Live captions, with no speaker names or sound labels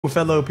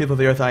Fellow people of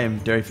the Earth, I am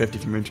Derry50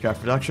 from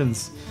Rimscraft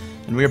Productions,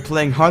 and we are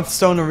playing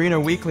Hearthstone Arena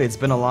weekly. It's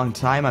been a long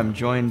time. I'm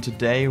joined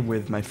today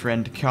with my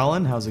friend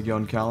Colin. How's it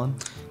going, Colin?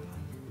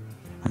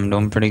 I'm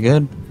doing pretty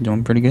good. You'll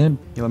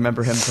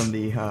remember him from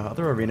the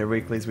other Arena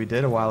weeklies we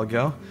did a while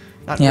ago.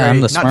 I'm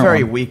the smart not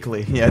very one.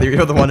 weekly. Yeah,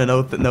 you're the one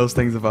that knows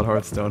things about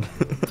Hearthstone.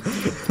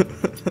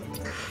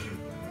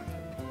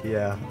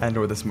 Yeah, and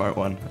we're the smart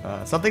one.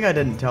 Something I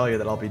didn't tell you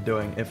that I'll be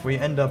doing, if we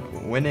end up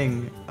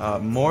winning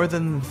more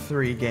than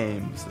 3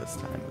 games this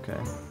time, okay?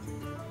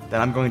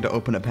 Then I'm going to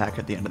open a pack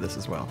at the end of this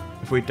as well.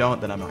 If we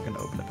don't, then I'm not going to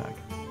open a pack.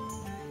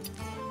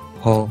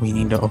 Oh, we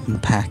need to open the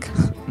pack.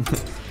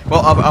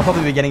 Well, I'll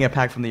probably be getting a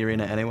pack from the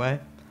arena anyway,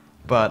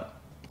 but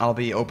I'll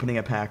be opening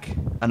a pack,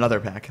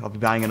 another pack. I'll be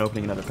buying and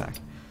opening another pack.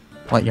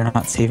 What, you're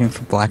not saving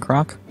for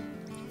BlackRock?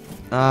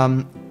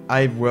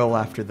 I will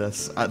after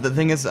this. The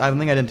thing is, I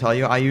think I didn't tell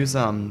you, I use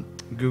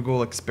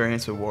Google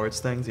Experience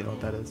Rewards things. You know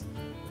what that is?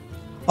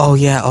 Oh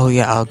yeah,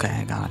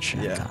 okay, gotcha.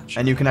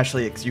 And you can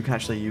actually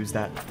use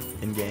that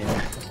in game.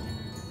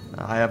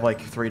 I have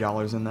like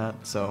 $3 in that,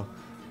 so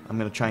I'm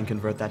gonna try and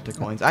convert that to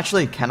coins.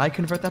 Actually, can I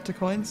convert that to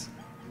coins?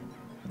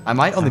 I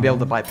might only be able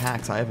to buy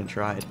packs. I haven't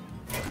tried.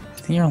 I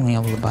think you're only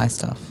able to buy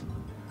stuff.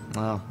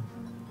 Wow.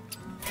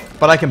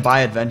 But I can buy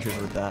adventures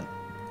with that.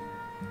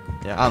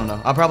 Yeah, I don't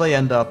know. I'll probably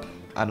end up.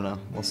 I don't know.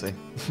 We'll see.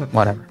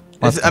 Whatever.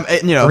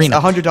 You know,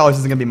 $100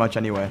 isn't gonna be much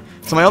anyway.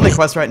 So my only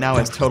quest right now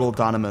is total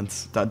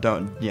dominance.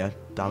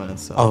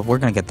 Dominance. So. Oh, we're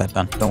gonna get that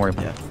done. Don't worry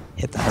about it.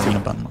 Hit that arena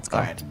button. Let's go.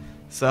 All right.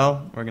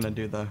 So we're gonna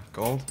do the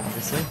gold,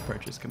 obviously.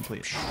 Purchase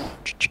complete.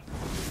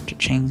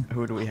 Cha-ching.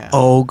 Who do we have?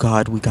 Oh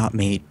God, we got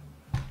mage.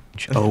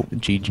 Oh,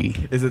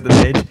 GG. Is it the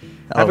mage?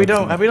 Have we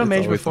done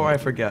mage always before? I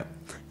forget.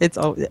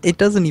 It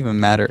doesn't even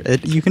matter.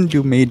 You can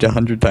do mage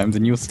 100 times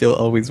and you'll still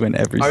always win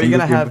every single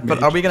game of mage.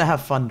 But are we gonna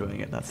have fun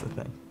doing it? That's the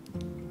thing.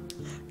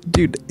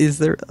 Dude, is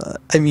there?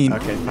 I mean.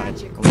 Okay, fine.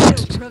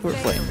 We're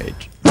playing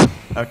mage.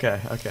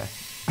 Okay.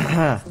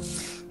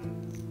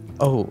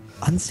 Oh,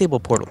 unstable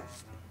portal.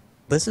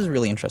 This is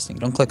really interesting.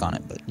 Don't click on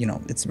it, but you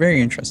know it's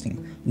very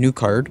interesting. New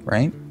card,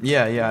 right?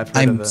 Yeah, I've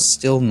heard of it. I'm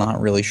still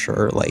not really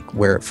sure like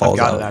where it falls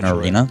out in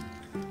arena.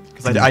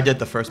 Because I did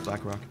the first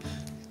BlackRock.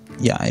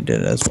 Yeah, I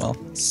did it as well.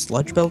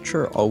 Sludge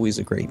Belcher, always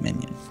a great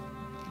minion.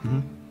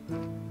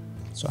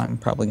 So I'm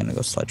probably gonna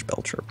go Sludge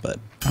Belcher, but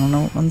I don't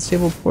know.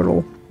 Unstable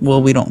portal.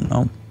 Well, we don't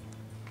know.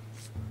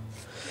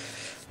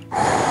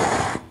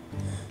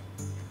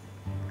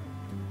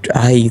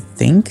 I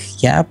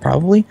think, yeah,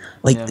 probably.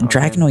 Like,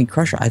 Dragonoid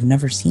Crusher, I've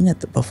never seen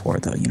it before,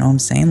 though. You know what I'm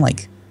saying?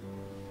 Like,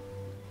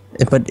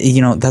 but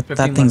you know that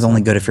thing's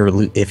only good if you're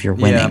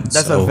winning. Yeah,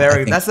 that's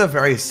a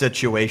very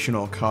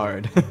situational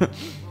card.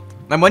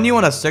 And when you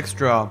want a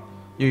 6-draw,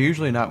 you're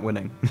usually not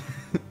winning.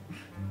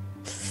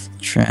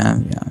 True.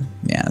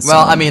 Yeah. So,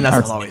 well, I mean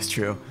that's not always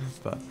true,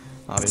 but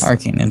obviously.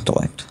 Arcane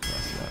Intellect.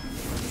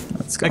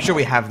 Let's go. Make sure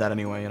we have that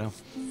anyway, you know.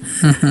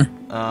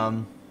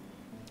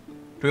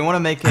 Do we want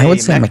to make a I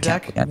would say mech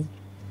Mechanical deck? Yeti.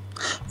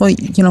 Well,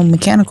 you know,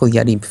 Mechanical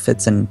Yeti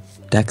fits in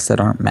decks that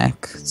aren't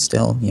mech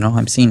still. You know,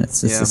 I'm seeing it's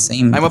the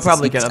same. I will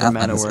probably get another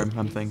Mana Worm,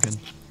 I'm thinking.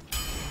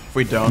 If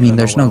we don't, I mean,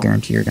 there's no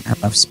guarantee you're going to have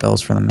enough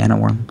spells for the Mana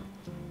Worm.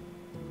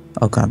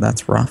 Oh god,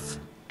 that's rough.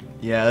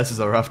 Yeah, this is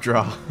a rough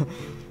draw.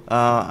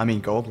 I mean,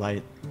 Gold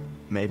Light,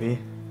 maybe.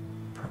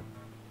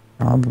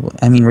 Probably.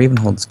 I mean,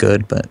 Ravenhold's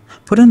good, but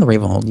put in the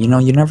Ravenhold. You know,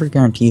 you never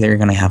guarantee that you're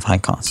going to have high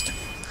cost.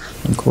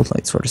 And Gold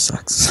Light sort of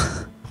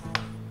sucks.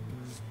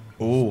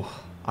 Ooh,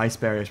 Ice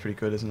Barrier is pretty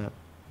good, isn't it?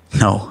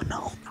 No.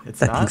 It's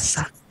that not? thing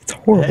sucks. It's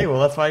horrible. Hey, well,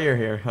 that's why you're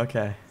here.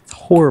 Okay. It's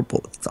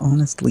horrible. It's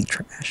honestly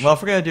trash. Well,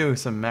 if we're going to do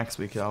some mechs,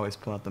 we could always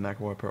pull out the Mech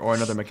Warper or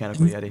another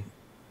Mechanical Yeti.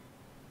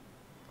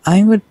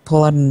 I would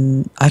pull out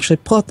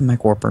pull out the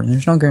Mech Warper.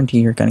 There's no guarantee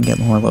you're going to get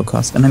more low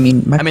cost. And I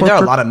mean, there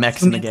are a lot of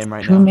mechs in the game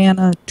right now. 2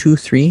 mana,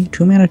 2/3.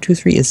 2 mana,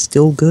 2/3 is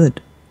still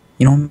good.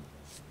 You know what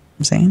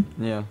I'm saying?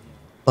 Yeah.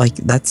 Like,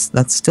 that's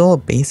still a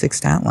basic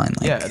stat line.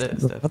 Like, yeah, it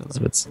is,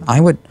 definitely. I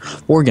would...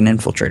 Worgen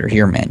Infiltrator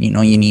here, man. You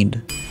know, you need...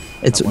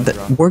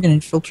 Worgen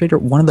Infiltrator,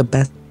 one of the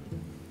best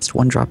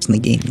 1-drops in the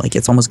game. Like,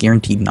 it's almost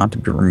guaranteed not to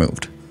be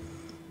removed.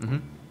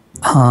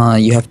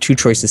 You have 2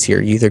 choices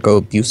here. You either go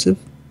Abusive,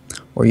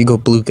 or you go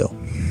Bluegill.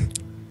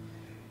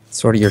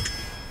 Sort of your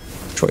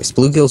choice.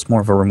 Bluegill's more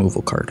of a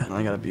removal card.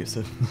 I got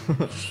Abusive.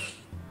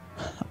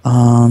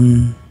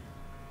 Oh,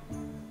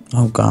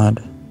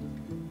 God.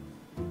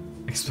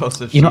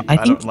 Explosive Sheep, you know, I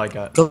don't like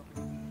it.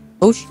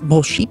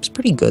 Well, Sheep's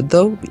pretty good,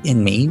 though,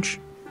 in Mage.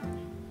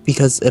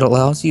 Because it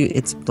allows you,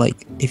 it's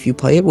like, if you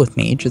play it with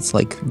Mage, it's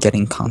like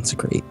getting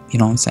Consecrate. You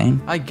know what I'm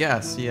saying? I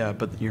guess, yeah,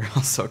 but you're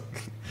also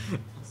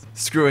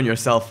screwing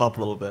yourself up a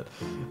little bit.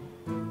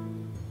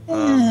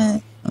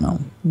 I don't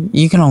know.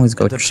 You can always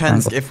go to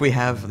depends if we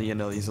have, you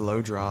know, these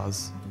low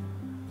draws.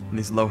 And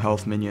these low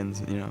health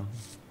minions, you know.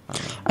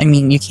 I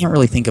mean, you can't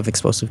really think of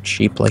Explosive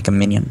Sheep like a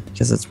minion,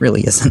 because it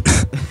really isn't.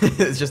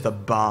 It's just a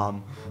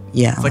bomb.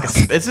 Yeah. It's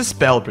like it's a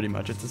spell, pretty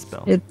much. It's a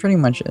spell. It pretty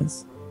much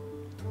is.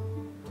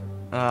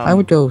 I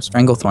would go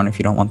Stranglethorn if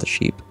you don't want the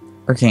sheep.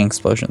 Arcane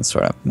Explosion,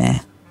 sort of meh.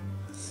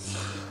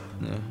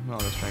 Yeah, I'll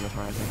go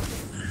Stranglethorn, I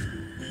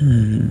think.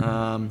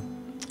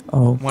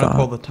 Oh Want to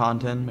pull god. the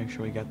Tauntaun, make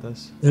sure we get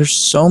this. There's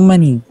so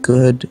many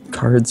good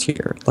cards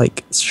here.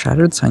 Like,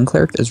 Shattered Sun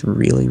Cleric is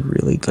really,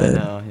 really good.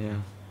 I know, yeah.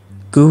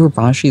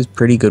 Gurabashi is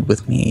pretty good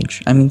with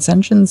Mage. I mean,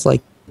 Senshin's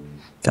like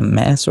a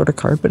meh sort of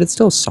card, but it's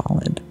still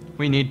solid.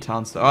 We need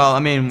taunts. Well, I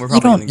mean, we're You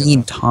probably don't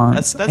need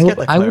taunts. Let's get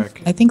the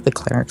cleric. I think the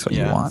cleric's what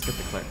you Yeah, want. let's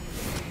get the cleric.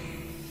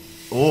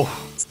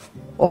 Oh.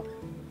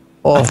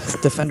 Oh,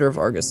 Defender of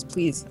Argus,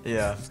 please.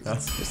 Yeah.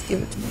 Just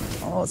give it to me.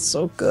 Oh, it's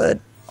so good.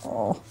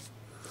 Oh.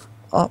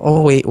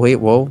 Oh, wait,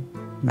 whoa.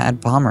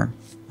 Mad Bomber.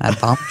 Mad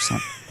Bomber,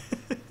 son.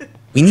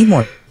 We need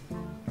more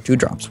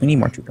 2-drops. We need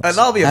more 2-drops. And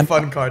that'll be a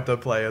fun card to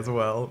play as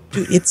well.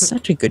 Dude, it's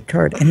such a good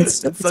card, and it's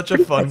such a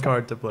fun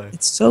card to play.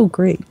 It's so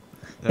great.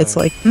 It's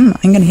like, I'm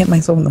gonna hit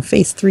myself in the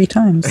face 3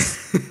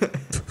 times.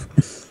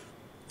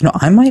 You know,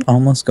 I might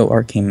almost go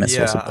Arcane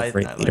Missiles with the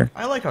Freight Leader.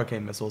 I like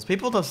Arcane Missiles.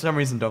 People, for some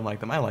reason, don't like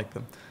them. I like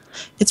them.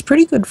 It's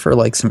pretty good for,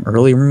 like, some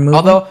early removal.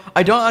 Although,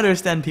 I don't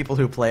understand people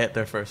who play it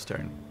their first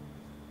turn.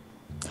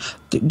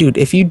 Dude,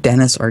 if you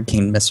Dennis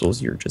Arcane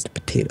Missiles, you're just a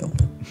potato.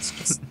 It's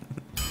just...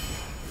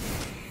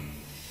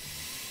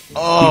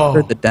 Oh! You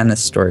heard the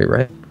Dennis story,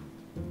 right?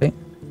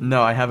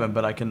 No, I haven't,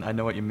 but I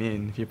know what you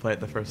mean if you play it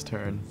the first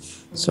turn.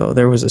 So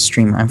there was a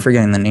streamer, I'm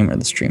forgetting the name of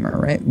the streamer,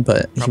 right?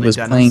 But Probably he was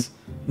Dennis. playing...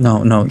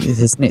 No,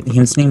 his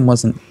name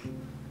wasn't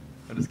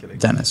I'm just kidding.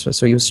 Dennis.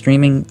 So he was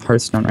streaming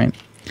Hearthstone, right?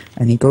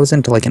 And he goes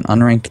into like an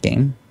unranked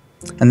game.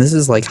 And this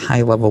is like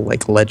high level,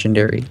 like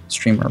legendary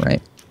streamer,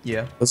 right?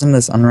 Yeah. Goes into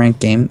this unranked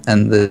game,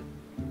 and the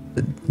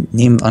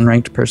name of the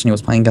unranked person he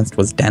was playing against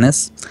was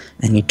Dennis.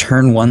 And he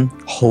turn 1,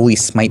 holy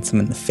smites him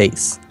in the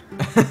face.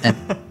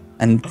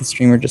 And the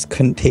streamer just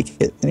couldn't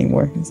take it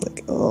anymore. He's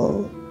like,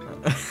 oh.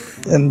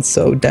 And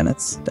so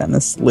Dennis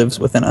lives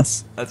within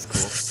us. That's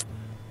cool.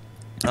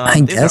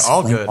 I guess are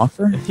all good.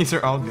 Walker? These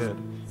are all good.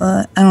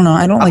 I don't know.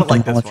 I don't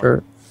like this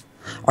Demolisher.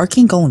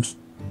 Arcane Golem's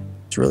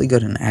really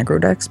good in aggro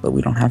decks, but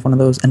we don't have one of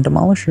those. And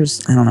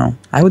Demolishers, I don't know.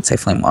 I would say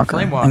Flamewalker.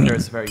 Flamewalker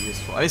is very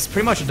useful. It's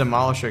pretty much a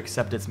Demolisher,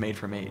 except it's made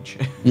for Mage.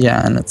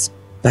 Yeah, and it's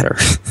better.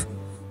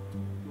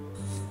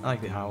 I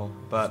like the Howl,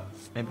 but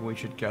maybe we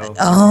should go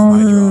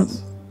my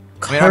draws.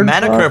 I mean, our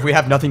mana curve, we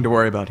have nothing to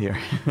worry about here.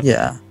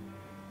 Yeah.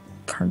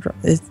 Card draw.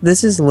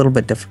 This is a little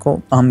bit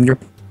difficult. You're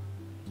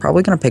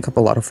probably going to pick up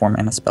a lot of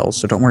 4-mana spells,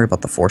 so don't worry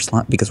about the 4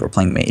 slot because we're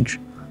playing Mage.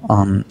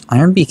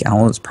 Ironbeak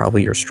Owl is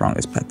probably your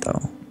strongest pet,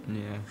 though.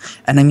 Yeah.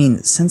 And I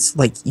mean, since,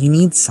 like, you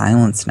need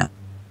silence now.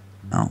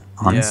 No,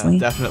 honestly. Yeah,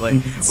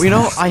 definitely. Well, you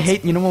know, I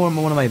hate, you know what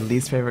one of my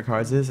least favorite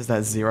cards is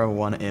that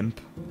 0/1 Imp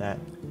that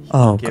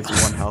gives you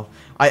 1 health.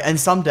 In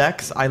some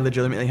decks, I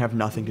legitimately have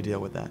nothing to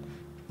deal with that.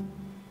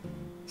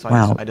 So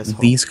wow, I just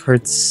hope. These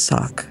cards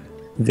suck.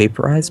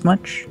 Vaporize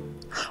much?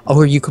 Oh,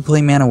 or you could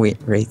play Mana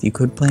Wraith. You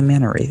could play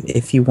Mana Wraith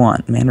if you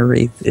want. Mana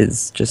Wraith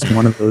is just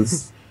one of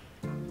those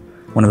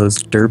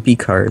derpy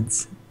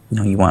cards.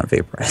 No, you want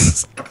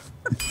Vaporize.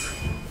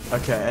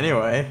 Okay,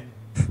 anyway.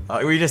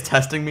 Were you just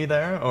testing me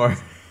there, or...?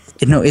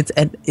 No, it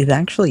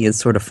actually is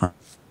sort of fun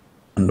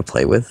to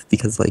play with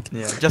because like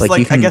just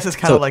like I guess it's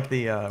kind of like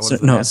the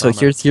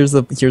here's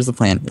the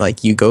plan.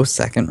 Like you go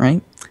second,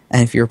 right?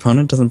 And if your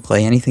opponent doesn't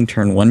play anything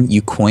turn 1,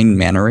 you coin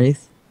Mana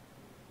Wraith.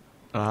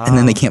 And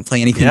then they can't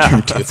play anything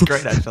turn 2. That's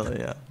great actually,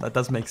 yeah. That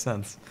does make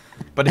sense.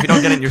 But if you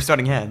don't get it in your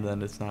starting hand,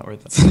 then it's not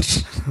worth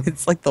it.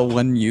 It's like the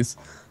one use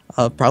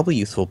probably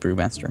useful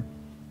Brewmaster.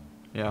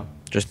 Yeah.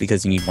 Just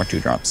because you need more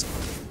 2-drops.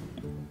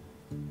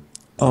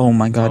 Oh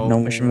my god, no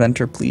Mission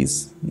Venter,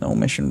 please. No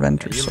Mission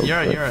Venter, you're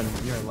a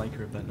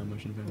liker of that No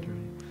Mission Venter.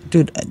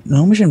 Dude,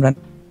 No Mission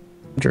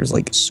Venter is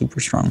like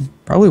super strong.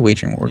 Probably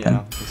Waging War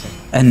then.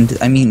 And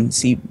I mean,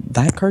 see,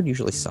 that card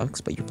usually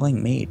sucks, but you're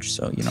playing Mage,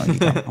 so you know you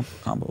got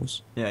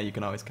combos. Yeah, you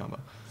can always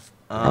combo.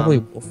 Probably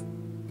Wolf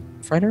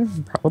Fighter,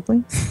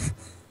 probably.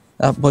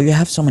 Well, you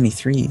have so many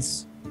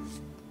 3s.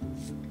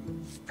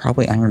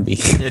 Probably Iron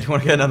Beak. Yeah, do you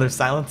want to get another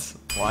silence?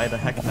 Why the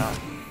heck not?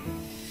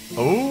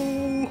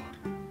 Oh.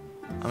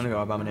 I'm gonna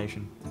go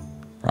Abomination.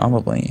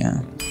 Probably,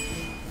 yeah.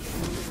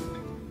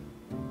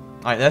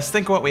 Alright, let's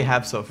think what we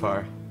have so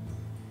far.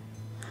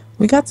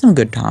 We got some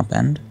good top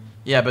end.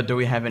 Yeah, but do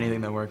we have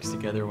anything that works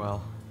together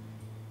well?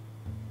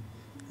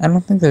 I don't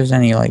think there's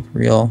any, like,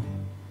 real...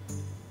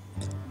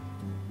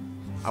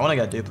 I wanna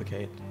get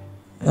Duplicate.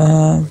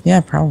 Yeah,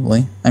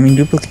 probably. I mean,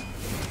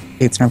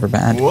 Duplicate's never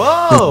bad.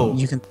 Whoa!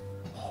 You can...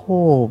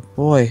 Oh,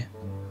 boy.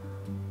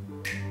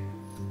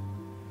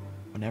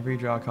 Whenever you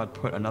draw a card,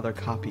 put another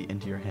copy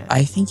into your hand.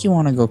 I think you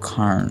want to go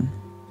Karn.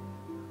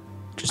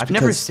 I've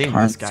never seen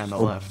this guy on the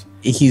left.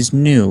 He's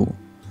new.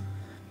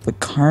 But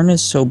Karn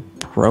is so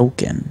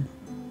broken.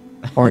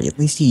 Or at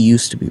least he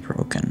used to be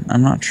broken.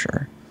 I'm not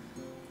sure.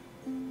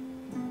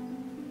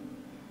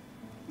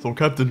 So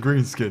Captain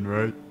Greenskin,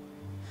 right?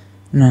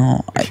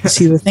 No.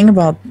 See, the thing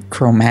about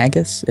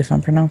Chromagus, if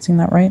I'm pronouncing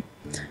that right,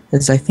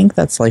 is I think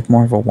that's like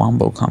more of a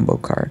Wombo combo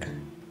card.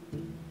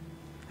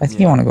 I think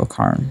you want to go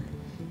Karn.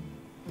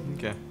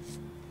 Okay.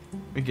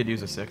 We could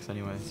use a 6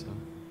 anyway, so...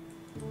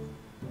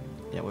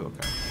 Yeah, we will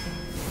go.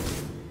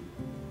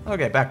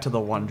 Okay, back to the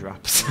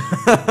 1-drops.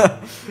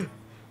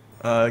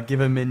 Give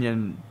a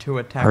minion 2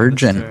 attack this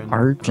Argent, turn.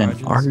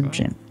 Argent, Argent's fine.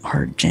 Argent,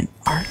 Argent,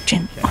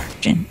 Argent, Okay.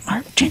 Argent,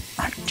 Argent,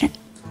 Argent.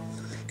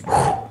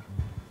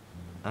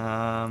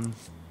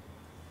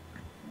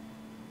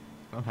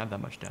 We don't have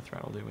that much death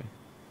rattle, do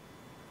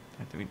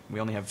we? We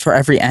only have For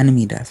every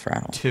enemy death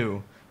rattle.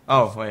 2.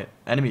 Oh, wait.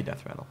 Enemy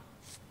death rattle.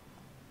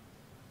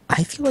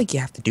 I feel like you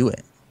have to do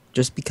it.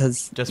 Just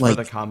because, Just like,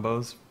 for the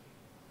combos?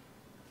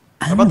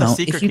 I What don't about know. the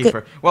Secret if you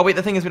Keeper? Well, wait,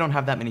 the thing is we don't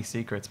have that many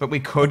secrets, but we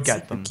could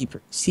get them.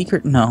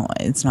 Secret, no,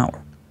 it's not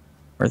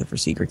worth it for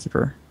Secret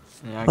Keeper.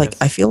 Yeah,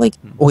 I feel like,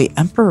 wait,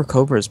 Emperor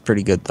Cobra is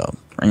pretty good, though.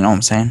 You know what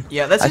I'm saying?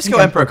 Yeah, let's I just think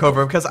go Emperor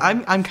Cobra, because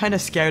I'm kind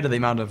of scared of the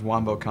amount of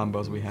wombo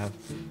combos we have.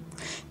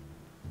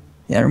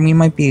 Yeah, we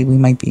might be a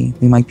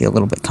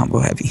little bit combo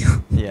heavy.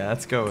 Yeah,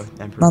 let's go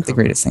with Emperor Not the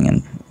Cobra. greatest thing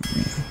in.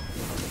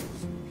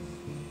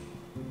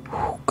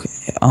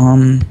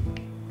 Okay,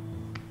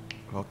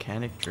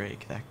 Volcanic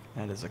Drake,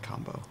 that is a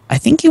combo. I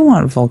think you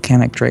want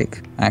Volcanic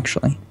Drake,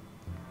 actually.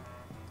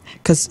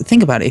 Because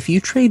think about it, if you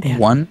trade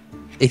one...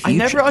 I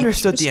never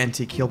understood the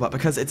antique heal bot,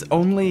 because it's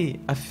only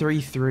a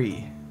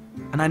 3/3.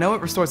 And I know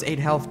it restores 8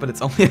 health, but it's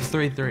only a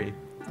 3/3.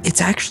 It's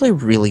actually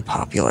really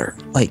popular.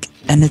 Like,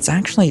 and it's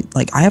actually,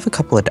 like, I have a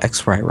couple of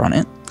decks where I run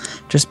it.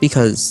 Just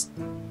because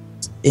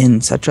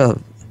in such a...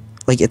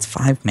 Like, it's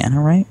 5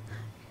 mana, right?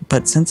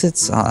 But since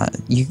it's,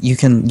 you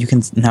can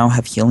now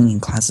have healing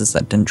in classes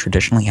that didn't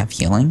traditionally have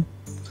healing.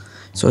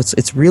 So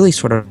it's really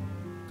sort of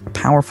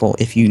powerful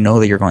if you know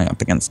that you're going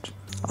up against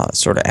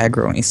sort of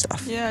aggro-y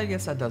stuff. Yeah, I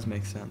guess that does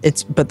make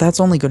sense. But that's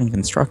only good in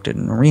Constructed.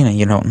 In Arena,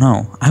 you don't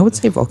know. I would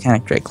say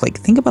Volcanic Drake. Like,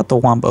 think about the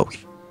Wombo here,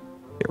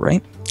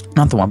 right?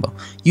 Not the Wombo.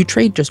 You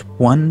trade just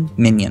one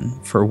minion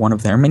for one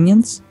of their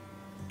minions,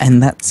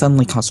 and that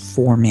suddenly costs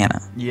 4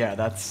 mana. Yeah,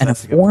 that's And a a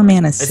good 4 point.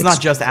 mana It's 6 not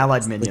just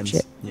allied minions.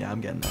 legit. Yeah,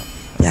 I'm getting that.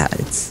 Yeah,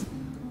 it's...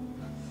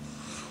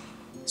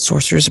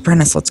 Sorcerer's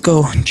Apprentice, let's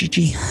go.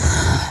 GG.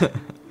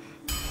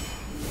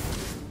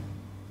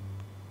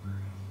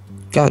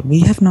 God, we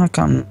have not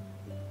gotten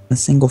a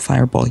single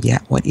fireball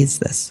yet. What is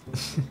this?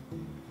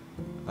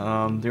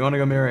 Do you want to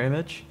go mirror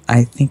image?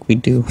 I think we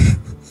do.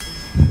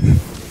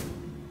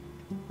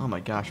 Oh my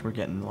gosh, we're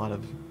getting a lot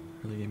of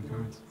early game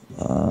cards.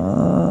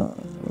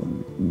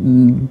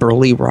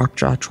 Burly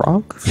Rockjaw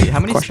Trog? See, how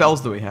many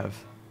spells do we have?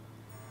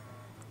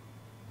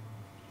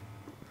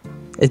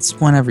 It's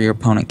whenever your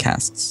opponent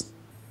casts.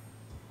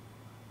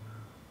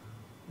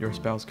 Your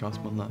spells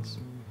cost 1 less.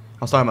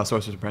 I was talking about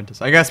Sorcerer's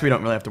Apprentice. I guess we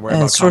don't really have to worry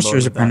about Sorcerer's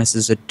combos with Apprentice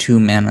is a 2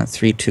 mana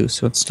 3/2,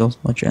 so it's still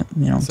legit.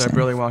 You know what that. So I'm I saying?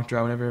 really walk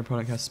draw whenever your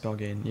opponent casts a spell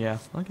gain. Yeah,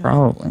 okay.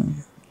 Probably.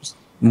 Just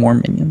more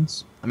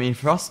minions. I mean,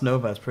 Frost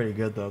Nova is pretty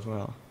good though as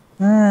well.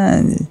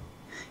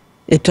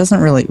 It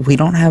doesn't really. We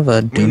don't have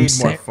a We need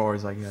more Doomsayer.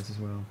 4s, I guess, as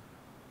well.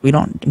 We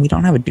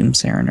don't have a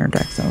Doomsayer in our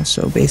deck though,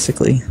 so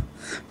basically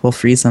we'll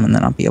freeze them and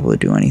then not be able to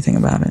do anything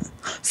about it.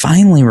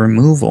 Finally,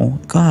 removal.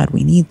 God,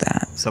 we need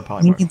that. So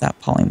polymorph. We need that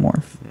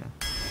polymorph. Yeah.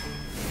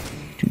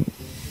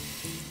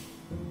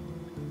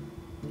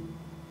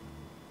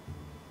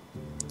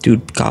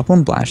 Dude,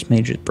 Goblin Blast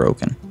Mage is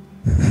broken.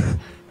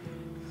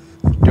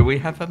 Do we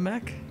have a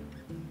mech?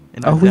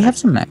 in our Oh, we deck? have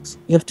some mechs.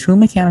 We have 2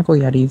 Mechanical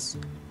Yetis.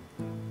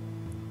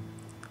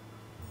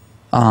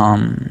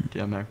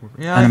 Yeah, mech.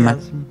 Yeah, And a I mech.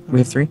 guess. We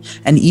have 3.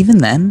 And even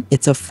then,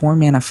 it's a 4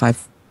 mana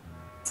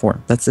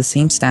 5/4. That's the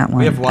same stat line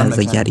We have 1 as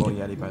a mechanical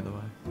Yeti. Yeti, by the way.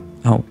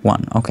 Oh,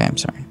 1. Okay, I'm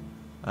sorry.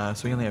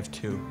 So we only have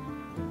 2.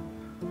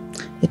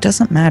 It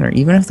doesn't matter.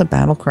 Even if the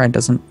battle cry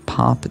doesn't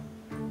pop,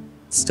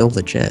 it's still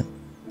legit.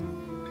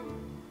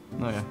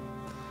 Oh yeah.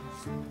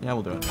 Yeah,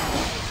 we'll do it.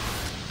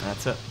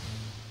 That's it.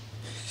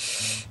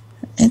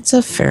 It's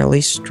a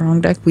fairly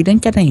strong deck. We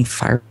didn't get any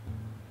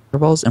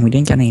fireballs, and we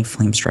didn't get any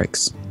flame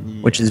strikes,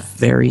 which is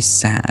very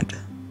sad.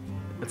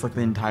 It's like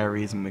the entire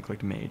reason we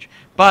clicked mage.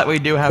 But we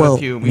do have Well, a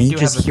few. We do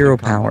Mage's have a few hero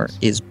power combos.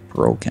 is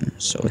broken,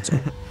 so it's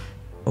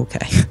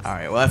okay. All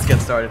right, well let's get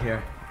started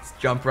here. Let's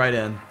jump right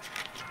in.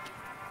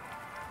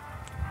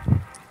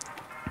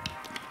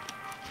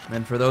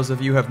 And for those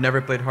of you who have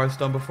never played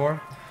Hearthstone before,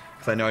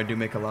 because I know I do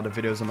make a lot of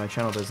videos on my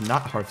channel that's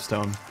not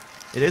Hearthstone,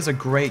 it is a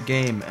great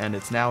game, and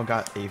it's now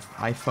got a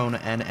iPhone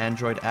and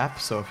Android app,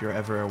 so if you're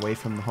ever away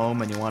from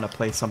home and you want to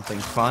play something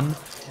fun,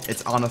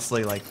 it's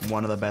honestly like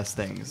one of the best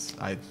things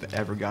I've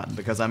ever gotten,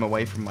 because I'm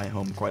away from my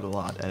home quite a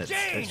lot, and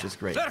it's just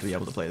great to be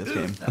able to play this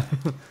game.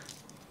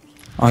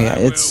 Oh yeah,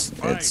 it's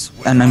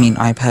and I mean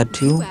iPad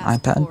too.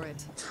 iPad,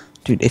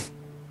 dude. If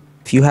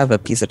you have a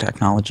piece of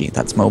technology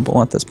that's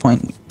mobile at this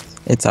point,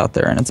 it's out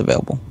there and it's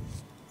available.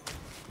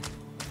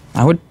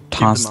 I would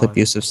toss the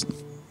abusive.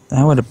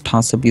 I would have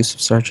tossed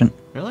abusive sergeant.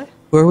 Really?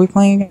 Who are we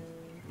playing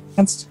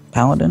against?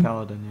 Paladin.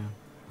 Paladin,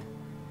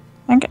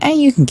 yeah. Okay,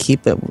 you can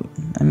keep it.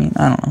 I mean,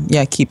 I don't know.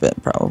 Yeah, keep it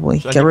probably.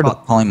 Should I Get rid keep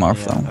of polymorph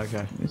yeah, though.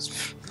 Okay.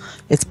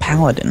 It's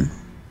Paladin.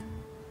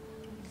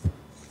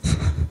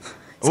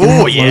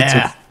 Oh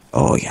yeah.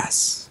 Oh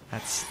yes.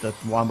 That's the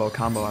wombo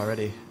combo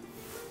already.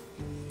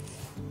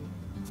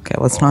 Okay,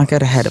 let's not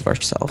get ahead of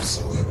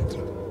ourselves.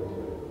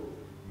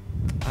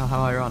 Oh,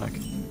 how ironic.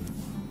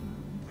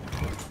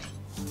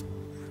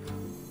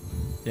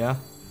 Yeah?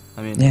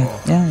 I mean,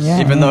 yeah.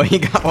 Even though he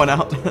got one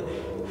out.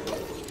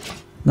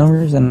 No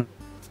reason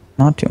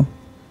not to.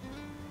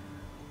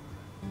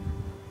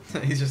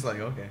 He's just like,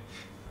 okay.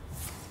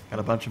 Got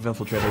a bunch of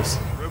infiltrators.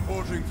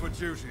 Reporting for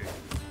duty.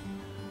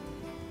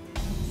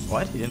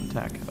 What? He didn't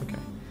attack. Okay.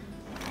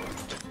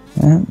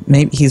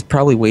 Maybe he's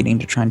probably waiting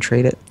to try and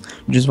trade it,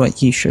 which is what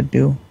he should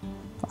do.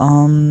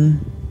 You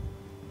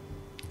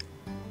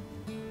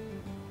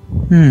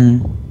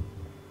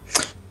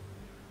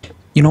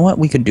know what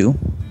we could do?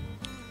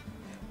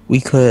 We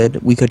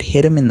could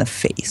hit him in the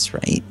face,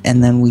 right?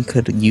 And then we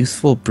could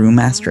useful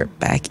brewmaster it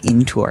back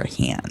into our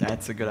hand.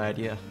 That's a good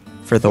idea.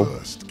 For the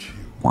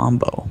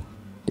wombo.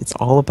 It's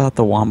all about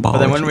the wombo. But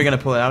then when are we gonna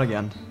pull it out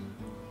again?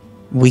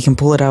 We can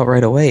pull it out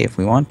right away if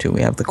we want to.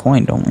 We have the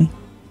coin, don't we?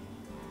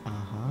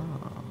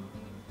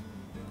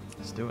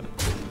 Let's do it.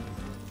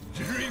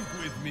 Drink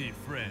with me,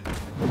 friend.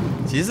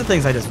 See, these are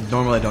things I just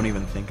normally don't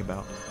even think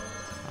about.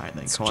 Alright,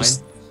 then coin.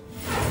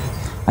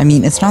 I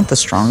mean, it's not the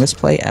strongest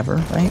play ever,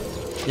 right?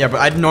 Yeah,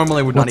 but I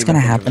normally would not even think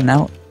of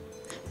it.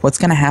 What's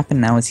gonna happen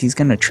now is he's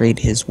gonna trade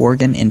his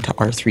Worgen into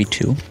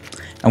R3-2,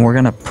 and we're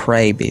gonna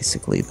pray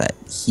basically that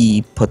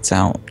he puts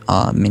out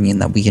a minion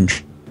that we can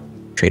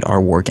trade our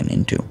Worgen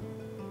into.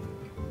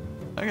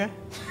 Okay.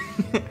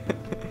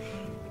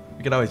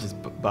 We could always just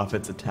buff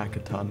its attack a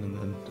ton and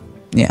then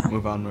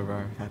move on with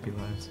our happy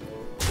lives.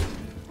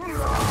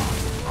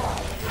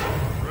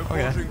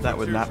 Okay, that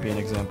would not be an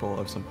example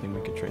of something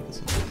we could trade this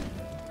into.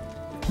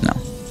 No.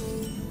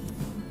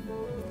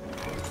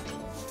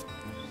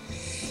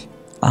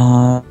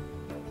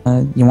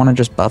 You want to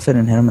just buff it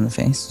and hit him in the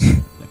face?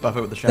 Buff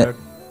it with the shadow?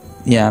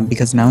 Yeah,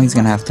 because now he's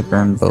going to have to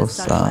burn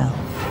both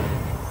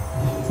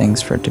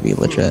things for it to be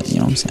legit, you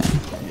know what I'm saying?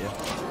 Yeah.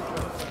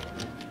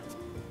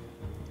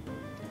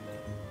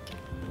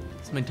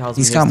 Something tells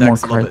He's me got his more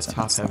deck's a little bit cards top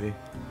than us, heavy.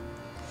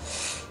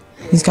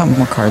 He's got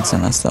more cards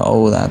than us, though.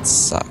 Oh, that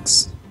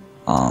sucks.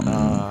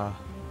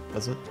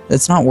 Does it?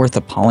 It's not worth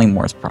a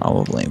polymorph,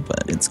 probably,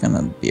 but it's going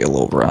to be a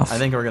little rough. I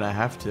think we're going to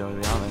have to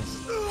be honest.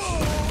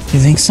 You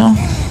think so?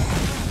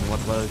 What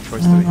other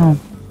choice do we have?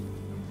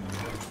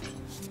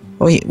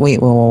 Wait,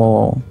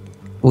 whoa.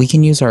 We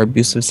can use our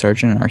abusive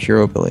sergeant and our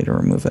hero ability to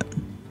remove it.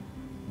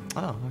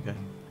 Oh, okay.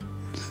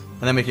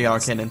 And then we can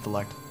arcane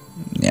intellect.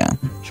 Yeah.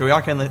 Should we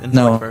arcane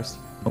intellect first?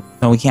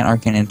 No, we can't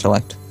arcane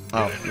intellect.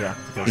 Oh, yeah.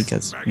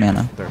 Because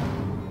mana.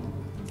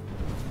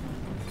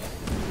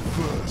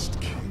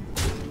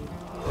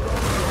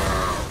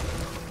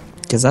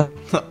 Because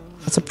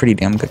that's a pretty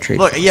damn good trade.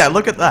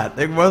 Look at that.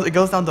 It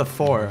goes down to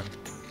 4.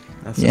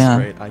 That's just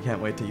great. I can't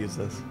wait to use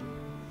this.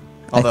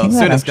 Although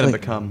soon it's going to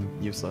become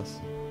useless.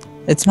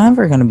 It's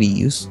never going to be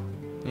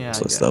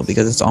useless though,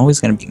 because it's always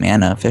going to be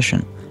mana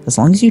efficient. As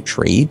long as you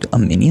trade a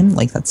minion,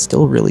 like, that's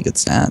still really good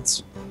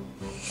stats.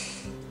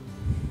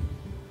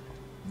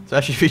 So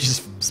actually, if he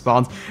just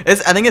spawns,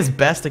 I think it's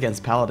best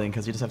against Paladin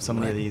because you just have so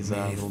many of these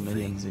little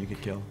minions that you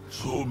could kill.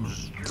 Oh,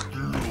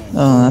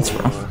 that's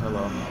rough. Oh,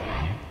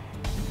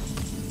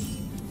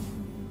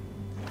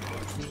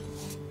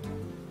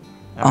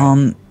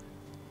 hello.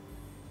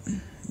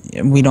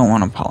 We don't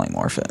want to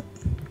polymorph it.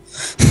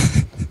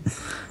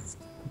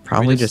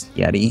 Probably just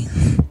Yeti.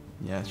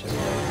 Yeah, sure.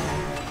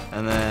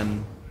 And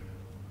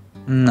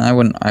then I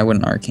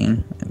wouldn't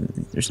arcane.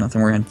 There's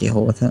nothing we're gonna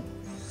deal with it.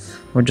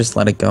 We'll just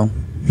let it go.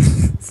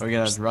 Are we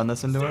gonna run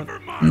this into it?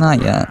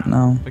 Not yet,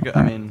 no.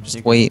 I mean,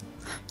 just wait.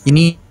 You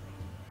need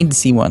to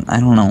see what, I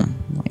don't know,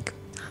 like,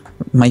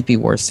 it might be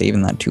worth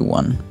saving that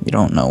 2-1. You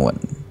don't know what,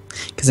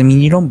 because I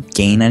mean, you don't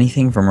gain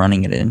anything from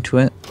running it into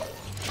it.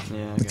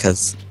 Yeah.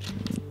 Because,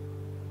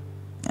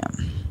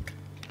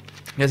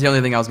 I guess the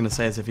only thing I was gonna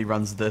say is if he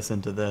runs this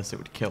into this, it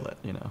would kill it,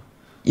 you know.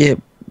 Yeah,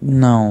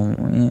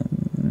 no.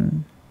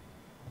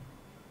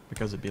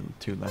 Because it'd be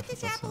 2 left.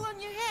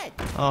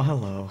 Oh,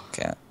 hello.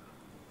 Okay.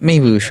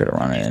 Maybe we should have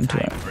run it into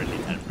it.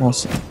 We'll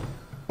see.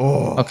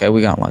 Oh. Okay,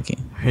 we got lucky.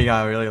 He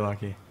got really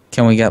lucky.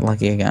 Can we get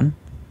lucky again?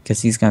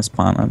 Because he's gonna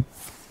spawn a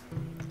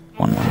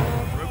 1-1.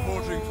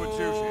 Reporting for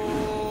duty.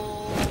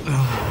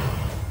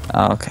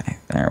 Okay,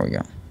 there we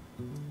go.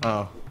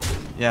 Oh.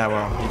 Yeah,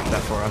 well, he did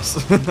that for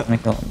us.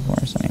 Make it for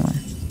us anyway.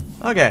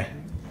 Okay.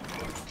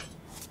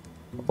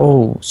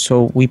 Oh,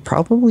 so we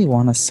probably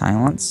want to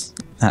silence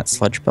that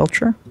Sludge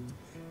Belcher.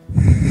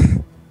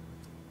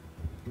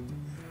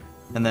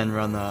 And then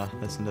run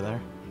this into there.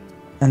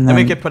 And then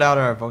we could put out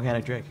our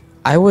Volcanic Drake.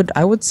 I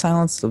would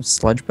silence the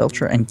Sludge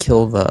Belcher and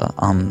kill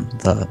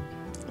the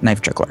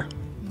Knife Juggler.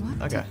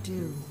 Okay.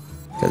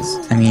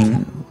 Because I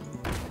mean,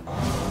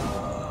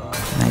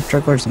 Knife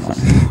Juggler's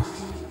annoying.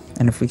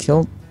 And if we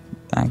kill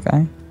that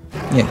guy,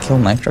 kill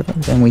Knife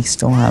Juggler, then we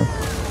still have.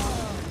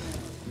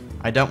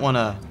 I don't want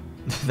to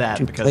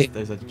that because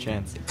there's a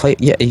chance.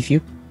 If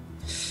you.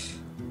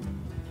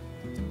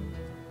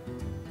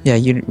 Yeah,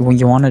 you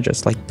want to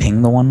just like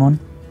ping the 1/1.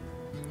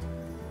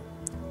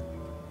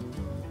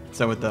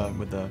 So with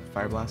the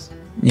Fire Blast.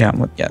 Yeah,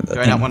 Do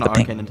I not want to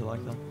Arcane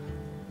Intellect though?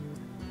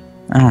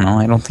 I don't know.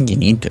 I don't think you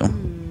need to.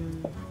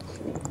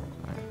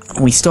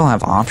 We still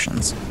have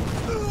options.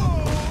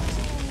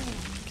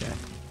 Okay.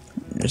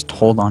 Just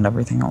hold on to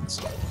everything else.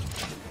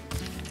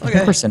 I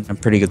think we're sitting in a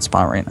pretty good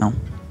spot right now.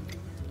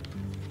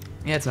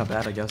 Yeah, it's not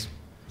bad, I guess.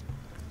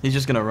 He's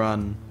just gonna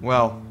run.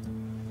 Well,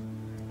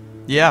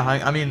 yeah,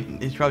 I mean,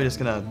 he's probably just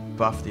gonna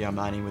buff the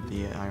mining with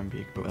the Iron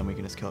Beak, but then we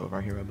can just kill it with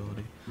our hero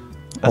ability.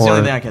 That's the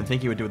only thing I can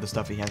think he would do with the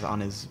stuff he has on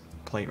his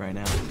plate right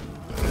now.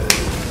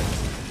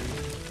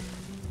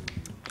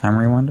 Time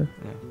rewinder?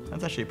 Yeah,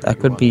 that's actually a pretty that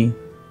good could one. be.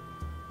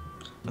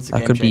 That's a That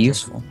game could be changer.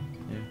 useful.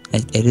 Yeah.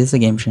 It is a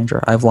game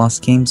changer. I've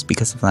lost games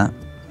because of that.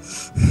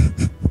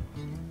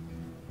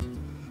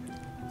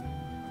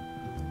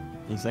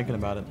 He's thinking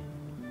about it.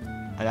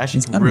 I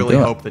actually gonna really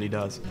do it. hope that he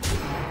does.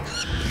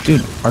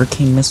 Dude,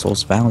 arcane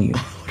missiles value.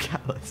 Look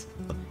at this.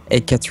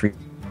 It gets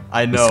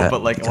I know, reset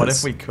but like, what if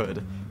because we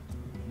could?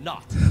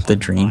 Not the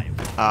dream.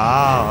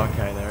 Ah,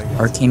 okay, there we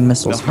go. Arcane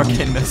missiles. No,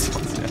 arcane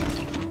missiles. Yeah.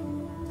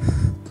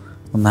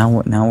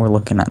 Well, now we're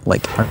looking at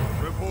like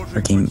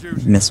arcane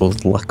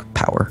missiles luck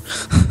power.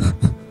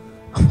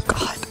 Oh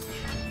god.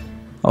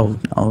 Oh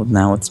no,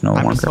 now it's no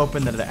I'm just longer.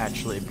 hoping that it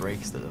actually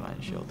breaks the divine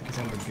shield because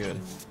then we're good.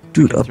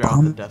 Dude, We can throw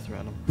out the death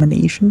rattle.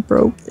 abomination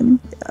broken.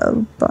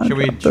 Should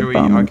we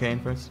arcane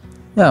first?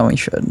 Yeah, we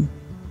should.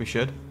 We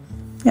should.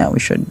 Yeah, we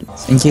should.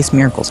 In case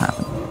miracles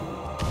happen.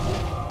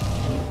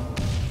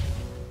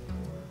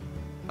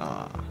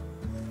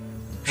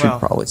 Should Well.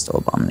 probably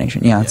still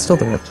abomination. Yeah, it's still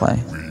the right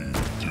play.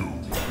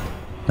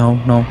 No,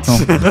 no, no.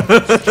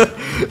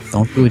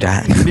 Don't do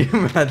that. Can you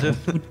imagine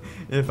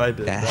if I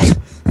did that?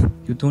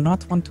 You do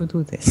not want to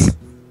do this.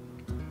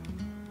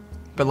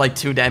 But like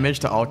 2 damage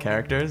to all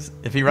characters?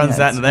 If he runs Yeah,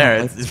 that it's in there,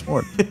 not like it's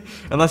sport.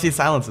 unless he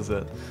silences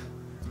it.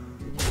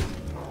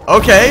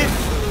 Okay.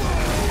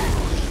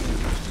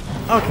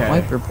 Okay.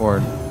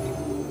 Whiteboard.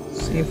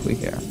 See if we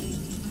hear.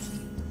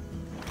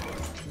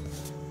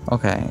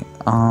 Okay.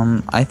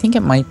 I think it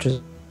might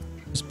just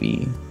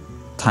be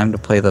time to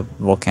play the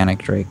Volcanic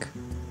Drake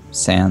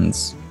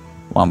Sans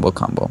Wombo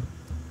combo.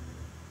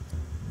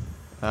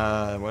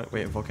 What?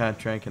 Wait, Volcanic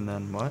Drake and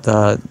then what?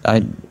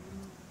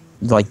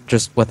 Like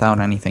just without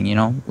anything, you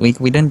know? We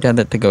didn't get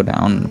it to go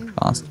down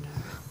cost.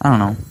 I don't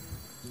know.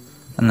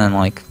 And then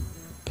like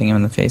ping him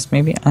in the face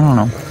maybe? I don't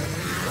know.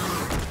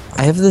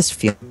 I have this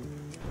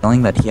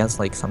feeling that he has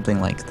like something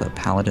like the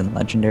Paladin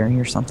Legendary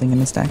or something in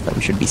his deck that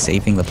we should be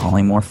saving the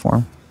Polymorph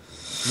for.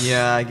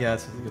 Yeah, I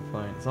guess that's a good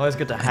point. It's always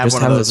good to have just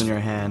one of have those this- in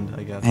your hand,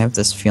 I guess. I have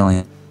this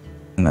feeling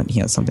that he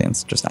has something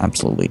that's just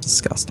absolutely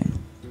disgusting.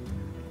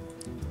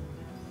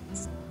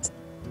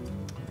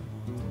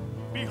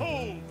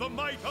 behold the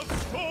might of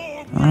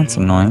storm. Oh, that's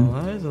annoying.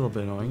 Well, that is a little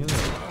bit annoying, isn't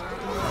it?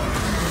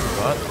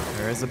 But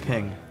there is a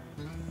ping.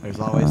 There's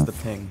always the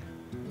ping.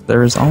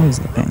 There is always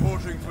the ping.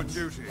 Reporting for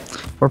duty.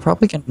 We're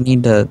probably gonna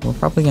need to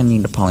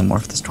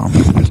polymorph this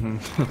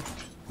tournament.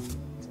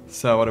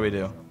 So what do we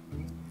do?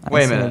 I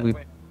Wait a say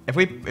minute. If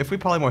we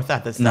polymorph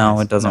that, this No,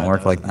 dies. it doesn't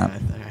work like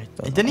doesn't.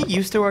 that. Didn't it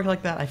used to work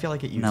like that? I feel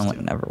like it used No, to.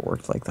 it never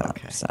worked like that,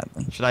 Okay.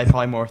 sadly. Should I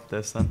polymorph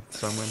this then?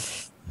 So I'm win.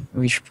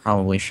 We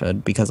probably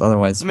should, because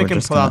otherwise Then we we're can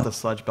just pull gonna... out the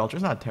Sludge Belcher.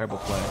 It's not a terrible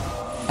play.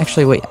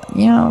 Actually, wait.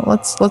 Yeah,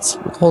 let's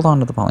hold on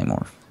to the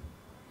polymorph.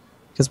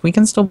 Because we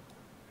can still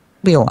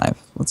be alive.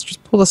 Let's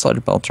just pull the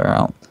Sludge Belcher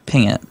out.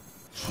 Ping it.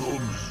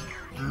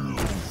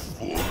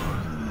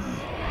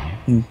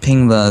 And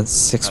ping the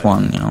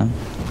 6-1, you know.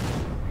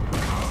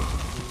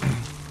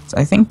 So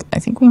I think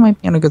we might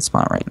be in a good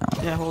spot right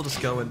now. Yeah, we'll just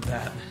go with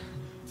that.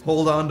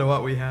 Hold on to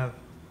what we have.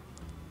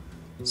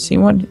 See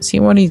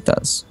what he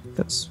does.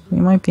 Because we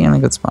might be in a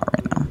good spot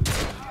right now.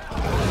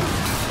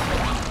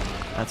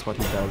 That's what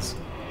he does.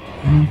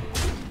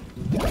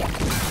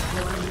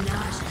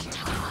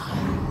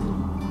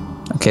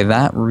 Okay,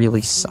 that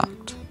really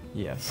sucked.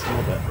 Yes,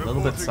 a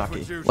little bit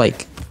sucky.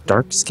 Like,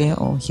 Dark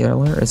Scale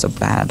Healer is a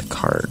bad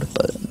card,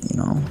 but you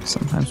know,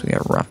 sometimes we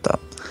get roughed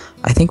up.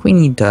 I think we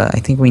need to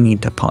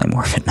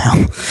polymorph it now.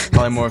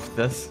 Polymorph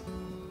this.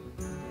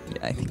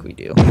 Yeah, I think we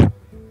do.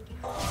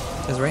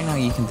 Because right now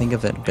you can think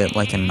of it a bit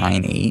like a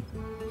 9-8.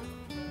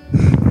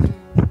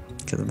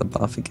 Because of the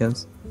buff it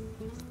gives.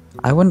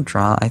 I wouldn't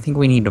draw. I think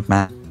we need to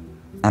Mad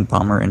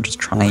Bomber and just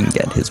try and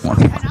get his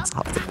 1/1s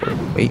off the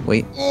board.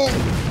 Wait.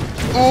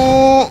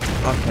 Oh!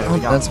 Okay, Oh, we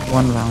got that's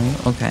one value.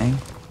 Okay.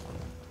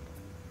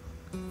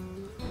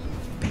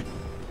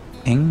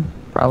 Ping?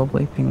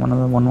 Probably. Ping one of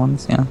the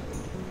 1/1s, yeah.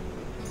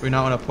 We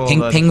not want to pull Ping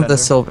the the defender?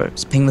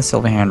 silvers. Ping the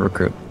silver hand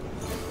recruit.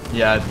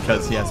 Yeah,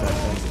 because he has that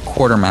thing.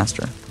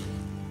 Quartermaster.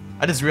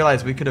 I just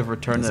realized we could have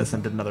returned this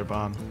and did another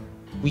bomb.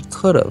 We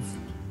could have.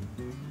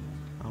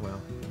 Oh well.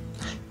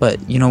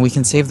 But, you know, we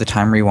can save the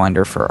time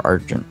rewinder for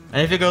Argent.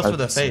 And if it goes for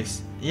the Argus.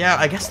 face. Yeah,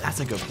 I guess that's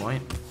a good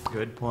point.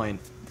 Good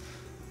point.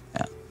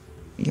 Yeah.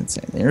 You can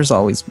say there's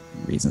always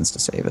reasons to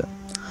save it.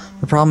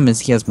 The problem is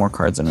he has more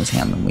cards in his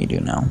hand than we do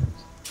now.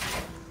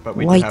 But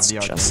we do have Lights the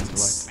Arcane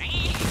Justice.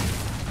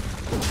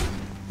 Intellect.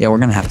 Yeah, we're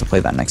gonna have to play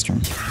that next turn.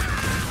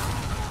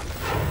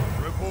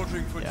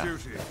 Reporting for Yeah,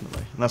 duty.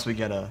 definitely. Unless we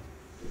get a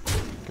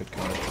good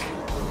card.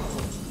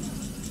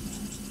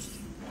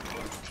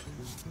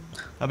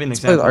 That'll be an Let's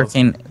play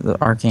example. the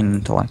Arcane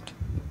Intellect.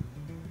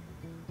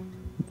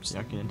 The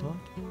Arcane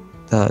Intellect?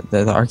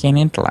 The Arcane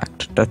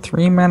Intellect. The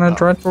 3-mana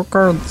dreadful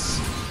cards.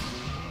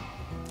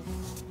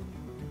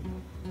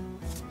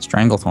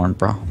 Stranglethorn,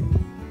 bro.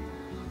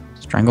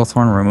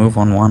 Stranglethorn, remove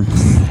 1/1.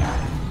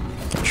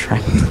 Get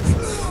trapped.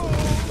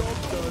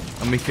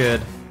 And we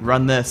could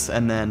run this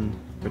and then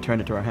return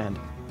it to our hand,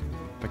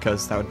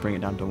 because that would bring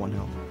it down to 1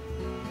 health.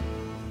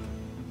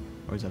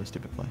 Or is that a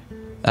stupid play?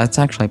 That's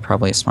actually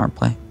probably a smart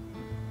play.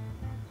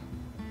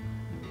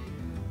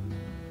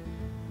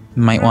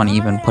 Might want to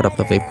even put up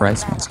the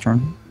Vaporize next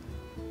turn.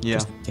 Yeah.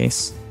 Just in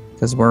case.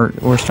 Because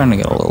we're starting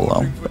to get a little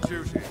low, but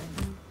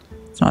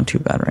it's not too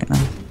bad right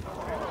now.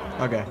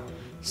 Okay.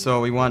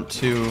 So we want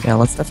to... Yeah,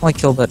 let's definitely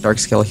kill that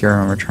Darkscale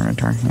Hero and return it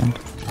to our hand.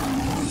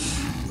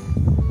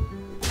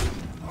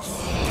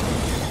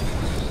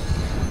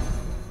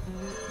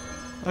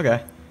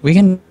 Okay. We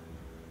can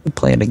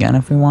play it again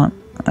if we want.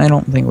 I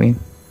don't think we...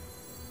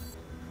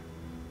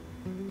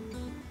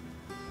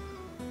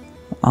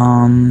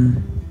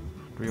 Do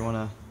we want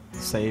to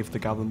save the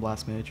Goblin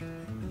Blast Mage?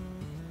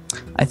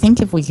 I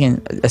think if we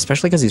can,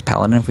 especially because he's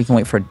Paladin, if we can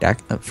wait for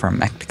a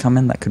mech to come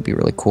in, that could be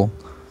really cool.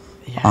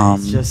 Yeah,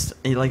 it's just,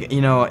 like,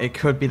 you know, it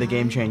could be the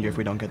game changer if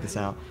we don't get this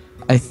out.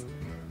 I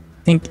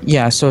think,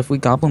 yeah, so if we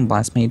Goblin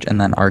Blast Mage and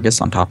then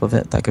Argus on top of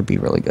it, that could be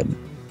really good.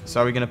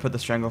 So are we going to put the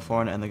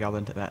Stranglethorn and the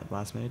Goblin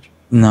Blast Mage?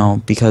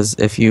 No, because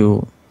if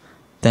you,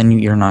 then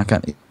you're not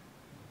going to,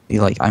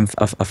 like, I'm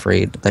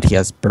afraid that he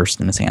has Burst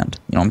in his hand,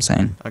 you know what I'm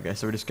saying? Okay,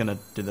 so we're just going to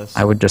do this.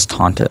 I would just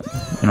taunt it,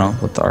 you know,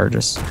 with the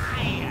Argus.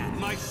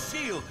 My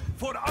shield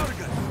for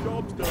Argus.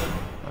 Job's done.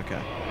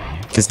 Okay.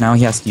 Because now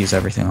he has to use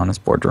everything on his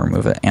board to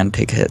remove it and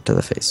take a hit to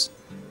the face.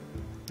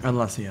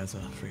 Unless he has a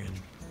freaking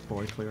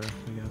board clearer,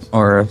 I guess.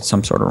 Or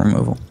some sort of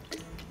removal.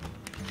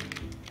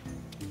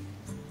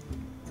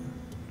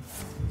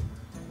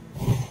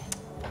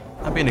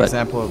 That'd be an But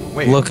example of...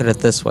 Wait. Look at it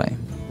this way.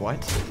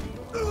 What?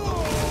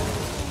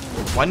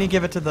 Why didn't you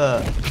give it to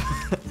the...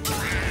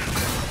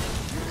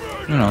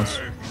 Who knows?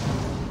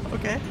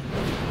 Okay.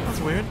 That's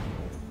weird.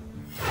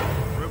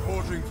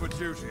 Reporting for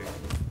duty.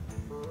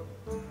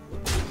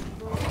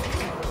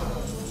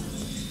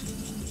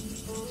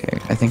 Okay,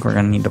 I think we're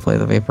gonna need to play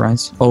the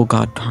Vaporize. Oh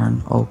god,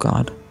 darn. Oh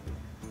god.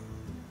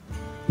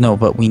 No,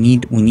 but we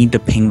need to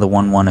ping the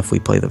 1/1 if we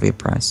play the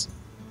Vaporize.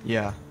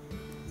 Yeah.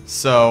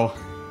 So...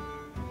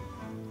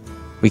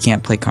 We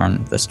can't play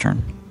Karn this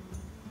turn.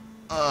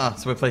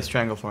 So we play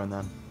Stranglethorn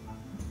then.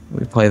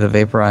 We play the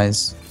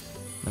Vaporize,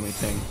 Then we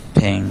ping.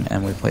 ping,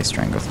 and we play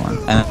Stranglethorn.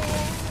 And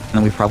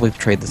then we probably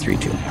trade the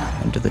 3/2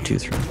 into the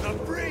 2/3.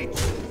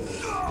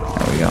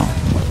 There we go.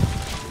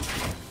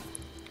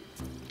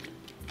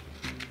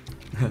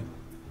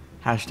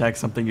 Hashtag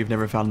something you've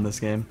never found in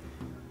this game.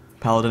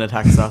 Paladin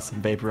attacks us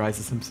and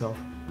vaporizes himself.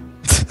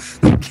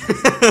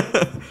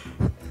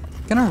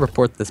 Gonna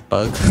report this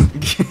bug.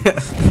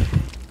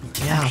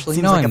 Yeah, Actually,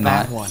 seems no, like I'm a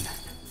bad not. one.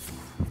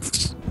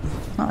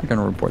 Not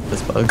gonna report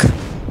this bug.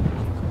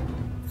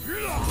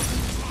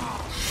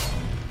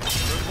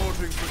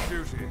 Reporting for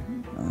duty.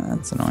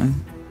 That's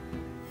annoying.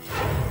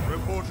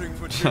 Reporting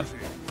for duty.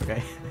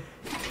 Okay.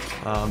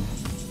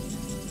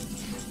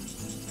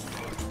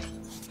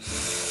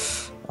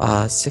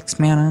 6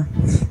 mana.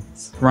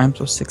 Rhymes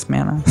with 6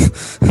 mana.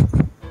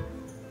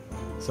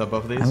 So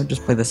both of these? I would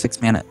just play the 6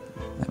 mana.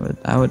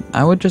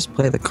 I would just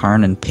play the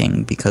Karn and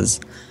ping because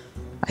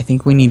I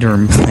think we need to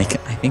like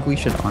I think we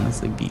should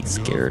honestly be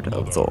scared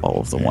of all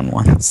of the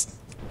 1/1s.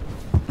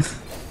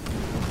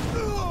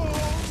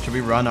 Should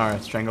we run our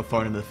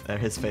Stranglethorn into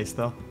his face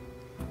though?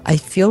 I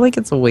feel like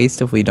it's a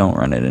waste if we don't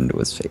run it into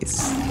his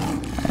face.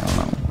 I don't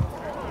know.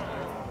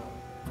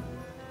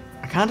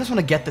 I kind of just want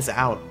to get this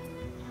out.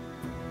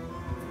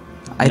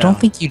 I don't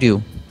think you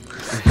do.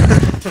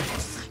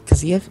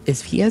 Because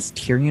if he has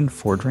Tyrion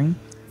Fordring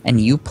and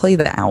you play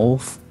the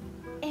Owl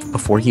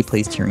before he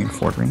plays Tyrion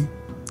Fordring,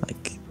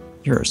 like,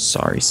 you're a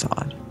sorry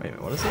sod. Wait,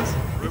 what is this?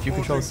 If you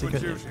control the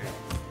secret...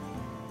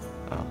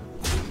 Oh.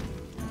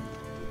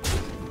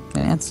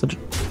 And it's legit.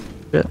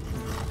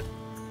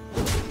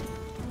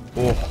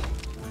 Oh.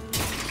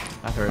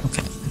 That hurt.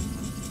 Okay.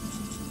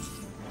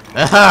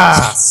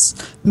 Ah! Yes!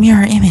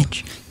 Mirror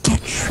image!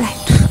 Get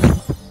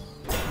shredded!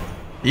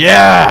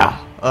 Yeah!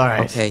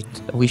 Alright. Okay,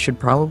 we should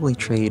probably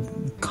trade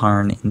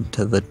Karn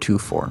into the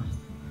 2/4.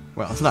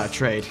 Well, it's not a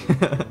trade.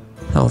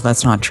 Oh,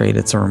 that's not trade,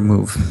 it's a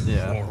remove.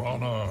 Yeah.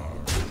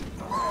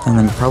 And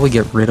then probably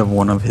get rid of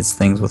one of his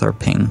things with our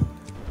ping.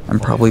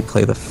 And probably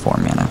play the 4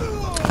 mana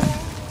guy.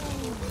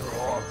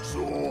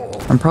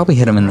 And probably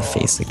hit him in the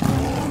face again.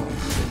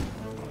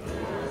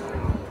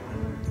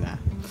 Nah.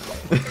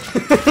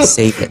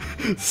 Save it.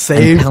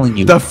 Save I'm telling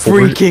you, the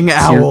freaking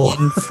owl.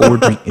 Tyrion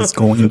Fordring is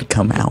going to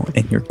come out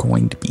and you're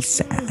going to be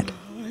sad.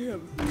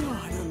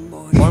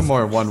 One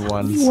more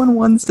 1/1s.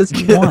 1/1s does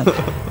he want?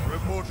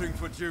 Reporting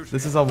for duty.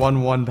 This is a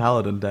 1/1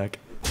 paladin deck.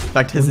 In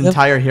fact, his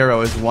entire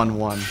hero is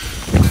 1/1.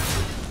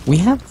 We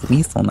have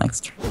lethal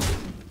next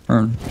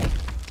turn.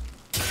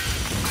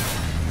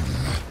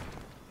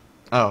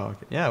 Oh,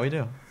 okay. Yeah, we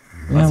do.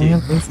 Yeah, we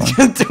have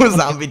lethal. Do a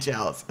zombie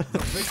chalice.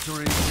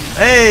 Victory.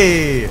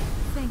 Hey!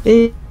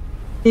 Hey!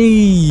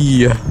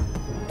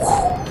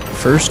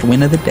 First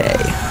win of the day.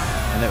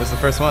 And it was the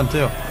first one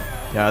too.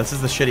 Yeah, this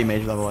is the shitty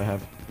mage level I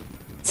have.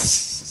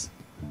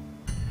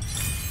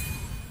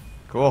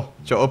 Cool.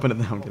 Joe, open it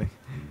now. I'm kidding.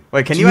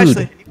 Wait, can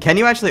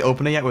you actually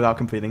open it yet without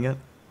completing it?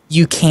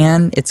 You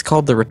can. It's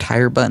called the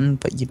retire button,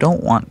 but you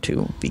don't want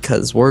to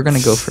because we're gonna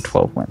go for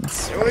 12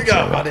 wins. Here we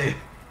go, buddy.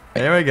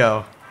 There we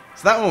go.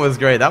 So that one was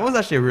great. That was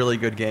actually a really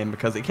good game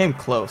because it came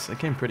close. It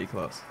came pretty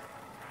close.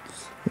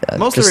 Yeah,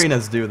 Most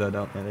arenas do though,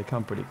 don't they? They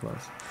come pretty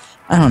close.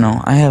 I don't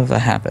know. I have a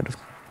habit of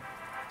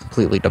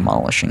completely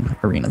demolishing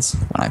arenas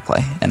when I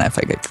play, and if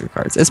I get good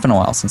cards. It's been a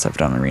while since I've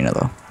done an arena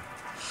though.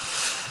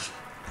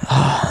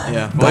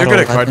 Yeah, well, you're good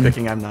at card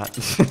picking. I'm not.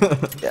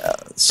 Yeah.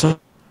 So,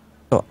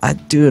 I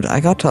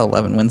got to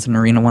 11 wins in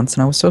arena once,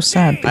 and I was so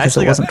sad because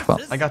it wasn't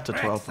 12. I got to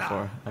 12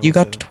 before. You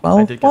got to 12?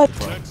 I did get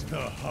What? to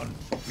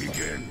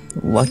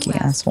 12. Lucky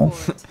asshole.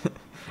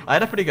 I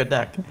had a pretty good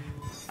deck,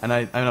 and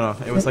I don't know.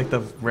 It was like the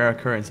rare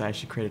occurrence. I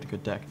actually created a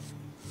good deck.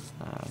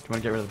 Do you want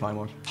to get rid of the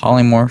polymorph?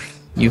 Polymorph,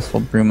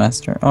 youthful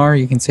brewmaster, or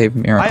you can save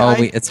mirror.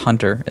 Wait, it's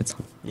hunter. It's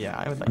yeah,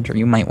 I would like hunter.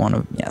 You might want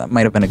to. Yeah, that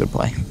might have been a good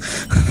play.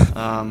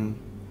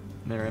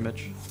 Mirror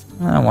image.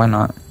 Why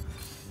not?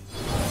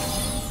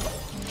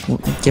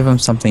 Give him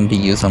something to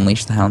use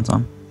Unleash the Hounds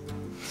on.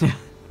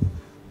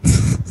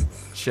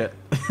 Shit.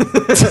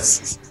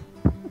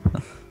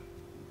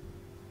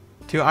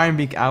 2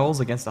 Ironbeak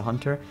Owls against a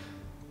Hunter.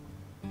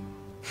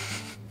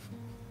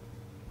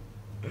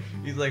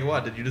 He's like,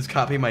 what? Did you just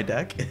copy my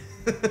deck?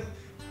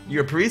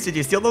 You're a priest? Did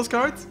you steal those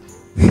cards?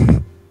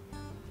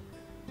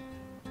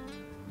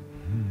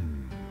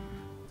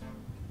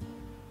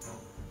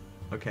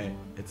 Okay,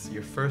 it's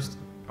your first...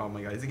 Oh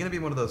my god, is he gonna be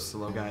one of those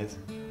slow guys?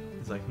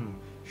 He's like,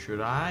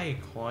 should I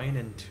coin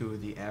into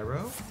the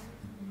arrow?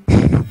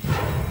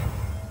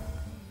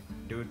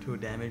 Do 2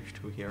 damage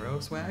to hero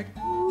swag?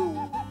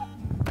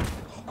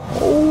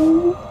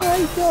 Oh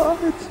my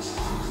god.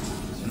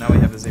 So now we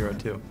have a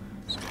 0-2.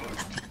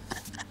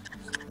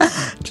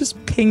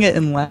 Just ping it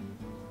and laugh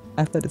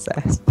at his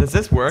ass. Does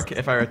this work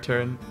if I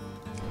return?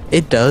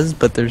 It does,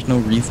 but there's no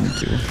reason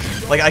to.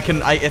 Like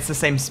it's the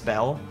same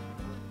spell?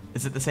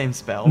 Is it the same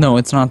spell? No,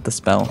 it's not the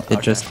spell. It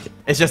Okay.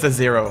 It's just a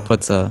 0.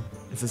 puts a...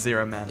 It's a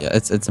 0 mana. Yeah,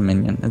 it's a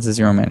minion. It's a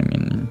 0 mana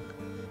minion.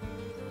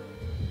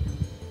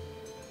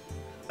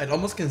 I'd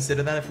almost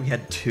consider that if we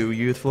had 2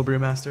 youthful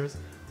brewmasters.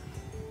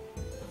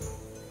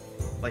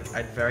 Like,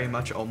 I'd very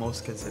much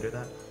almost consider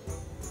that.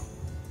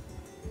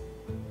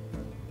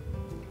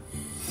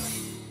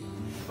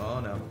 Oh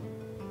no.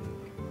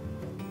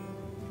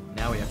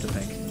 Now we have to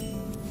think.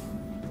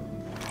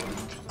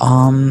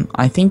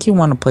 I think you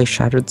want to play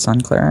Shattered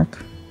Sun Cleric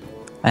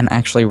and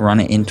actually run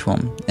it into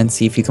him and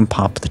see if you can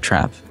pop the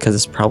trap, because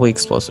it's probably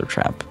explosive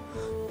trap.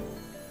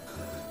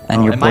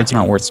 And your board's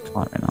not worth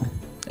spot right now.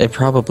 It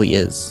probably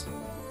is.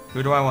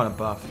 Who do I want to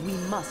buff? We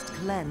must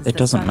cleanse It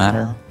doesn't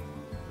matter.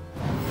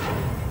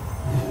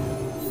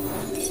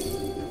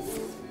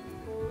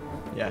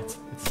 Yeah, it's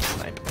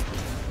snipe.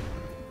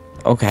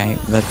 Okay,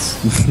 that's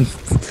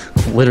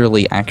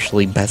literally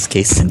actually best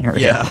case scenario.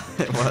 Yeah,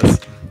 it was.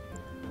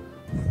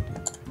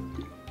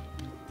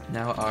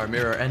 Now our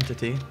mirror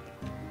entity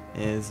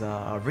is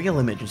a real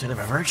image instead of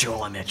a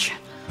virtual image.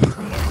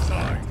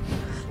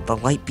 The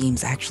light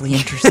beam's actually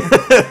interesting.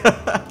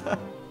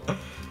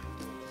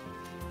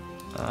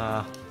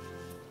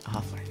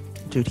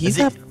 Dude, he's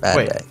having a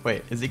bad day.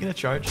 Wait, is he gonna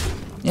charge?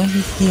 Yeah,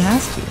 he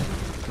has to.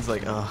 He's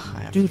like, ugh, I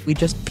have Dude, we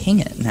just ping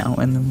it now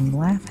and then we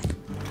laugh at it.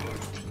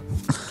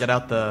 Get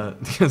out the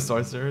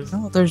sorcerers.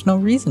 No, there's no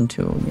reason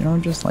to. You know,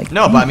 just like...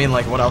 No, but I mean,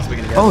 like, what else are we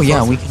gonna get? Oh,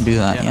 yeah, we can do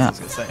that, I yeah. was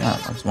gonna say. Yeah,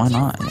 why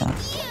not, yeah.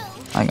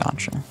 I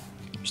gotcha.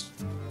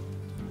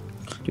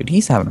 Dude,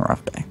 he's having a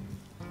rough day.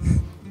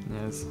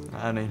 Yes,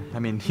 I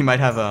mean, he might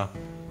have a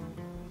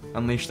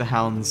Unleash the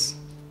Hounds.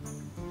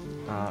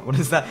 What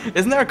is that?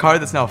 Isn't there a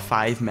card that's now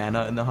 5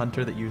 mana in the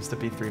Hunter that used to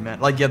be 3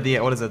 mana? Like, yeah,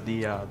 what is it?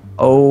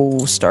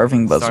 Oh,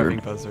 Starving Buzzard. Starving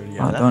Buzzard,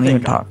 yeah. Oh, that don't thing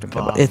even got talk to me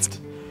about buffed.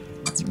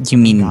 You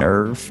mean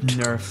nerfed?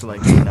 Nerfed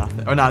like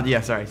nothing. Or not,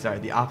 yeah, sorry,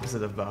 the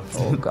opposite of buffed.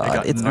 Oh It god,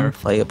 got it's nerfed.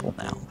 unplayable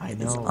now. I It's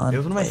know. It was one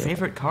of my unplayable.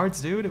 favorite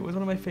cards, dude. It was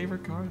one of my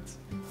favorite cards.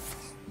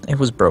 It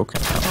was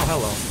broken. Oh,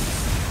 hello.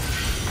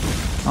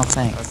 Oh,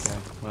 thanks. Okay,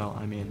 well,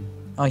 I mean...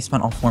 Oh, he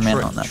spent all 4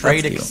 mana on that.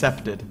 Trade That's cute.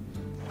 accepted.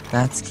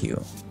 That's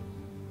cute.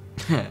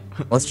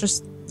 Let's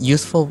just...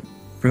 Youthful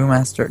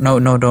Brewmaster... No,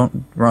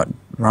 don't...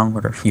 Wrong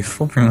order.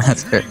 Youthful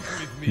Brewmaster.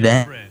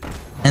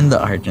 Then the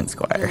Argent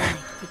Squire.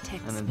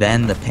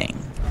 Then the Ping.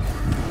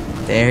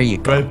 There you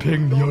go.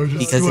 Ping the Argent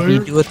Because if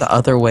you do it the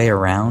other way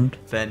around...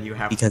 Then you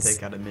have to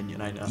take out a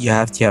minion, I know. You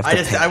have to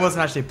pay. I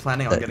wasn't actually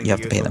planning on getting you the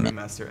have to pay Youthful them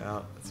in. Brewmaster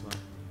out. That's fine.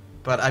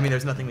 But, I mean,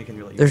 there's nothing we can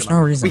really use There's them no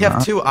on. reason We have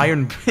not. 2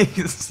 Iron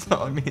Beasts,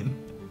 so, I mean...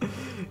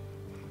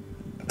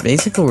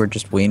 Basically, we're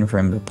just waiting for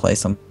him to play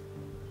something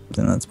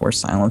that's worth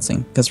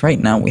silencing. Because right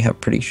now, we have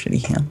pretty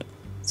shitty hand.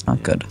 It's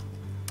not good.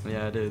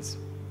 Yeah, it is.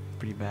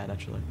 Pretty bad,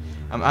 actually.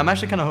 I'm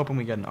actually kind of hoping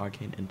we get an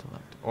Arcane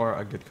Intellect. Or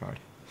a good card.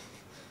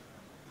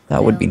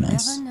 That would be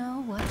nice.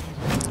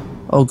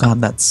 Oh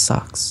god, that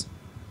sucks.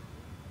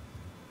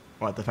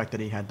 What, the fact that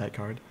he had that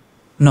card?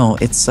 No,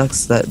 it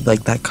sucks that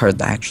like that card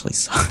that actually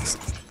sucks.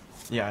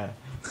 Yeah,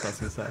 that's what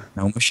I was gonna say.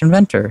 Gnomish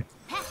Inventor.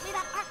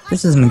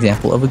 This is an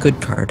example of a good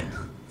card.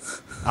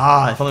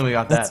 Ah, if only we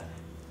got that.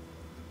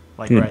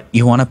 Like, Dude, right.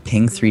 you want to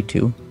ping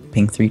 3-2?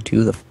 Ping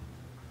 3-2 the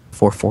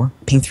 4-4?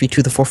 Ping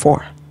 3-2 the 4-4.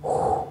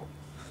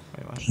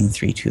 Wait, what? Ping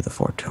 3-2 the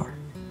 4-4.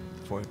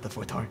 The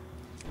four tar.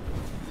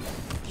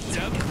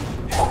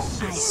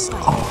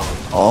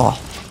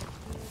 Oh.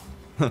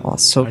 Oh,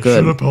 so I good.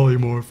 should have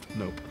polymorphed.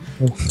 Nope.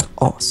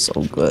 Oh,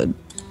 so good.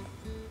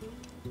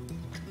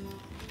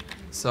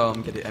 So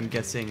I'm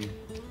guessing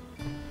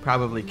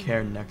probably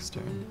Cairn next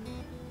turn.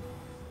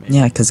 Maybe.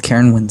 Yeah, because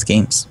Karen wins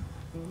games.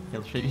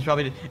 He's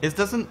probably.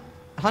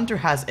 Hunter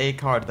has a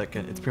card that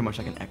can. It's pretty much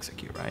like an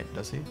execute, right?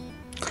 Does he?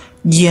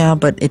 Yeah,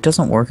 but it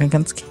doesn't work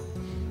against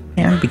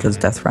Karen because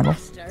Death Rattle.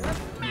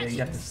 Yeah, you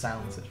have to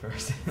silence it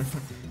first.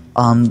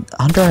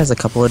 Hunter has a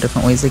couple of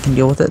different ways they can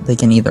deal with it. They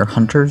can either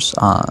Hunter's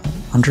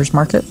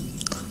Market.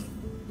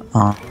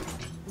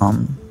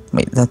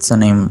 Wait, that's the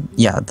name.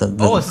 Yeah, the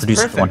it's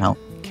producer perfect. 1 health.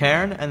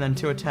 Cairn and then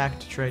 2 attack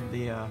to trade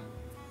the.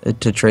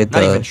 To trade Not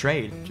the even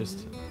trade,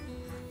 just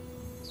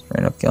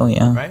straight up kill,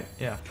 yeah. right.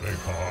 Yeah.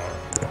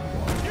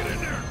 Get in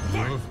there.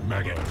 Move,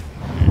 maggot.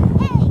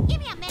 Give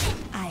me a minute.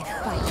 I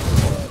fight.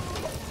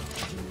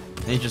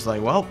 And he's just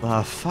like, well,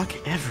 fuck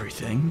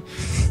everything.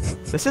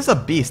 This is a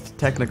beast,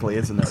 technically,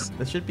 isn't it?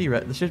 This should be.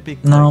 This should be.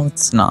 No,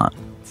 it's not.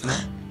 It's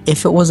not.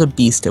 If it was a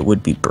beast, it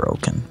would be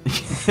broken.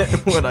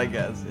 It would, I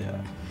guess,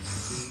 yeah.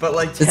 But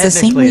like, It's the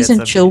same reason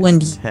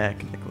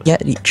technically.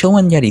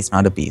 Chillwind Yeti's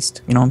not a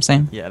beast. You know what I'm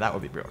saying? Yeah, that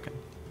would be broken.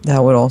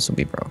 That would also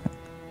be broken.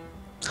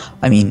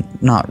 I mean,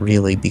 not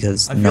really,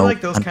 because I feel no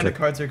like those kind Hunter. of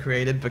cards are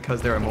created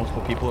because there are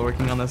multiple people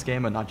working on this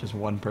game and not just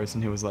one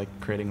person who was like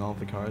creating all of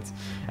the cards.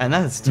 And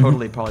that is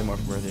totally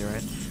polymorph worthy,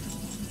 right?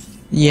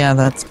 Yeah,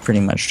 that's pretty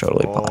much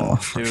totally Oh,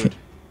 polymorph. dude.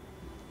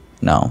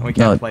 No, We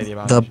can't no, play the the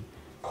Abomination.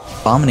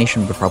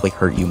 Abomination would probably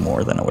hurt you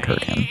more than it would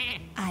hurt him.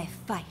 I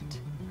fight.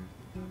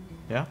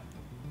 Yeah?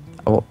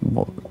 Oh,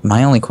 well,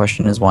 my only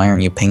question is why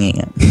aren't you pinging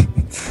it?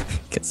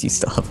 Because you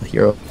still have a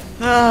hero.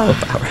 Ah,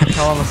 power.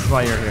 tell us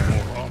why you're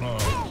here.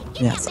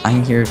 Yes,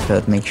 I'm here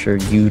to make sure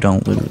you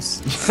don't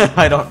lose.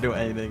 I don't do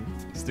anything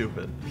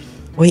stupid.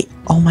 Wait,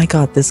 oh my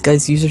god, this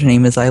guy's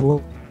username is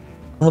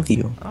love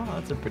you. Oh,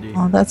 that's a pretty...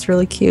 Oh, that's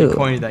really cute.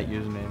 coined that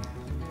username.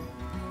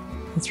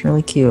 That's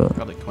really cute.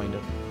 Probably coined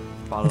it.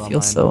 Bought I it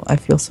feel online. I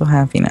feel so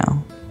happy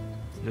now.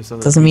 Just so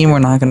that Doesn't mean we're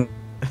not gonna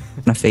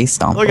face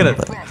stomp Look at him,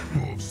 it. but-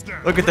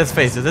 Look at this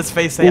face. Does this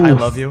face say I Oof.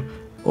 love you?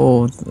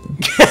 Oh,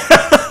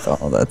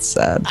 oh, that's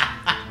sad.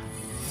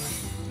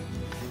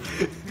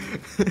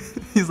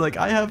 He's like,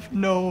 I have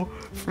no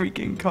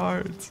freaking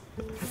cards.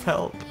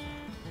 Help.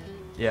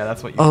 Yeah,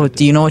 that's what you Oh, should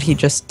do you know what he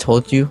just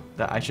told you?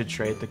 That I should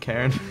trade the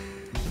Karen.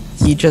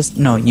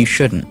 No, you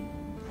shouldn't.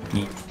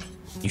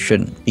 You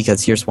shouldn't,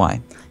 because here's why.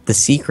 The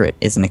secret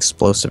is an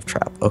explosive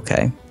trap,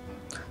 okay?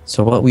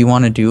 So what we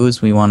want to do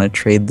is we want to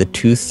trade the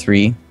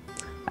 2-3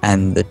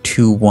 and the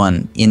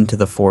 2-1 into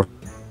the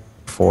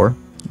 4-4,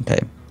 okay?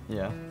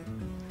 Yeah.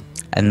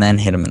 And then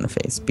hit him in the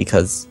face,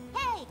 because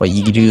what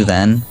you do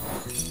then...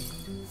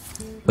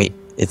 Wait,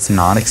 it's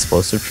not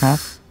explosive trap?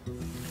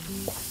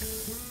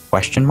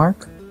 Question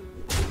mark?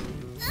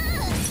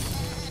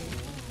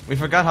 We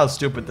forgot how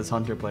stupid this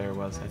Hunter player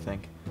was, I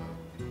think.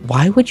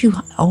 Why would you...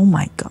 Oh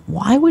my god,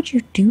 why would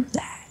you do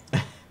that?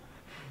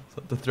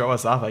 So to throw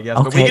us off, I guess.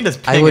 But we Okay, can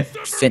just I ping would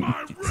it.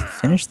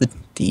 finish the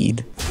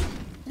deed.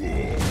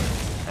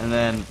 And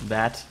then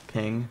that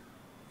ping.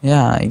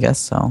 Yeah, I guess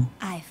so.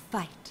 I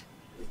fight.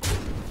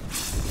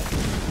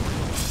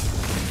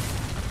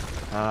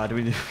 Do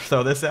we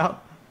throw this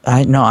out?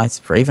 No, it's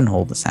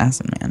Ravenhold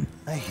Assassin, man.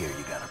 I hear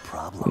you got a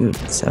problem.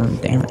 Dude, 7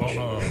 damage.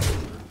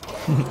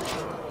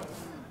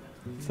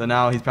 So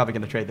now he's probably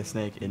going to trade the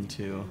snake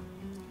into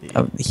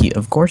the...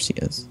 Of course he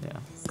is. Yeah.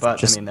 But,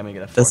 Just I mean, then we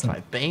get a doesn't-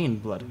 4-5 Bane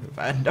Bloodhoof.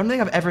 I don't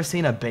think I've ever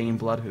seen a Bane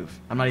Bloodhoof.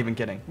 I'm not even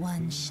kidding.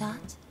 One shot.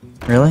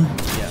 Really?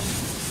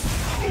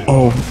 Yeah.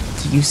 Oh,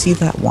 do you see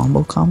that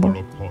wombo combo?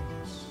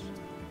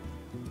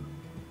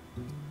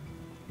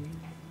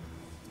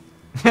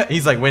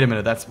 He's like, wait a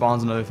minute, that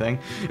spawns another thing.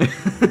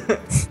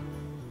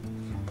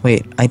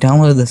 Wait, I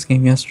downloaded this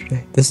game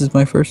yesterday. This is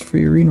my first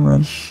free arena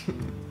run.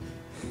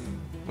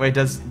 Wait,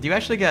 do you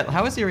actually get...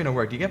 How does the arena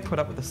work? Do you get put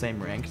up with the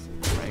same ranks?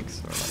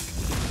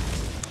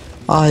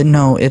 Or like...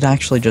 No, it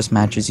actually just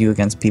matches you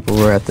against people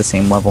who are at the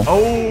same level.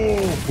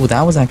 Oh! Ooh,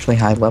 that was actually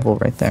high level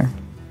right there.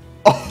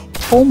 Oh!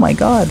 Oh my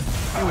god.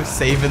 I was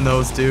saving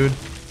those, dude.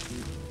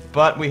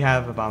 But we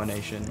have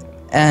Abomination.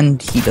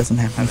 And he doesn't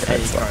have any And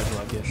cards 80 left.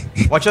 cards left,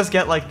 yeah. Watch us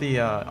get, like, the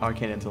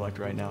Arcane Intellect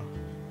right now.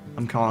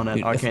 I'm calling it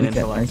Dude, if Arcane we get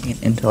Intellect. Arcane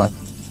Intellect.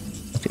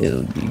 It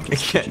would be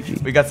just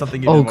GG. We got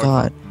something even Oh more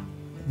god.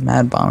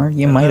 Mad Bomber?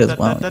 You might as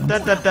well.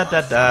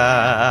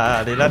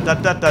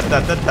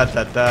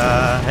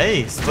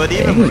 Hey, split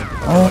evenly. Hey,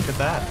 oh. Look at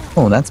that.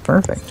 Oh, that's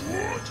perfect.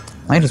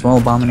 Might as well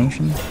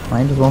Abomination.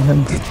 Might as well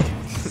him.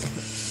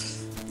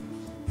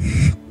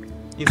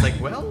 He's like,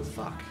 well,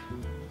 fuck.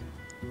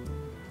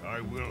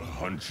 I will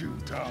hunt you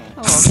down.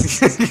 Oh.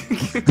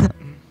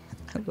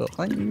 I will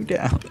hunt you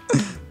down.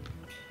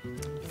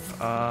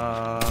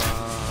 Oh.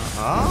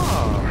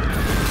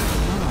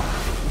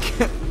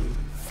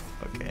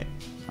 Okay.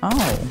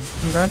 Oh,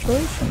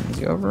 congratulations.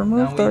 You have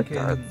removed dark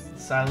cards.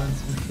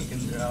 Silence me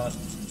and draw it.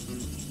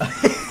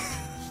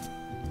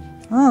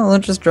 Oh,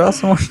 let's just draw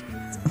some more.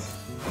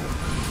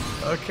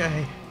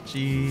 Okay.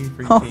 G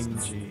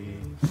freaking G.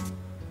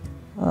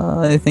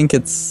 I think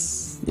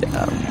it's...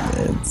 yeah,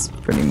 it's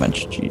pretty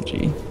much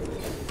GG.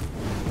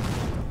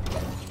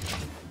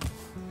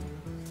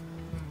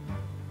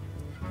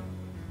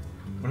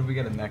 What if we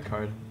get a mech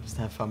card? Just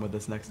have fun with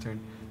this next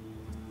turn.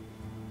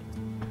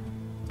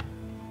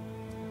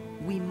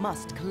 We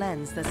must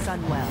cleanse the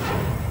Sunwell.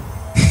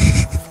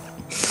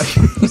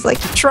 He's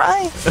like,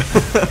 try!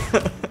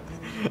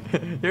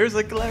 Here's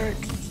a cleric.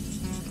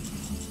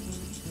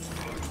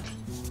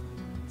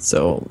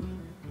 So,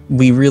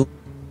 we really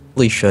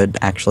should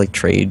actually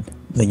trade,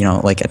 you know,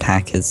 like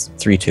attack his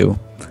 3-2,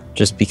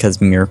 just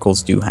because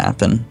miracles do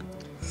happen.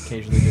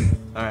 Occasionally do.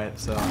 Alright,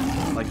 so,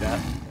 like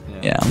that.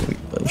 Yeah, we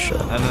really should.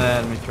 And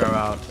then we throw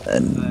out.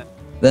 And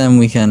then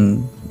we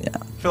can, yeah.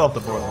 Fill up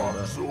the board a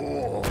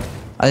little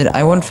bit.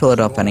 I wouldn't fill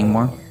it up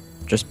anymore,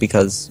 just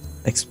because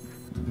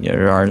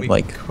there are, We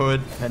like...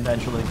 could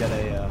potentially get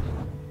a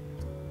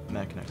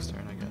mech next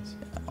turn, I guess.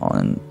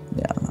 on...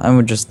 yeah, I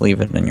would just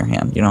leave it in your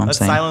hand, you know what Let's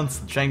I'm saying? silence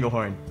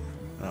Janglehorn.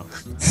 No.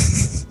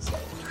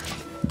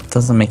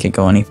 Doesn't make it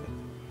go any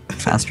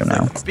faster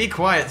now. Be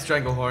quiet,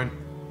 Stranglehorn.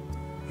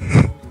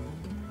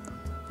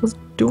 What's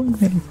doing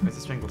it? Where's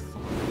the Stranglethorn?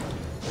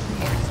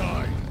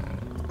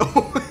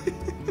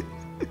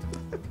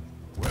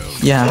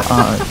 Yeah,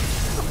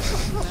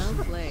 Well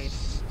played.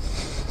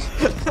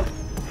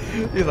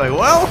 He's like,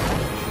 well,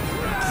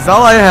 this is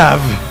all I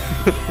have.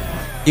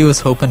 he was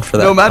hoping for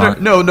that. No matter,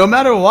 taunt. no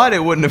matter what,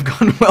 it wouldn't have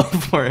gone well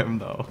for him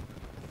though.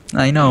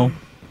 I know.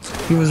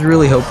 He was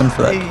really hoping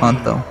for that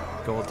taunt though.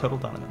 Goal total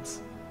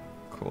dominance.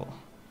 Cool.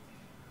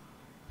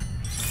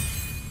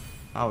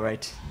 All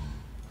right.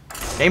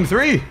 Game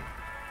 3.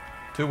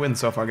 2 wins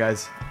so far,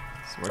 guys.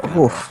 It's working out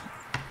Oof.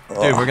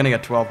 well. Dude, we're gonna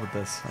get 12 with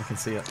this. I can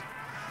see it.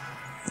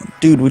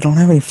 Dude, we don't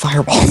have any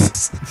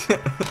fireballs.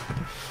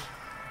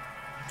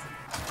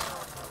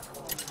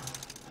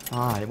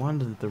 I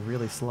wanted the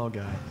really slow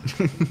guy.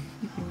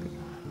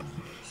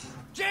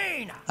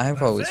 Jane!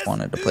 I've always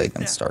wanted to play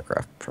against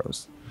StarCraft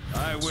pros.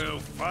 I will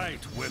fight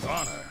with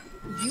honor.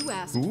 You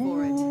asked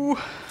for it. Ooh.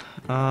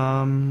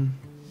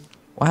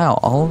 Wow,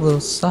 all of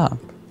those suck.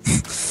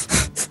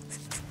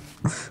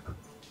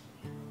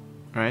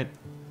 Right.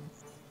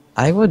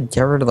 I would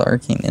get rid of the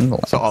Arcane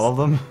Indolence. So all of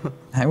them.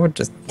 I would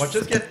just... What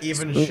just get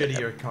even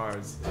shittier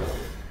cards?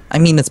 I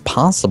mean, it's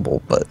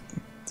possible, but...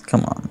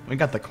 come on. We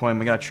got the coin.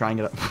 We gotta try and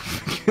get up.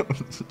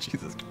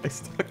 Jesus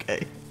Christ.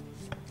 Okay.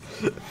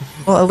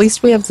 Well, at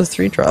least we have the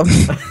 3-drop.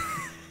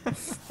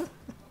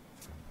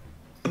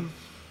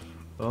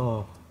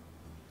 Oh.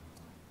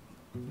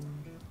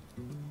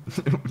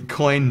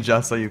 Coin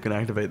just so you can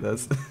activate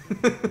this.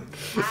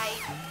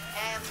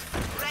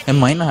 It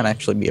might not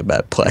actually be a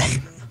bad play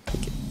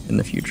in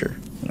the future.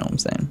 You know what I'm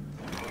saying?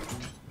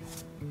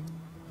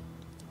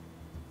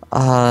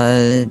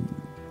 I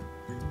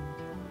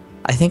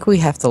think we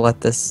have to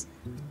let this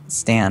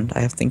stand.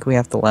 I think we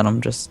have to let him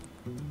just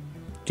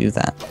do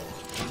that.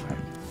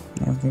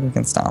 I don't think we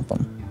can stop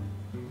him.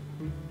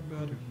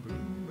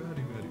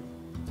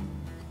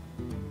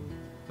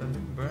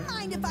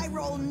 Mind if I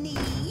roll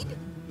need?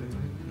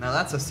 Now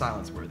that's a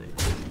silence worthy.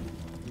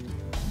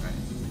 Right.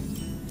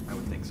 I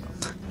would think so.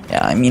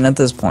 Yeah, I mean, at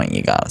this point,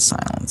 you gotta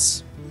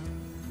silence.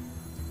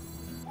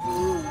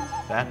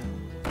 That?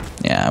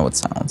 Yeah, I would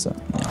silence it.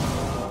 Yeah.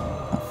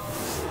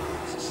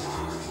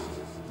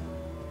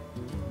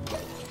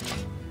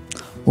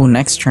 Ooh,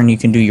 next turn you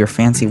can do your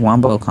fancy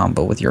wombo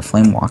combo with your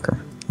Flame Walker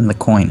and the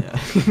coin. Yeah.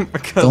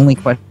 The only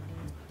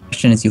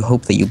question is you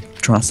hope that you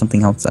draw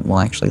something else that will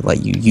actually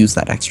let you use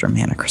that extra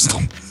mana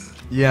crystal.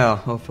 Yeah,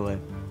 hopefully.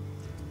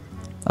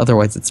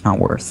 Otherwise, it's not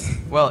worth.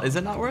 Well, is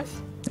it not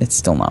worth? It's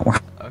still not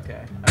worth.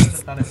 Okay. I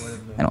just thought it would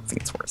have been. I don't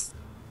think it's worth.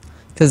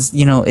 Because,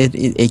 you know,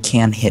 it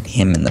can hit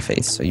him in the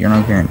face, so you're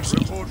no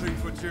guarantee. Reporting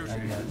for duty. I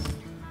guess.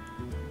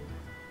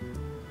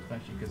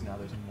 Especially because now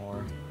there's more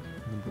on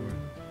the board.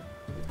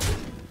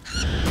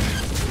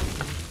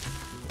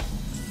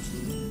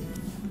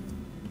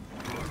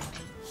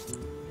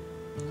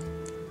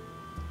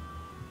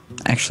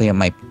 Actually, it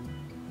might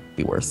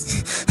be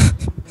worth.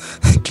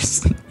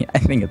 Just, yeah, I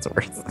think it's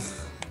worth.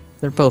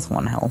 They're both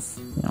 1 health.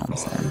 You know what I'm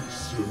saying?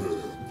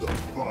 The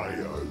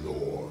Fire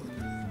Lord.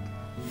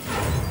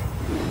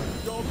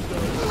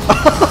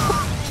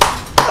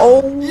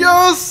 Oh,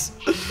 Yes!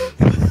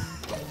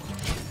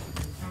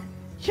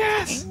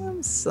 Yes!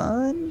 damn,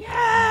 son.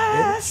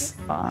 Yes!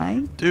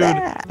 Fine. Dude,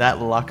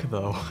 that luck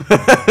though.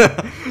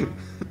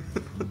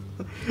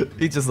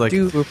 He just like.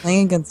 Dude, we're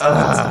playing against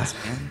hot sauce,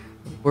 man.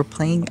 We're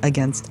playing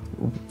against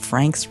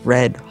Frank's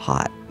Red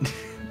Hot.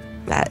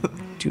 That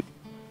dude,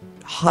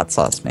 hot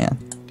sauce, man.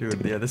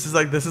 Dude, yeah, this is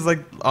like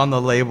on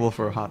the label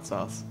for hot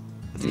sauce.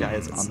 This guy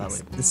is on that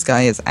label. This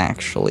guy is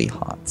actually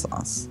hot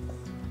sauce.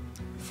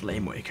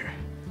 Flamewaker.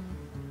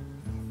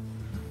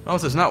 Oh,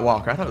 so it's not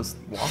Walker. I thought it was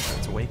Walker.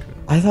 It's Waker.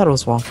 I thought it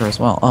was Walker as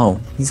well. Oh,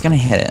 he's gonna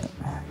hit it.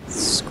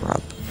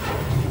 Scrub.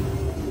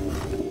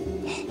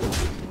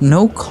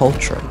 No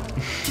culture.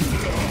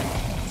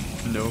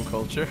 No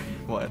culture?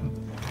 What?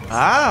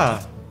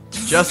 Ah!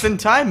 Just in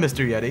time,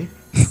 Mr. Yeti.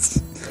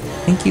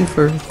 Thank you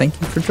for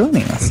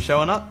joining us.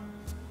 Showing up.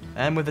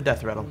 And with the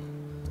death rattle.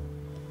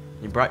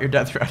 You brought your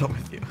death rattle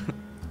with you.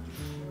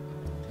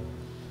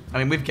 I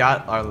mean, we've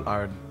got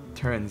our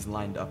turns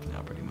lined up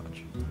now, pretty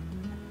much.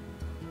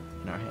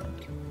 In our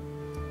hand.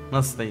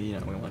 Unless they, we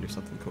want to do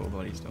something cool with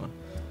what he's doing.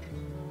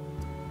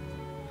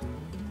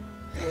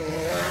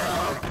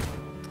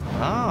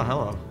 Oh,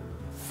 hello.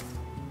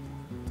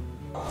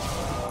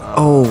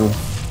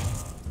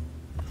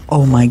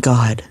 Oh my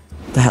god.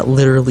 That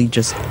literally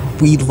just...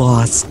 We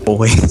lost,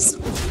 boys.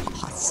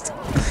 Lost.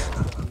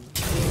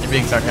 You're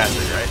being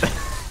sarcastic, right?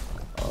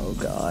 Oh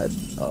god.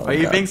 Oh, Are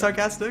you god. being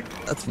sarcastic?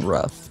 That's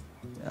rough.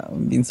 Yeah,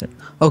 I'm being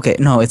okay,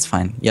 no, it's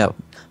fine. Yeah.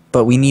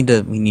 But we need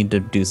to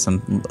do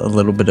a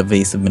little bit of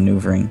evasive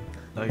maneuvering.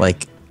 Okay.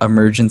 Like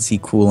emergency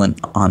coolant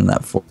on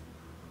that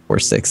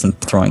 4-6 and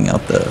throwing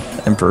out the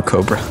Emperor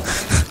Cobra.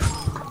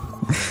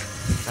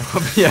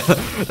 Yeah,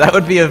 that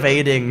would be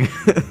evading.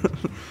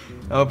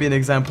 That would be an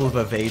example of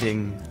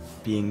evading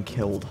being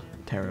killed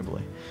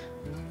terribly.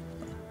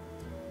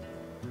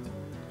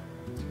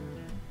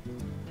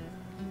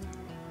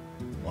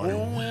 I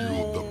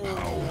wield the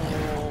power.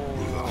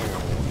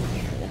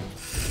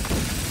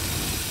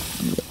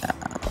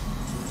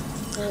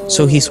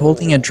 So he's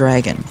holding a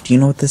dragon. Do you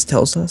know what this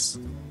tells us?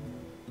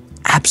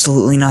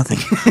 Absolutely nothing.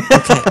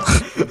 Okay.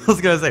 I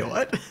was gonna say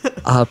what?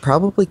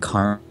 Probably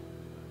Karn.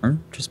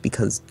 Just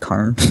because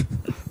Karn.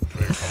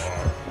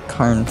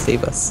 Karn,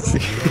 save us.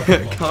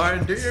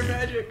 Karn, do your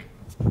magic.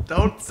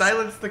 Don't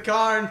silence the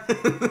Karn.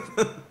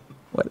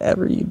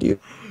 Whatever you do.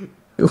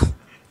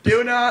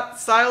 Do not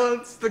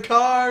silence the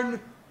Karn.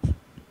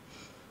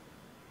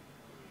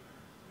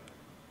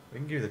 We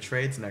can do the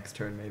trades next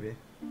turn, maybe.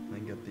 And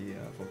then get the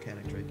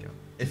volcanic Drake out.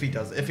 If he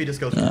just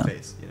goes for the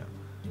face,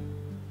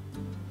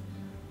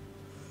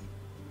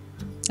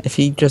 If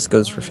he just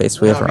goes for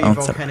face, we have our own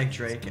volcanic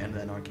Drake and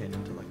then arcane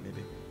intellect,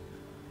 maybe.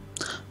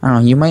 I don't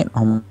know, you might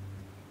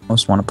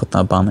almost want to put the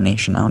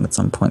abomination out at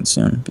some point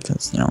soon,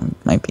 because, it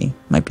might be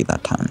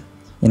that time.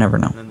 You never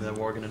know. And then the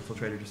Worgen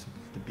Infiltrator just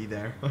to be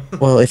there.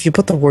 Well, if you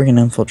put the Worgen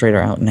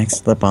Infiltrator out next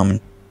to the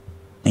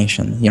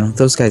abomination,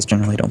 those guys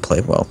generally don't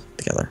play well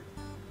together.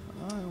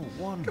 I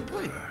wonder.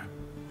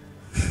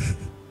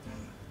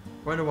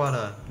 Wonder what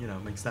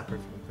makes that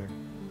perfect look there.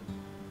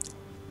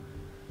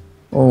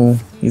 Oh,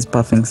 he's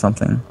buffing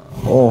something.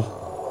 Oh,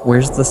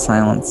 where's the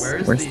silence?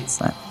 Where's the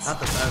silence? Not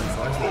the silence.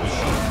 Where's the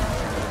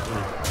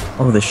sheep?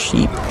 Oh, the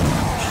sheep.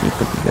 Sheep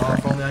would be good right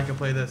If only I could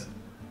play this.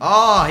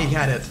 Oh, he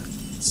had it.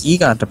 He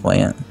got to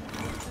play it.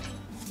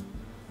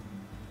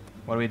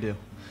 What do we do?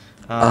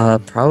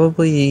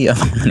 Probably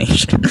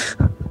abomination.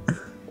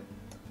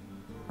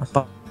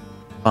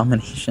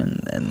 Abomination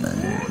and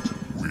then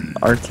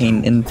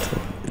arcane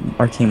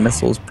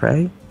missiles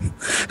prey.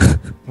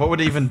 What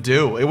would it even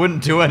do? It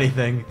wouldn't do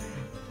anything.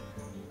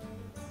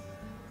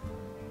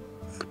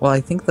 Well,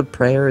 I think the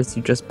prayer is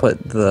you just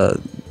put the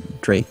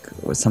Drake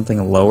with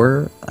something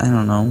lower, I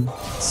don't know,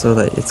 so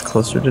that it's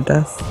closer to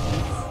death.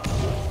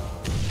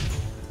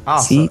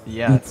 Oh, See? So,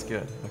 yeah, it's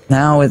good. Okay.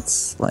 Now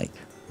it's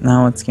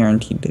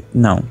guaranteed to,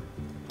 no.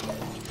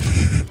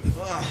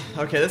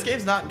 Okay, this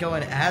game's not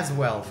going as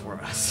well for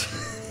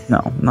us.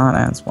 No, not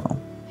as well.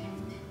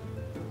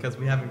 Because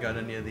we haven't got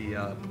any of the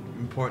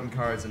important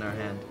cards in our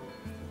hand.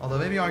 Although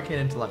maybe Arcane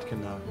Intellect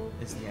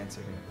is the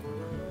answer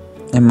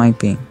here. It might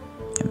be.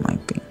 It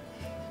might be.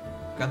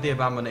 Got the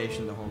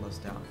Abomination to hold us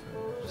down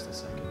for just a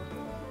second.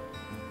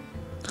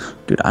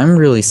 Dude, I'm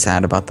really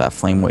sad about that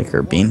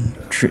Flamewaker being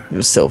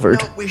silvered.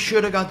 No, we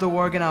should have got the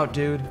Worgen out,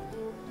 dude.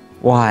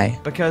 Why?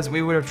 Because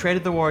we would have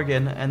traded the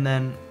Worgen, and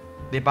then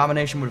the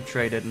Abomination would have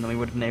traded, and then we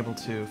would have been able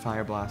to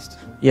Fire Blast.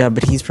 Yeah,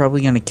 but he's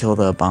probably gonna kill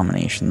the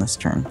Abomination this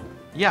turn.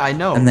 Yeah, I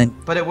know. And then,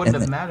 but it wouldn't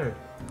have mattered.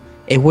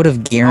 It would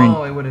have guaranteed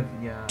Oh, it would have,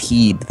 yeah.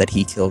 that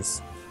he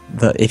kills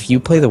the. If you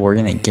play the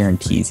Worgen, it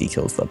guarantees he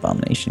kills the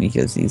Abomination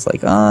because he's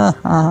like,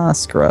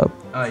 scrub.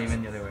 Oh, you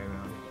mean the other way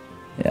around.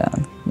 Yeah,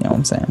 you know what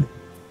I'm saying.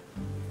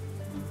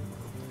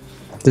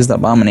 Because the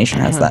Abomination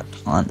has that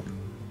taunt.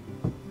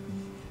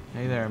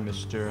 Hey there,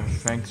 Mr.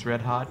 Frank's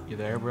Red Hot. You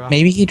there, bro?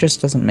 Maybe he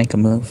just doesn't make a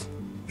move.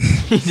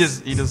 he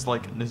just just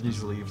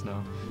leaves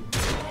now.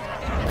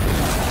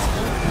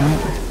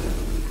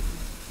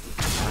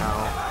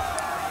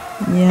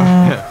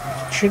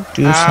 Yeah, should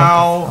do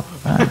Ow.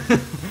 something. About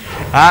that.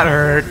 That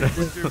hurt.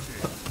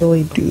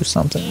 Really do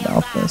something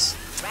about this.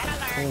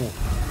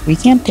 We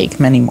can't take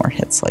many more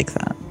hits like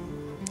that.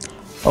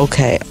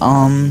 Okay,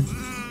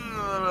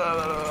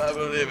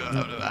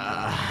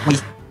 we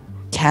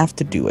have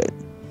to do it.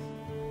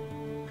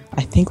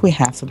 I think we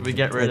have to. Do we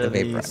get rid of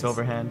the Vaporize.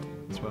 Silver Hand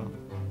as well?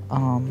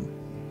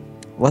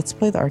 Let's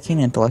play the Arcane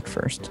Intellect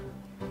first.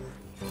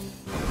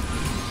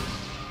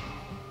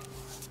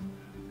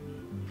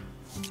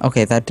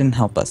 Okay, that didn't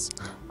help us.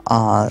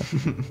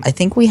 I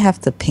think we have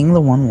to ping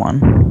the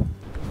 1/1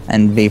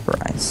 and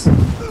vaporize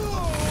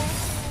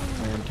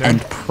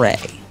and pray.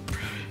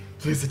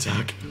 Please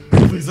attack.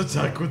 Please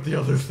attack with the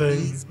other thing.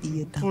 Please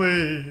be a dumbass.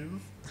 Please.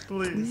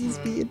 Please. Please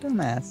be a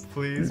dumbass.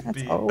 Please And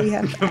that's be all we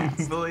have to ask.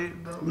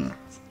 complete dumbass.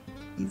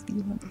 Please be a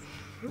dumbass.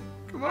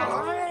 Come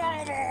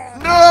on.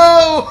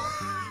 No!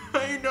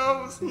 He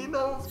knows. He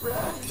knows,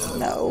 Brad. He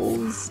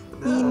knows.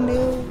 He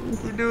knew.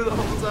 He knew the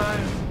whole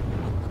time.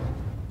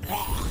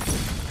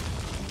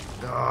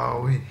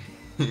 No,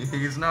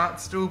 he's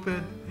not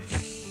stupid.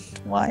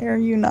 Why are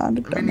you not a I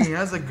mean, dumbass? he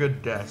has a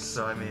good guess,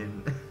 so I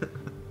mean,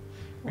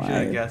 we should Why?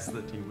 have guessed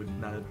that he would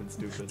not have been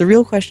stupid. The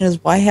real question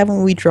is, why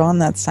haven't we drawn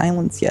that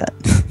silence yet?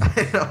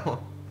 I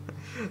know.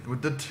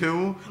 With the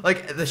two,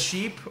 like the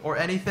sheep or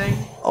anything.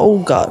 Oh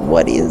god,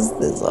 what is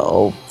this?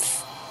 Oh,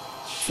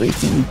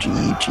 freaking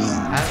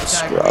GG,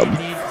 scrub.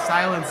 We need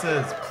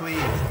silences,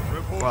 please.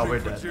 Well, we're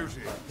dead.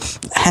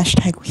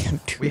 Hashtag we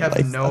have 2 We have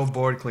lives no left.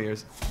 board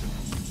clears.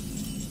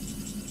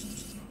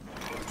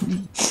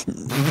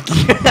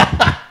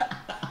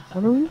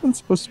 What are we even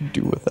supposed to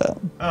do with that?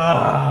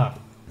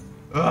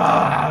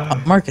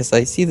 Marcus,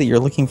 I see that you're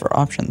looking for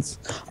options.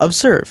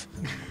 Observe.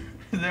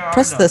 There are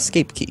Press the none.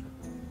 escape key.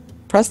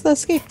 Press the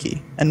escape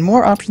key, and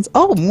more options.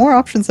 Oh, more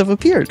options have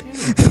appeared.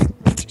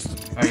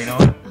 Alright, you know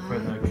what? For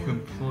the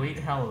complete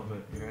hell of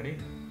it, you ready?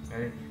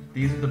 Ready?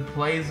 These are the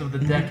plays of the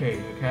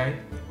decade, okay?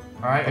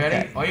 Alright, ready?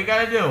 Okay. All you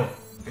gotta do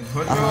is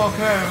put your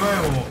okay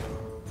available.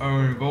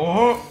 And go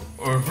up,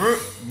 or hit,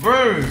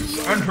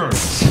 base, enter.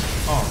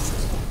 Oh.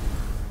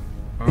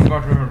 I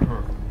got to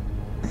enter.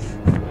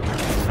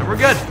 And we're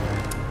good.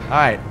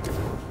 Alright.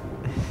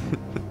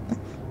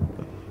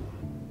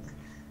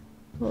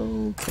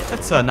 Okay.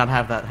 Let's not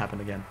have that happen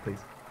again, please.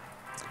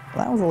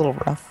 That was a little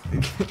rough.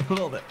 A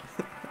little bit.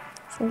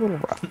 It's a little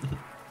rough.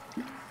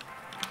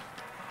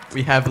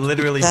 We have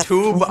literally That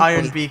 2 flame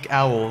iron wake. beak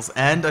owls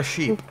and a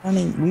sheep.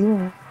 We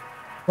were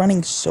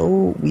running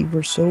so,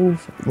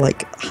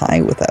 like,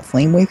 high with that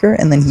Flame Waker,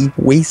 and then he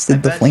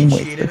wasted the Bet Flame he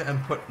Waker. cheated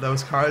and put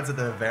those cards at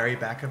the very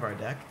back of our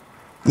deck.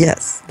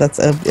 Yes, that's,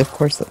 of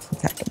course that's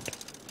what happened.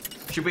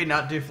 Should we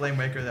not do Flame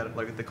Waker that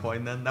like with the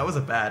coin then? That was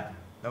a bad,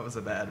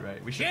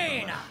 right? We should.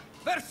 Jaina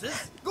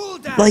versus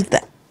Gul'dan. Like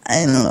that,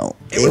 I don't know.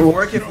 It would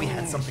work if we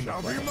had something to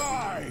play.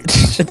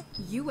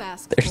 You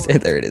asked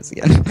There it is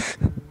again.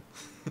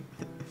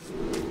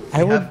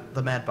 I We would have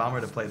the Mad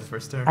Bomber to play the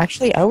first turn.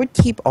 actually, I would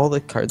keep all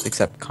the cards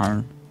except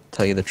Karn.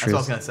 Tell you the That's what I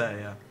was truth, gonna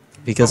say, yeah.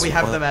 because But we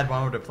have the Mad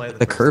Bomber to play the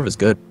the first curve is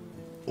good.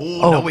 turn.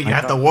 Ooh, Oh no, we my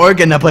have God. the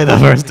Worgen to play the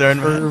first turn,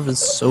 man. Curve is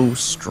so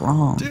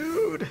strong,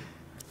 Dude.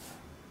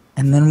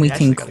 and then we We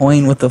actually can gotta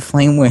coin with the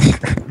Flame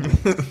Waker.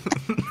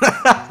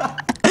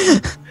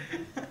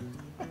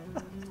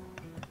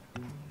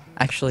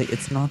 Actually,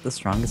 it's not the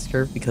strongest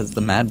curve because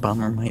the Mad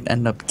Bomber might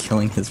end up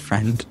killing his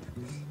friend.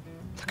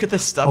 Look at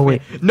this stuff. Oh,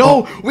 wait.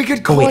 No, we could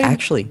Oh coin. wait,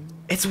 actually,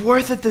 It's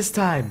worth it this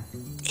time.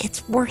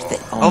 it's worth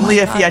it. Oh Only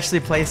my if he God.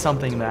 actually plays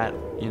something that,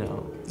 you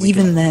know.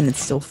 Even then,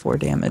 it's still 4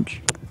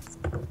 damage.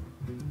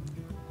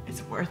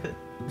 It's worth it.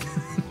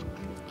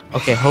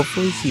 Okay,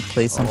 hopefully he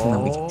plays something that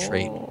we can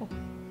trade.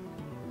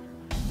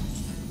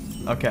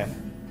 Okay.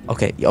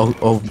 Okay.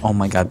 Oh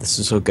my God, this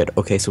is so good.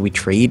 Okay, so we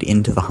trade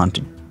into the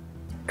Hunted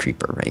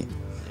Creeper, right?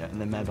 Yeah,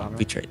 and then Mad Bomber.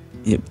 We trade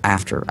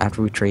after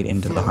we trade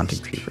into the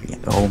Hunted Creeper. Yeah.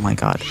 Oh my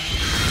God,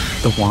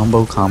 the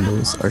Wombo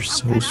combos are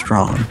so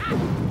strong.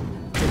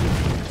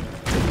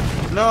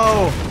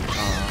 No.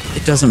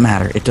 It doesn't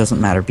matter. It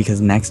doesn't matter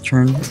because next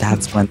turn,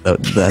 that's when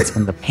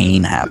the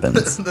pain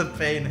happens. The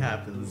pain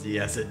happens.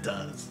 Yes, it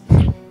does.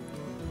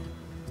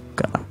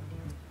 God.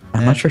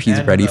 I'm not sure he's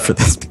And, ready for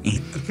this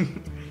pain.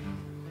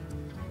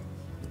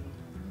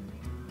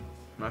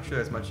 I'm not sure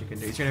there's much you can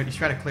do. He's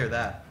trying to clear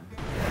that.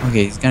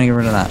 Okay, he's gonna get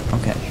rid of that.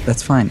 Okay,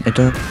 that's fine. It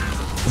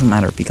doesn't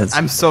matter because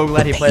I'm so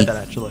glad he the played pain-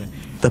 that actually.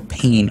 The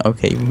pain.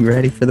 Okay, we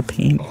ready for the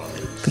pain? I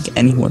think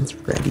anyone's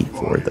ready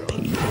for the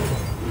pain.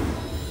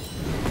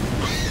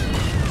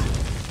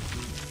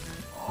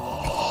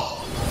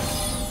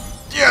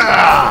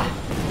 Yeah.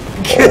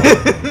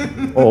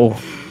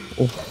 Oh.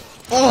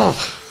 Oh.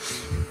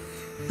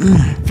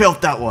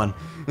 Felt that one.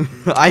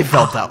 I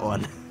felt that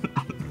one.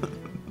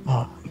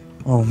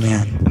 Oh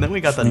man. And then we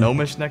got the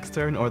Gnomish next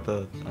turn, or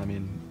the, I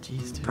mean,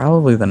 jeez, dude.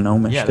 Probably the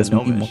Gnomish Yeah, the because we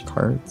need more Gnomish.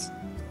 cards.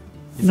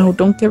 He's No, like-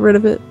 don't get rid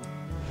of it.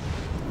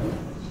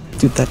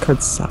 Dude, that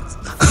card sucks.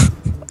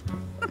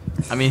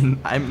 I mean,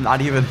 I'm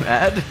not even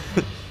mad.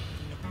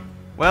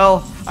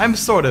 Well, I'm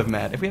sort of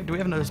mad. If we have, do we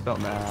have another spell?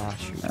 Nah,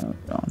 shoot. I don't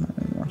have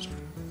any more.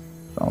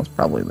 That was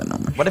probably the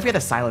Gnomish. What if we had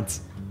a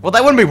silence? Well,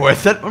 that wouldn't be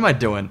worth it. What am I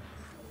doing?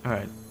 All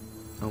right,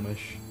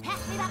 Gnomish.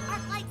 Pass me that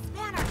Arclight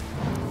spanner.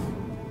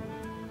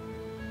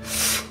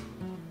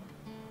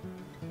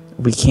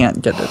 We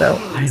can't get it out.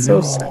 I So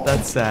know. sad.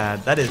 That's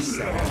sad. That is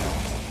sad.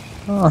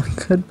 Oh,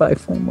 goodbye,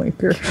 Flame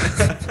Waker.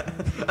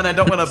 And I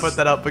don't want to put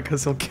that up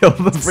because he'll kill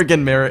the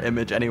friggin' mirror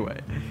image anyway.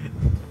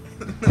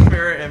 The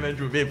mirror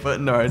image would be put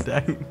into our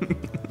deck.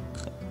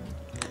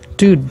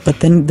 Dude,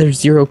 but then there's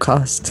 0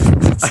 cost.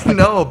 I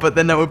know, but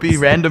then that would be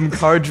random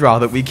card draw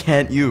that we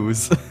can't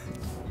use.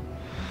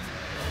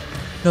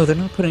 No, they're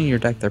not put in your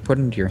deck. They're put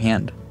into your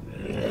hand.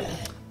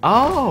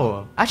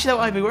 Oh, actually, that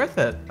might be worth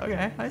it.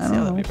 Okay, I see I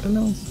how don't that'd know. be Who worth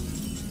knows?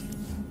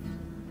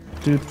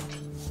 Dude,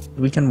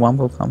 we can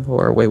wombo combo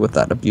our way with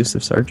that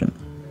abusive sergeant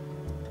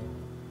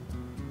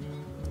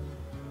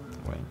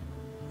it. Wait,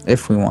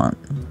 if we want.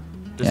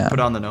 just put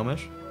on the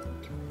gnomish.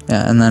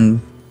 Yeah, and then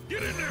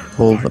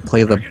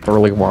play the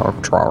burly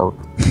warg char.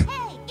 Hey,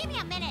 give me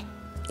a minute.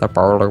 The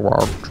burly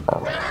warg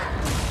char.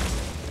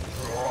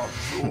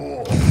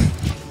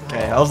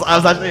 Okay, I was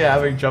actually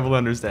having trouble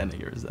understanding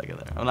you for a second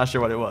there. I'm not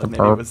sure what it was. The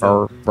Maybe it was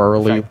the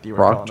burly fact you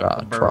were calling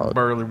rock it trot.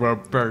 burly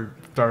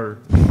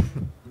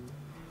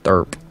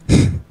Derp.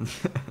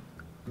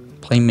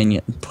 Play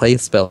minion. Play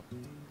spells.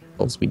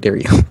 We dare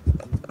you.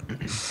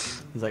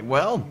 He's like,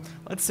 well,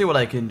 let's see what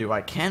I can do.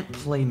 I can't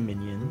play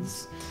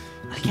minions.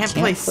 I can't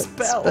play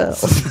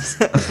spells.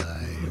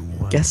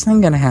 Guess I'm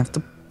gonna have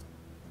to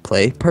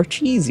play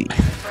Parcheesi.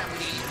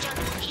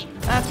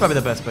 That's probably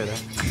the best play there.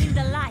 In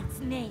the light's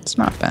name. It's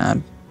not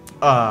bad.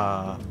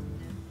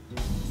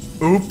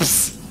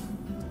 Oops.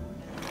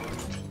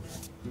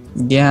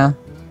 Yeah,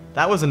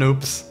 That was an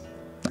oops.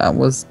 that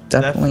was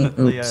definitely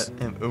oops.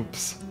 An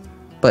oops.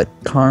 But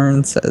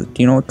Karn says,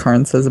 do you know what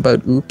Karn says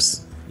about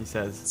oops? He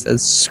says.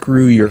 Says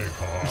screw your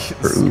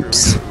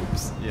oops.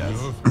 Oops. Yes.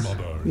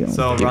 You don't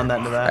So give run that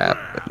into that.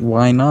 crap.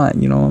 Why not?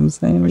 You know what I'm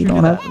saying? We should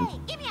don't do have. that. Hey,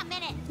 give me a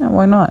minute. Yeah,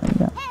 why not?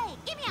 Yeah. Hey,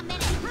 give me a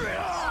minute.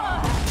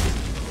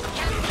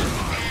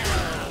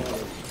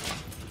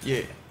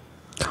 Yeah.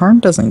 Karn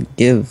doesn't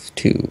give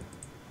two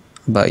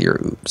about your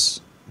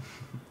oops.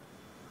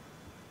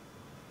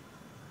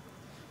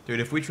 Dude,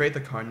 if we trade the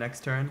Karn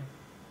next turn,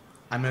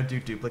 I'm gonna do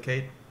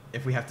duplicate.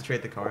 If we have to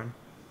trade the Karn.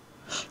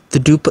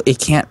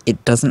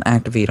 It doesn't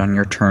activate on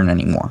your turn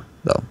anymore,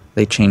 though.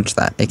 They changed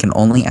that. It can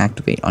only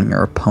activate on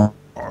your opponent's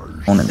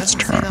It doesn't say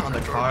turn. that on the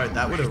card.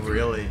 That would have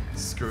really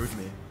screwed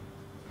me.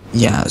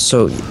 Yeah,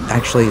 so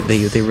actually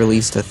they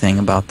released a thing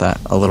about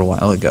that a little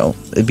while ago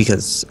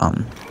because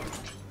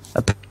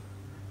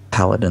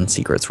Paladin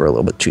secrets were a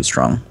little bit too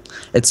strong.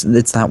 It's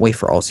that way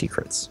for all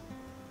secrets.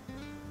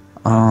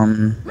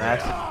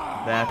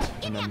 That,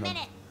 and then the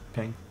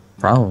ping.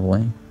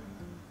 Probably.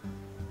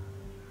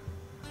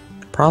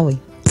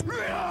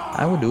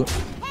 I would do it.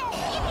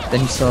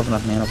 Then you still have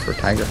enough mana for a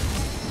tiger.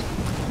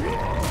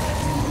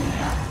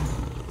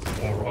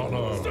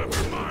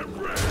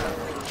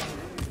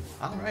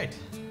 Alright.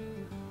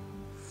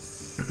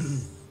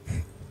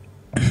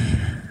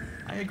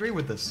 I agree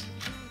with this.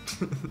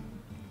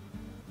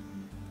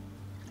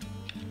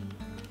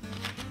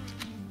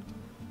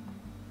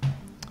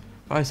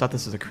 I always thought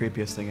this was the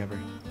creepiest thing ever.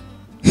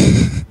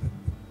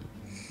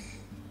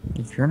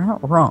 You're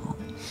not wrong.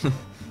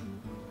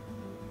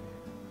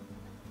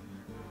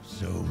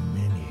 So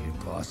many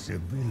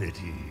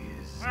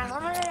possibilities.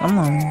 Come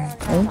on.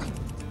 Oh.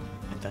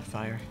 Hit that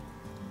fire.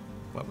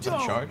 What was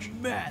that, charge?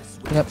 Mess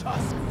with Yep.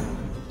 Tusk.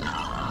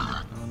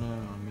 Oh no,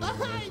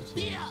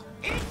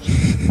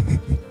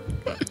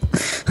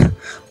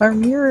 Our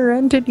mirror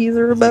entities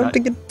are about to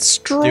get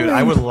destroyed. Dude,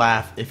 I would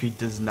laugh if he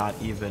does not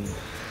even...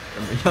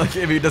 like,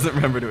 if he doesn't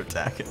remember to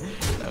attack it.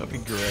 That would be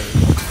great.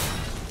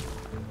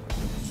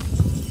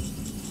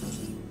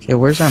 Okay,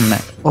 where's our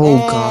mech? Oh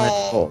god.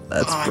 Oh,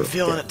 that's I'm broken.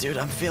 feeling it, dude.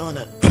 I'm feeling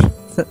it.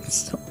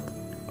 That's so-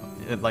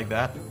 Like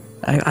that.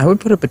 I would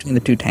put it between the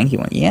two tanky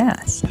ones.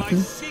 Yes. My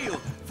shield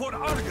for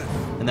Argus.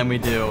 And then we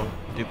do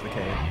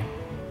duplicate.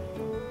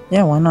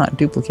 Yeah, why not?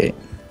 Duplicate.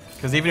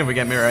 Because even if we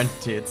get mirror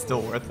entity, it's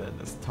still worth it.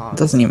 It's It taunt.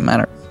 doesn't even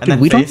matter. And Dude, then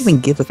we don't face- even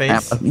give a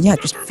crap. face. Yeah,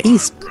 just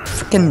face.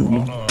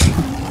 Freaking.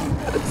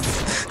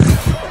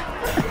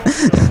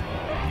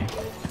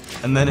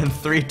 And then in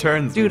 3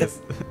 turns, we Dude,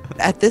 just-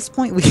 at this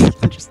point, we can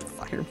just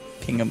fire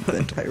ping him the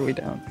entire way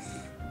down.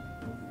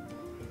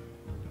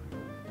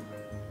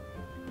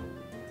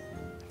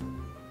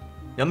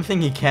 the only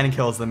thing he can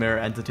kill is the mirror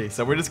entity.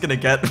 So we're just gonna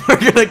get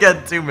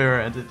 2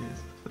 mirror entities.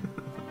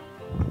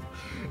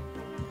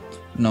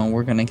 No,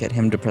 we're gonna get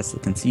him to press the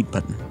concede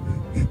button.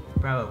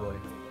 Probably.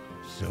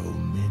 So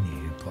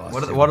many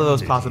possibilities. What are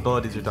those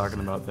possibilities you're talking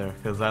about there?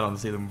 Because I don't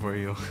see them for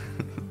you.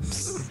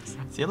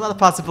 See a lot of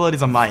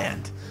possibilities on my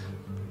end.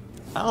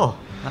 Oh,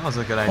 that was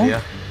a good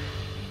idea.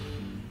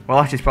 Well,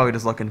 actually, he's probably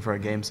just looking for a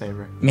game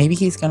saver. Maybe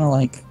he's gonna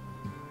like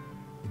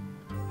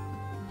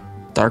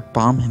dark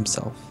bomb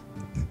himself.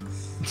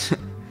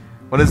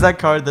 What is that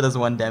card that does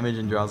 1 damage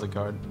and draws a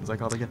card? Is that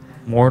called again?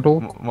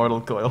 Mortal Mortal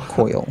Coil.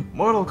 Coil.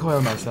 Mortal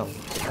Coil myself.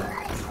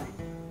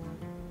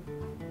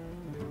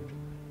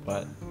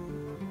 But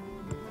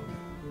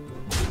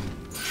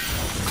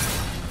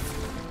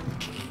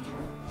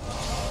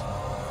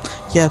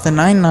Yeah, the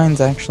 9/9's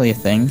actually a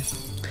thing.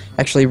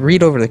 Actually,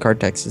 read over the card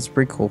text. It's a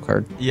pretty cool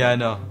card. yeah, I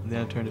know. The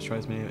end of turn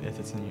destroys me if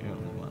it's in your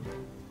only one.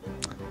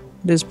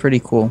 It is pretty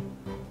cool.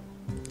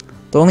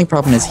 The only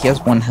problem is he has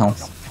 1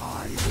 health.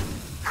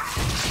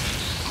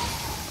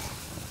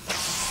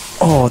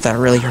 Oh, that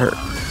really hurt.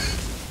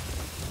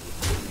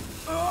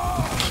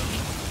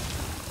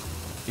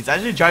 He's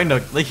actually trying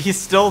to, like, he's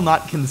still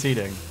not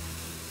conceding.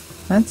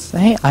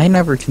 Hey, I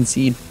never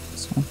concede.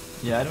 So.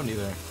 Yeah, I don't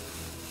either.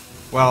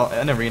 Well,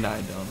 in Arena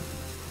I don't.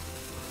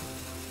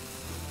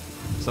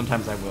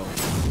 Sometimes I will.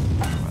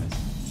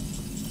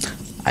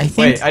 I think.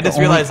 Wait, I just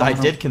realized I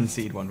did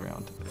concede one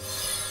round.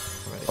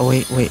 Right. Oh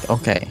wait,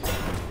 okay.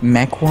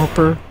 Mech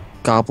Warper,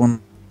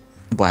 Goblin,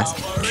 Blast.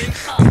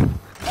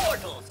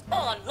 Portals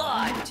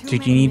online.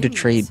 Dude, you need to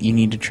trade. You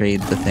need to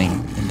trade the thing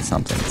into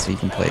something so you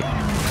can play.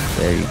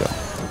 There you go.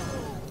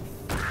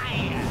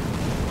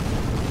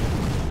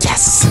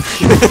 Yes.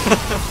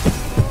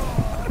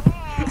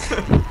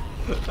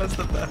 That's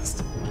the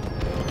best.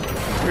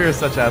 We are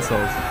such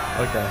assholes.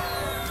 Okay.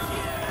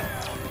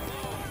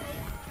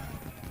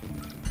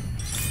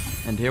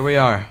 And here we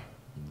are.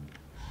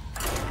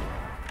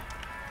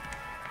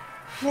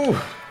 Whew.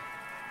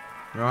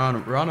 We're on a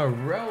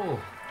roll.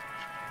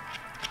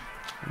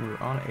 We're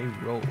on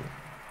a roll.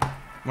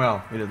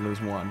 Well, we did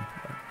lose one.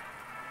 But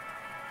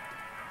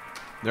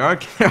there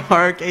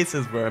are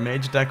cases where a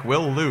mage deck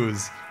will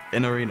lose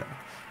in Arena.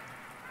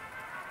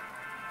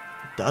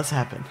 It does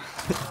happen.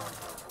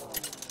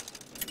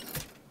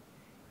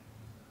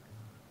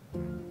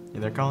 You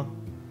there, Colin?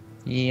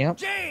 Yep.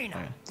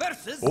 Jaina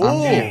versus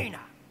Oh. Jaina.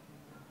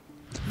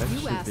 That You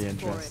should asked be for it.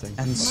 interesting.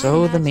 And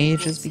so the Magic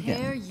mages will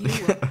tear begin.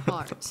 you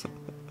apart.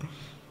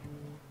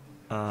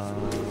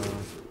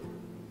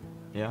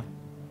 Yeah.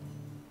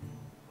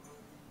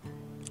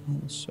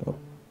 So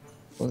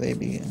they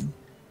begin.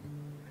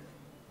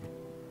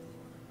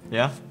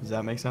 Yeah? Does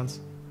that make sense?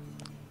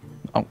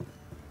 Oh.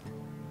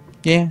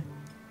 Yeah.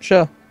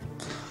 Sure.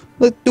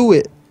 Let's do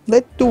it.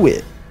 Let's do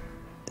it.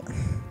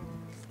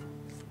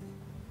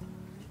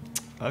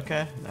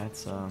 Okay,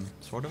 that's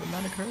sort of a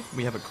mana curve.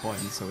 We have a coin,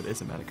 so it is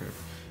a mana curve.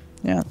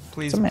 Yeah.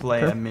 Please it's a play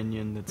curve. a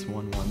minion that's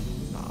 1/1.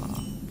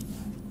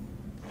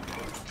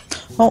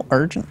 Oh,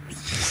 urgent.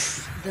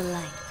 The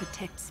light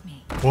protects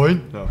me.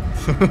 Coin? No.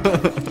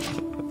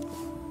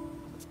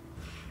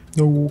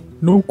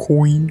 No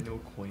coin. No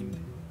coin.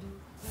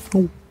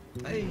 No.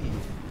 Hey.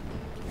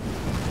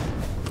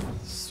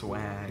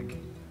 Swag.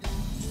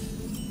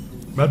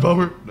 Mad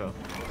Bomber? No.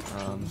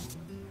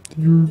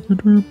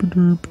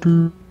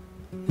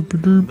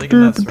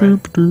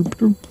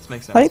 This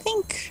makes sense. I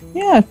think,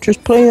 yeah,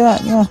 just play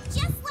that, yeah. Just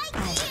like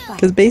you.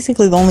 Because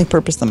basically the only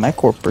purpose the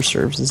Mech Warper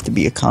serves is to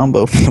be a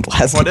combo for the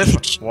Blast.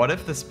 What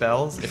if the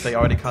spells, if they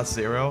already cost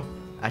 0,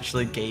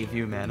 actually gave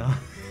you mana?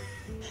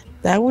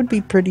 That would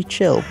be pretty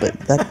chill, but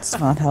that's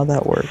not how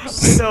that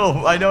works.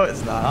 No, I know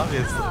it's not,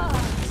 obviously.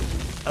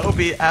 That would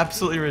be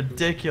absolutely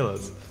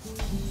ridiculous.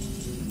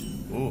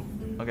 Ooh,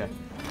 okay.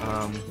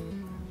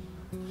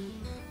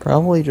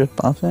 Probably just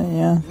buff it,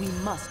 yeah. We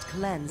must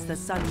cleanse the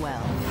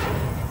Sunwell.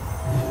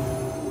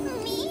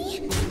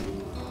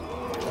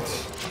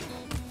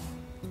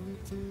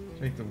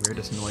 Make the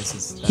weirdest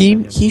noises.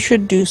 He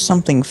should do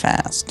something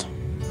fast.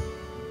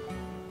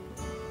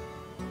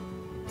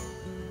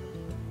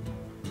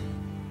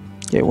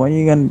 Okay, what are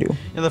you gonna do?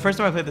 You know, the first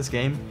time I played this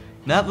game,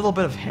 that little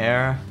bit of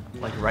hair,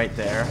 like right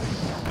there,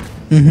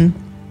 Mm-hmm.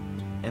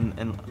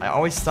 and I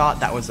always thought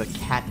that was a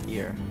cat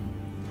ear,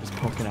 just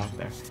poking out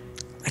there.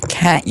 A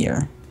cat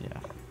ear. Yeah.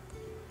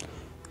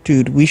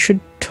 Dude, we should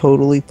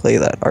totally play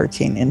that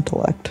Arcane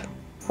Intellect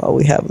while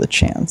we have the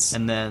chance.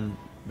 And then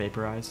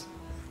vaporize,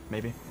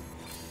 maybe.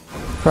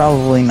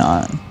 Probably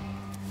not.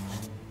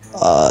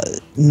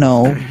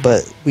 No,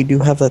 but we do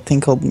have that thing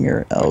called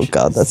Mirror. Oh Which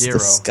god, is that's 0.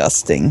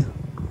 disgusting.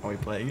 Are we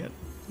playing it?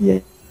 Yeah.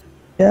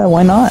 Yeah,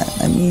 why not?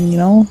 I mean, you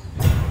know,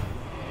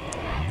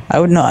 I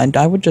would not.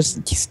 I would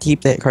just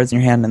keep the cards in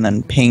your hand and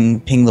then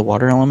ping the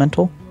water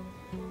elemental,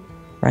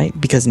 right?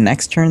 Because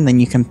next turn, then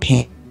you can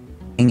ping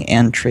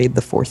and trade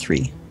the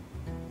 4/3.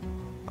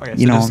 Okay, so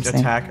You know just what I'm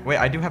saying? attack. Wait,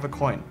 I do have a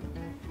coin.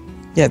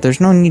 Yeah, there's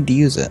no need to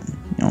use it. You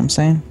know what I'm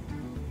saying?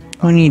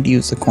 No need to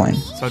use the coin.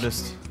 So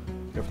just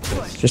go for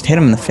this. Just hit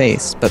him in the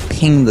face, but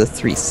ping the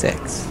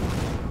 3/6.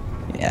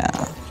 Yeah.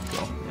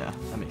 Cool. Yeah,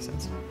 that makes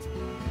sense.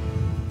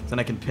 Then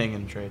I can ping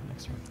and trade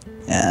next turn.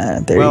 Yeah,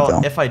 there well, you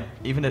go. if I don't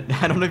even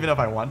know if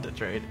I want to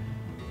trade.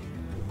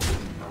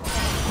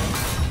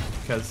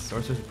 Because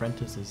Sorcerer's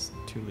Apprentice is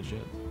too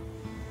legit.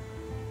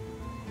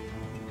 You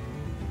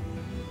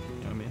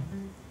know what I mean?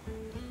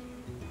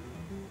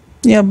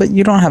 Yeah, but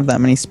you don't have that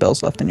many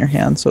spells left in your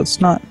hand, so it's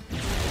not...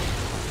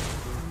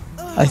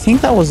 I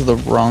think that was the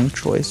wrong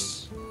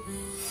choice.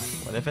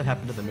 What if it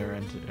happened to the mirror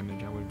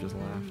image? I would have just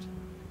laughed.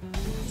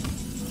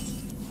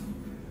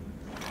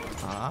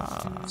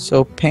 Ah.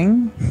 So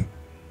ping,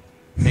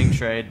 Ping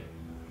trade. ping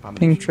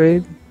Abomination.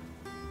 trade.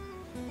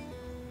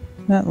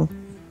 Yeah, then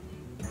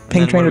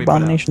ping what trade do we put out?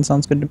 abomination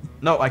sounds good to me.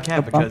 No, I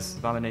can't Abom- because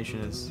Abomination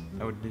is...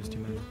 I would lose 2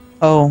 mana.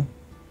 Oh.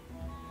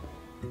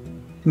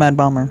 Mad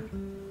Bomber.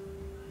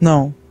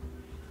 No.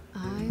 I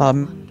Um,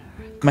 wonder.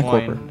 Mech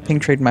Coin. Warper. Ping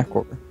trade Mech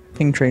Warper.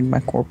 Ping trade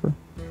Mech Warper.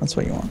 That's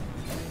what you want.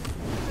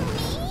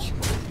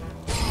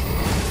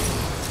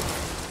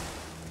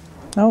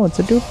 Oh, it's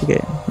a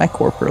duplicate. Mech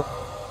Warper.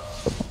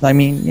 I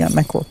mean, yeah,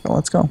 Mech Warper.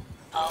 Let's go.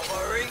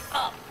 Hurry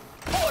up.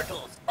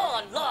 Portals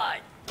online.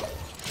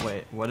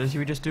 Wait, what did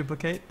you just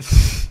duplicate?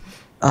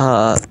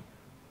 Uh,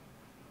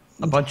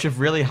 A bunch of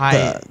really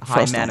high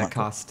Frost mana Elemental.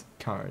 cost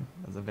card.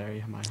 That's a very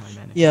high mana.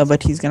 Yeah,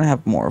 but he's gonna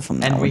have more of them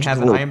now. And we which is have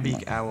a an little-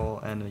 Ironbeak Owl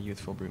and a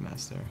Youthful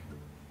Brewmaster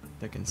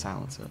that can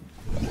silence it.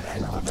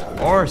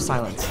 Or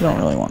silence. We don't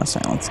really want to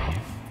silence it.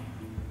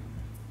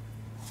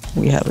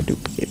 We have a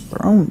duplicate of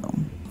our own, though.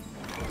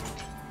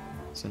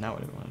 So now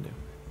what do we want to do?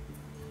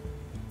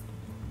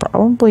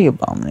 Probably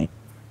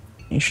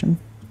Abomination.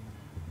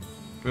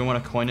 Do we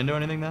want to coin into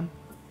anything then?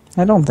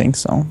 I don't think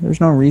so.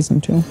 There's no reason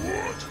to.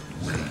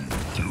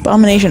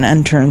 Abomination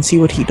end turn, see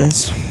what he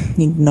does.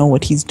 Need to know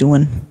what he's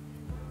doing.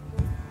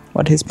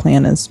 What his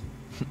plan is.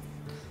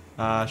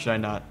 Should I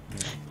not?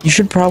 You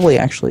should probably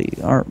actually,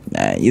 or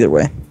either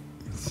way.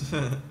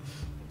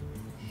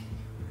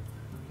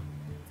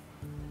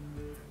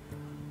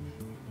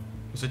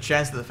 There's a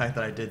chance that the fact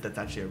that I did that's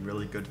actually a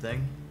really good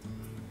thing.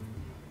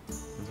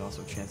 There's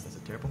also a chance that's a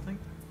terrible thing.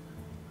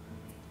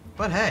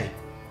 But hey!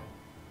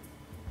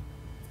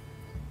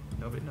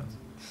 Nobody knows.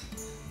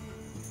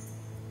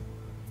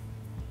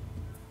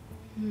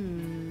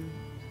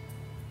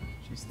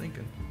 She's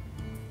thinking.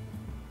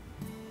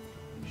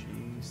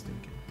 She's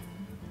thinking.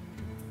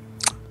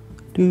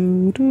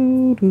 Do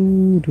do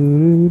do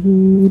do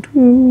do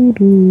do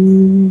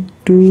do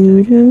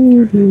do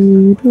do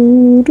do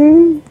do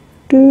do.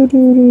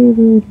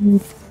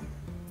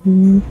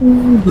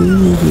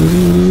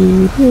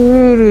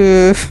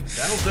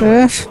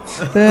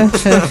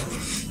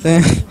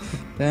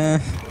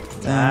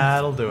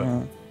 That'll do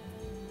it.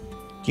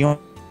 Do you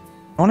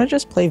want to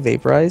just play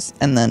Vaporize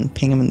and then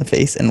ping him in the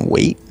face and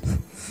wait?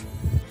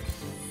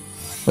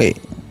 Wait.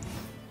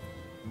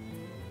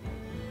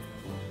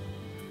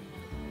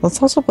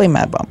 Let's also play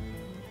Mad Bomb.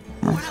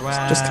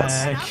 Just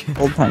cause.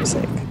 Old time's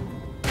sake.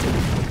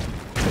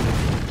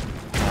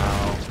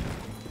 Wow.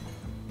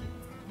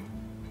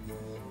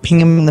 Ping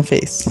him in the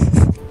face.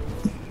 Sounds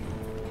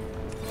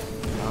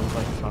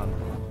like fun.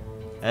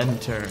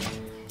 End turn.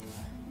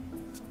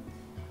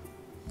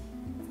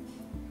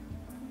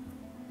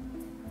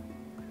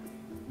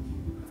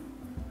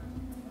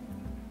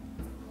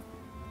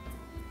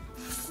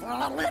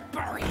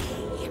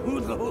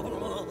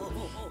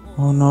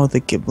 Oh no,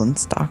 the Giblin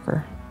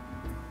Stalker.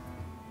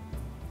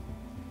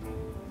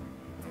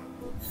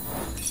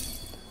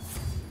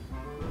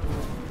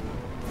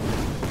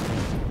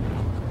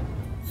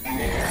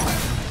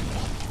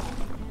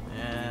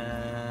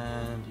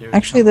 And here we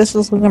Actually, come. this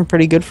is looking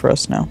pretty good for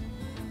us now.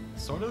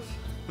 Sort of.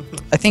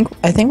 I think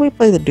we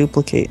play the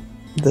duplicate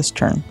this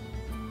turn.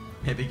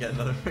 Maybe get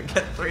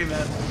 3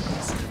 men.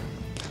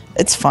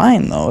 It's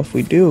fine though if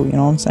we do, you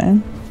know what I'm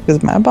saying?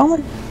 Because Mad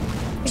Bomber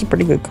is a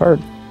pretty good card.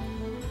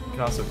 You can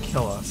also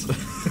kill us.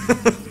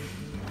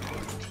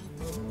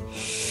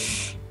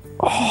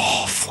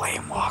 Oh,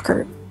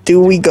 Flamewalker. Do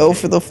we go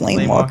for the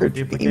Flamewalker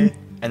duplicate,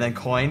 team? and then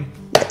coin.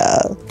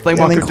 Yeah.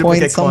 Flamewalker And then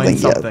duplicate, coin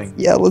something.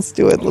 Yeah, let's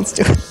do it. Let's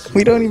do it.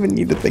 We don't even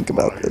need to think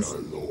about this.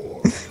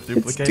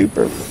 Duplicate. It's too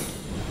perfect.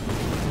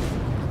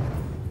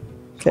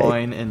 Okay.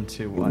 Coin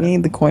into We what?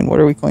 need the coin. What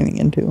are we coining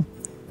into?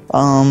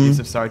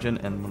 Yusuf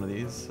Sergeant and one of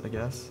these, I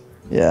guess.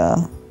 Yeah.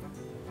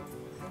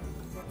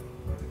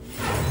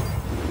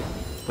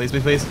 Please,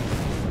 please, please.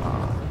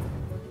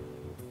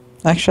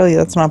 Actually,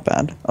 that's not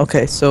bad.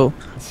 Okay, so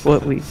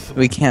what we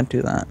can't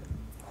do that.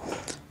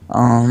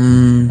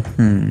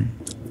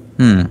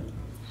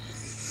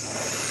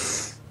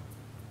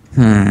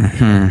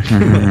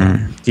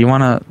 Do you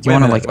wanna like wait a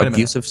minute.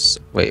 abusive?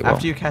 Wait, well,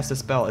 After you cast a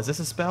spell, is this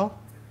a spell?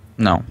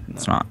 no,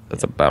 it's not.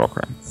 It's a battle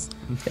cry.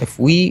 If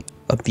we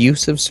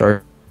abusive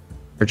sergeant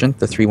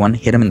the 3/1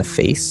 hit him in the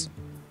face,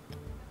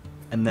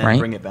 And then Right.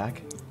 bring it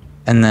back.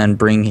 and then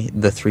bring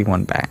the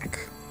 3/1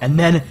 back. And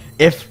then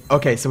if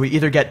okay, so we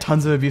either get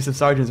tons of abusive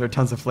sergeants or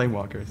tons of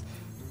flamewalkers.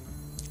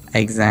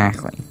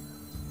 Exactly.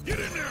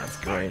 That's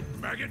great.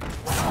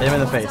 Hit him in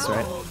the face,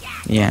 right?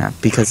 Yeah,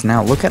 because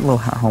now look at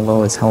how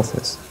low his health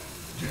is.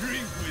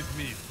 Drink with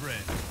me,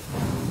 friend.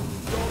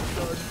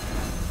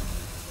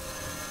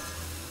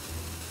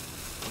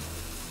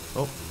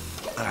 Oh,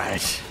 all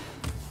right.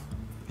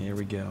 Here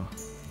we go.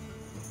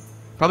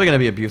 Probably gonna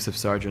be abusive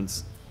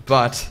sergeants,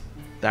 but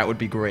that would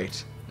be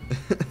great.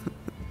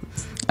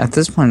 At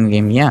this point in the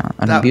game, yeah,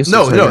 an abusive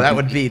no, sergeant.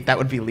 that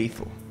would be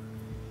lethal.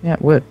 Yeah,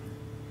 it would.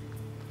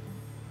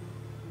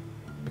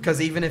 Because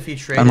even if he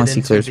traded Unless he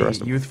into clears the the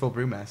rest of them. youthful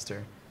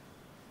brewmaster,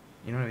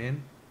 you know what I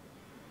mean?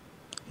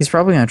 He's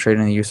probably gonna trade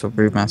in the useful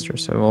brewmaster,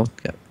 so we'll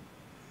get.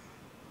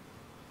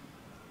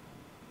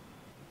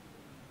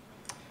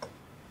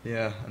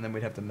 Yeah, and then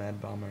we'd have the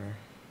Mad Bomber.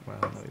 Well,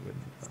 no, he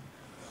wouldn't.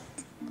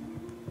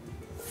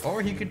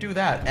 Or he could do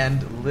that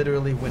and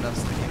literally win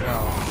us the game.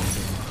 Well,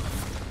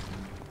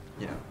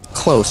 you know.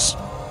 Close.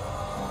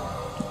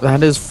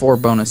 That is 4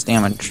 bonus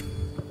damage.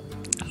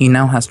 He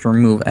now has to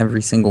remove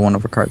every single one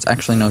of our cards.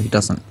 Actually, no, he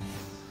doesn't.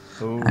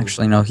 Ooh.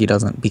 Actually, no, he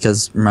doesn't.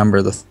 Because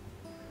remember, the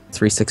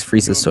 3/6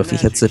 freezes, so if he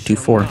hits the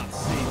 2/4.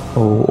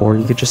 Oh, or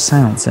you could just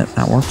silence it.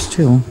 That works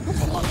too.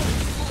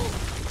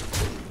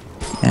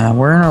 Yeah,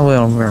 we're in a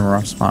little bit of a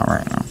rough spot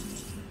right now.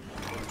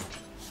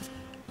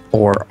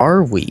 Or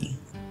are we?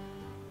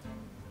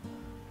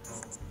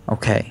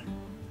 Okay.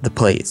 The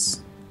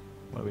plays.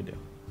 What do we do?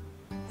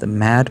 The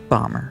Mad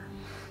Bomber.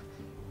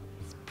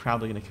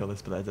 Probably gonna kill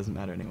this, but that doesn't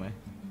matter anyway.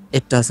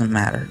 It doesn't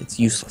matter. It's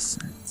useless.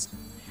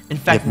 In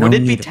fact, no would it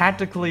be need-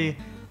 tactically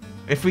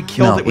if we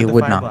killed it with the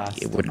would fire not blast?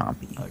 be. It would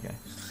not be. Okay.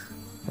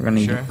 We're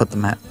gonna Sure? put the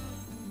mat.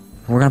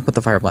 We're gonna put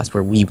the fire blast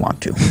where we want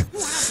to.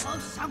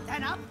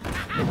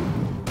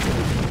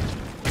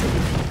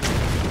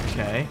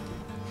 Okay.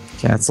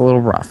 Yeah, it's a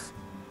little rough.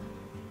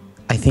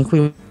 I think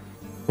we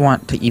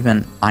want to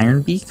even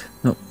Iron Beak.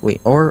 No,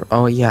 wait. Or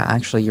oh yeah,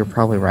 actually you're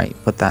probably right.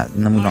 Put that,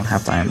 and then we don't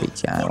have to Iron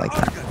Beak. Yeah, I like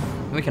that.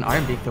 We can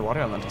Iron Beak the water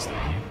elemental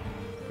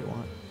if we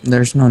want.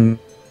 There's no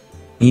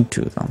need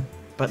to though.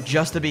 But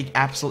just to be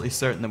absolutely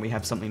certain that we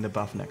have something to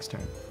buff next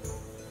turn.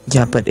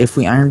 Yeah, but if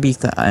we Iron Beak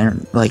the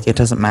iron, like it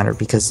doesn't matter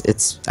because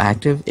it's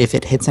active. If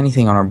it hits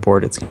anything on our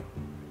board, it's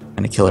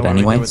gonna kill So it what do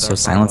we do anyway. with So our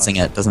silencing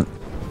fire it doesn't.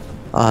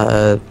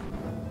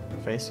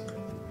 Face?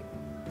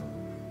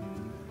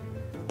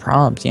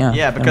 Probs, yeah.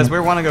 Yeah, because we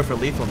want to go for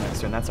lethal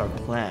next turn. That's our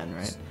plan,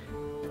 right?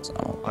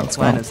 So Our let's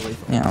plan go. is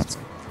lethal. Yeah. Let's,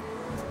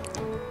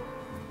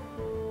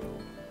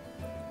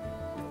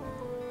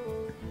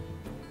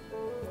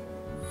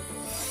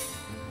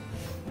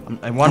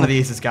 And one of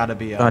these has got to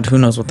be. God, who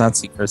knows what that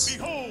secret's?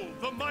 Behold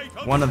the might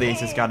of One of these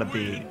has got to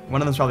be.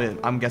 One of them's probably,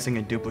 I'm guessing,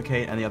 a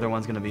duplicate, and the other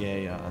one's going to be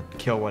a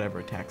kill whatever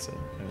attacks it.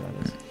 Whatever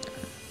that is.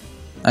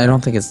 I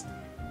don't think it's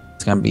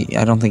gonna be.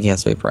 I don't think he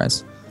has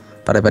Vaporize,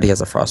 but I bet he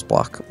has a Frost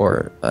Block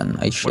or an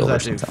Ice What Shield or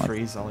does that do? something like.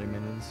 Freeze all your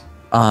minions?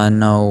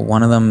 No,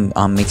 one of them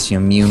makes you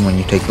immune when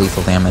you take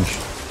lethal damage.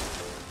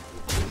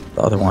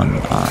 The other one,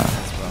 That's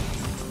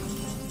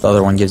rough. the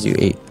other one gives you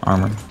 8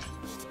 armor.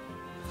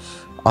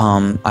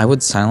 I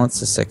would silence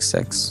the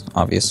 6/6,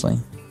 obviously.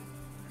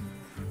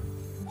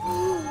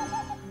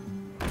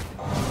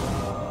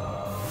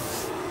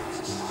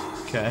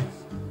 Okay.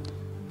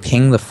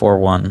 Ping the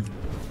 4/1.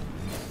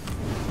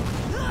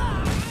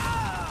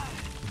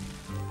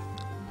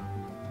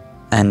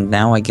 And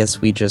now I guess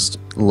we just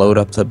load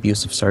up the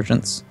Abusive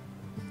Sergeants.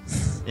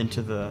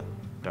 Into the.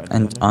 Dart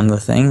And Defender. on the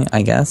thing, I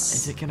Is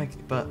guess. it gonna?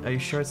 But are you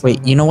sure it's? Wait,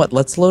 not you know what?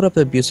 Let's load up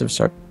the Abusive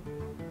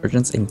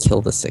Sergeants and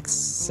kill the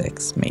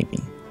 6/6, maybe.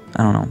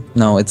 I don't know.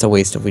 No, it's a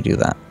waste if we do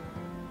that.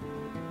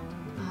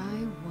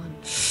 I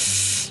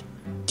want.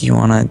 Do you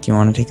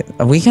wanna take it?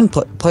 We can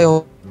play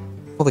all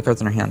the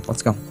cards in our hand.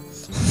 Let's go.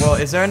 Well,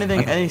 is there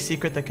any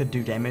secret that could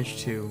do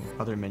damage to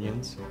other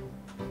minions?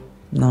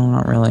 No,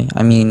 not really.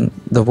 I mean,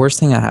 the worst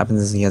thing that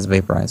happens is he has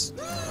Vaporize.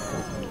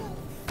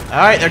 All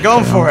right, they're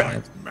going for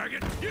it.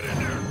 maggot. Get in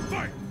there.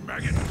 Fight,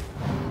 maggot.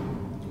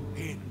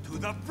 Into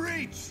the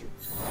breach.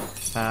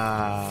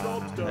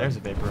 There's a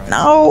vaporizer.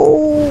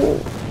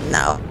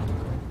 No.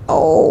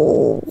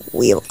 Oh,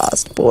 we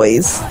lost,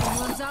 boys.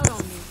 Someone's out on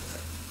me.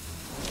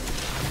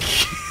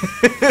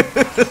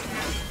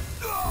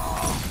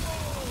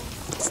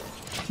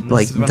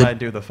 Like, This is when the I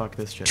do the fuck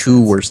this shit.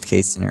 2 worst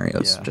case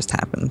scenarios Yeah. just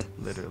happened.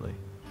 Literally.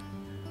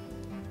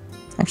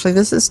 Actually,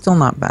 this is still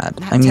not bad.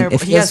 Not I mean, terrible.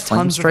 if he has Flame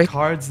tons Strike, of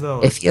cards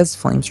though. if he has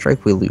Flame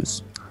Strike, we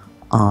lose.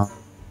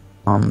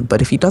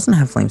 But if he doesn't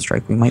have Flame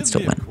Strike, we might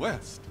still win.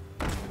 Quest.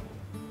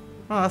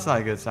 Oh, that's not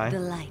a good The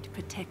sign. light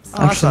protects Oh,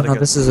 that's Actually, not a no.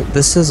 good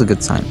This is a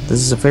good sign. This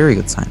is a very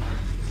good sign.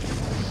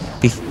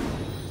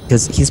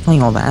 Because he's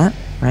playing all that,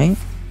 right?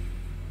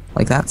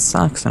 Like that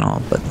sucks and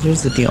all. But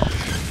here's the deal.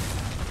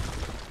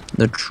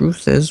 The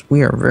truth is,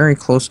 we are very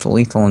close to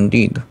lethal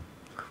indeed.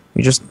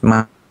 We just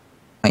might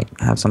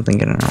have something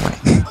get in our way.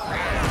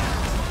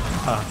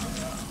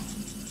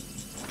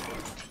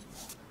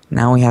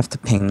 Now we have to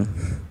ping.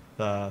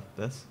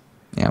 This.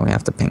 Yeah, we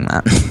have to ping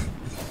that.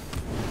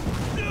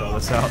 Throw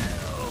this out.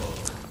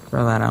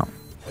 Throw that out.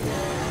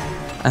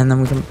 And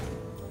then we can...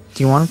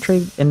 Do you want to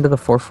trade into the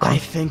 4/4? I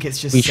think it's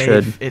just We safe.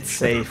 should. It's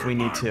safe. We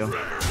need to.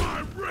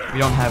 We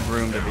don't have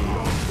room to be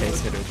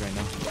base hitters right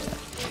now.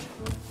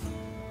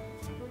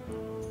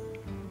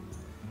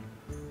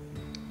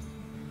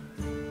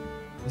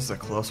 This is a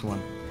close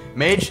one.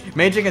 Mage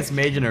against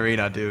Mage in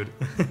Arena, dude.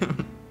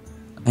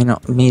 I know.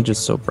 Mage is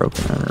so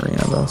broken in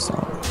Arena, though, so...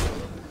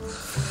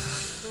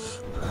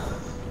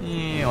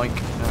 Yoink.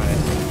 Alright.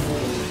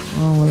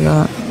 Oh my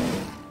god.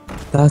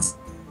 That's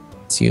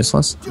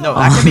useless. No,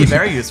 that can be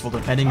very useful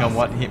depending on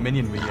what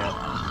minion we get.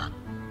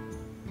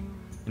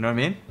 You know what I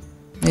mean?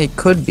 It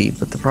could be,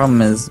 but the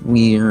problem is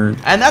we're...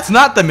 And that's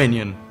not the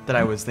minion that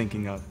I was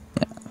thinking of.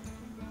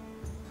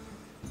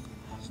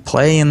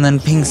 Play and then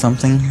ping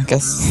something, I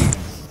guess.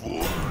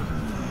 Doing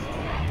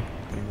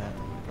that,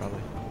 probably.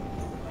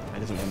 It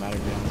doesn't really matter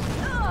to be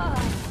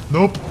honest.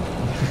 Nope.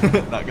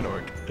 Not gonna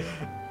work.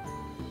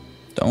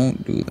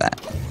 Don't do that.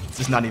 It's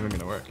just not even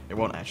gonna work. It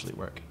won't actually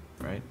work,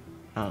 right?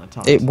 I don't know,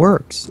 Thomas. It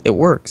works. It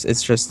works.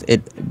 It's just,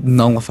 it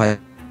nullifies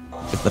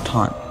the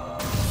taunt.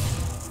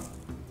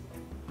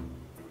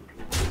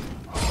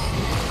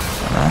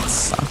 That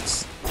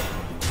sucks.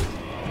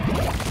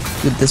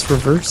 Dude, this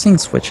reversing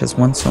switch has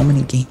won so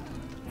many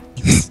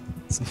games.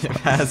 It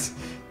has.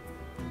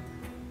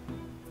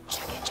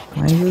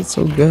 Why is it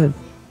so good?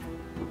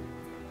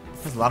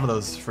 There's a lot of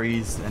those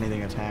freeze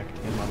anything attacked.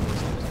 A lot of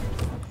those things.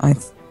 I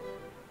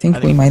think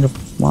we think- might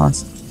have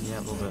lost. Yeah,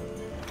 a little bit.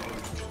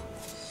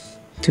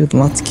 Dude,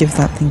 let's give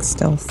that thing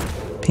stealth.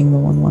 Ping the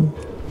 1-1.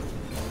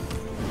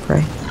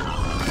 Pray.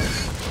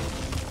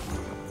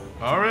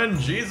 RN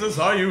Jesus,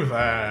 are you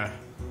there?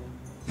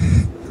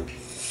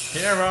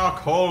 Hear our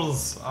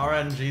calls,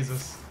 RN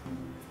Jesus.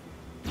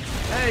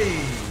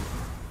 Hey!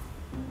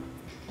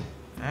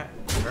 That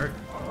hurt.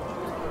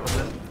 What's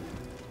it?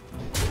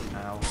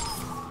 Ow.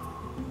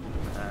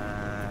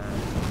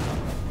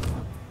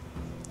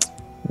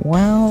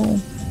 Well...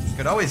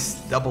 Could always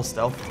double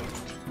stealth.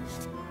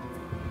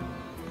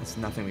 There's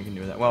nothing we can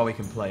do with that. Well, we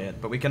can play it,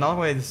 but we can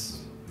always...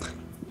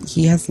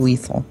 He has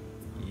lethal.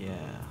 Yeah.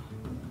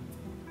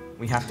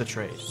 We have to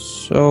trade.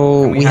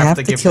 So And we have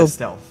to give kill the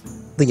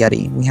stealth. the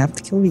Yeti. We have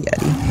to kill the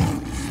Yeti.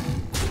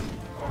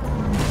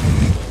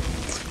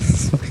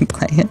 So we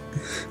play it,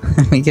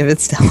 and we give it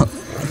stealth.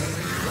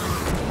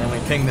 And we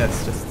ping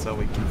this just so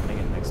we can ping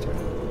it next turn.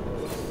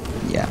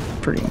 Yeah,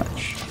 pretty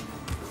much.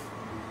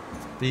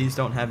 These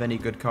don't have any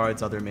good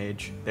cards, other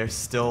mage. They're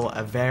still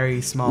a very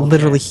small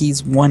Literally, chance.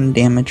 he's 1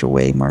 damage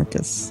away,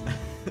 Marcus.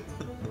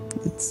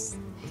 It's...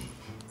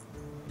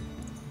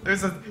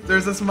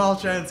 There's a small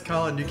chance,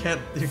 Colin. You can't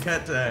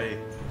hey,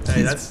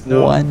 that's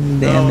no, 1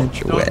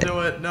 damage no, away. Don't do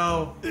it.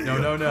 No. No,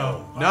 no,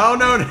 no. No,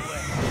 no, no.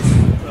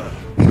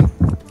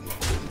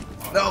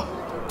 No.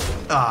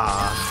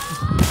 Ah.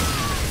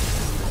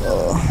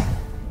 Oh,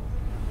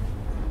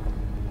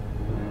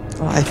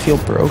 I feel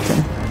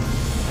broken.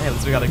 Hey, at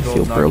least we got a I feel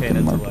golden arcane broken,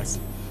 intellect. Marcus.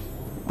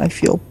 I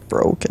feel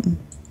broken.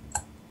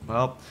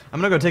 Well, I'm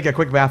gonna go take a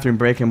quick bathroom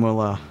break and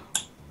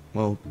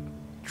we'll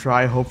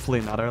try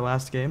hopefully not our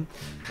last game.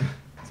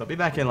 So I'll be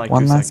back in like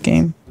One 2 last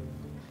seconds. game?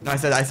 No, I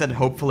said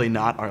hopefully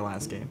not our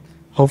last game.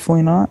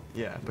 Hopefully not.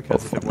 Yeah,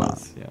 because if it Hopefully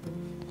was, yeah.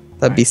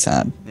 That'd be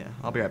sad. Yeah,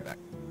 I'll be right back.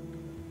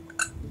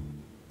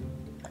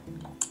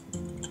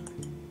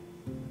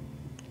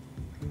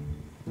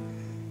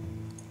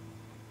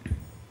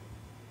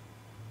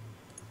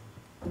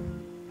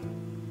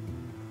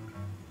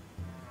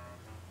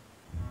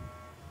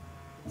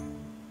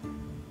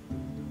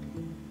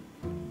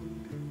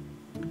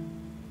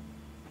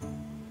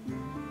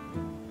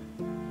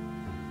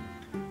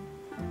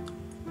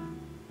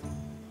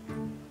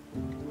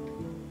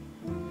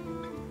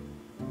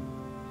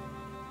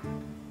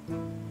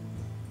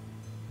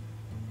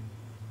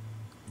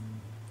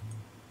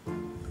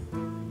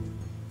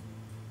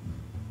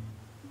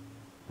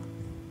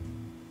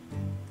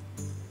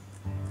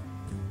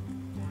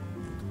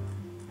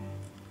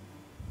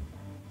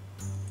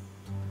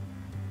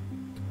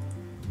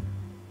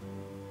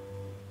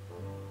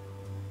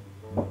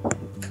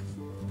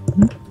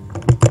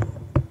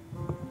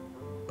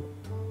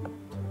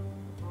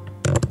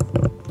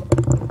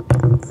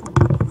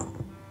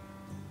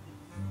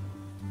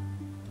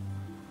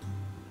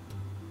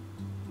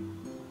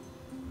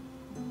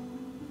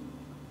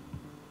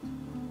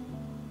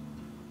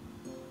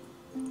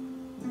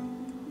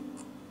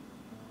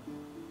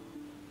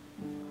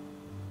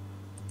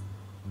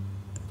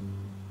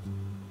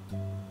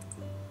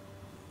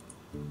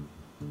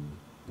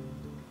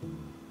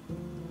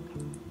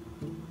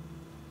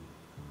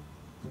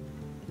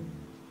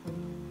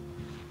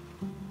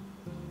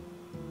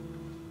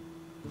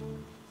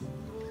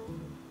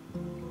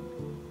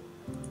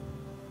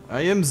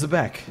 I am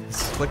Zebek.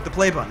 Click the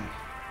play button.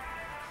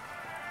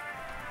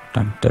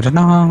 Dun, da, da,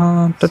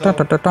 da, da, So, da,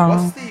 da,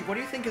 da. what do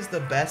you think is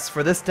the best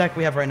for this deck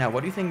we have right now?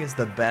 What do you think is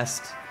the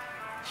best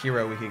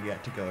hero we could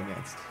get to go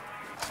against?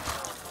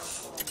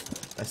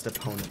 Best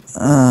opponent.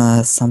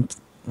 Some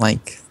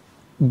like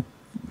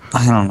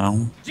I don't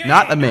know.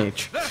 Not a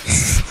mage. You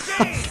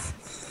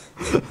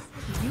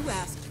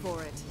asked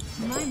for it.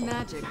 My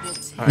magic will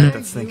tear Alright,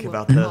 let's think you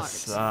about apart.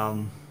 this.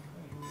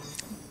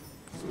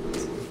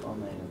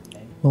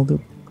 Will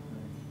do.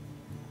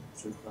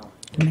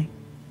 Didn't I?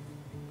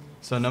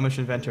 So no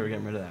mission inventor, we're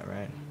getting rid of that,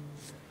 right?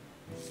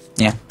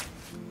 Yeah.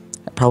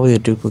 Probably a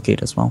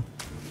duplicate as well.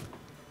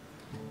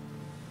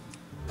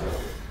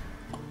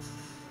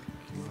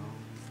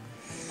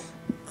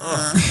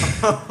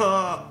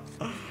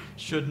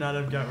 Should not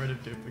have got rid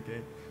of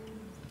duplicate.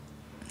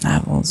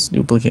 Ah, well, this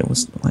duplicate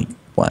was like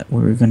what?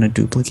 We were gonna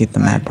duplicate the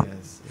map.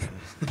 Yes,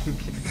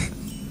 yeah.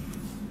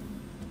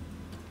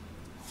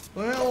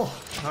 Well,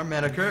 our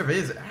mana curve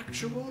is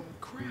actual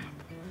crap.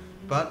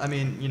 But, I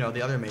mean, you know,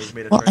 the other mage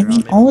made a Well, I turnaround. mean,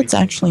 Maybe all we it's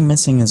can- actually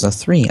missing is a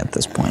 3 at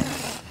this point.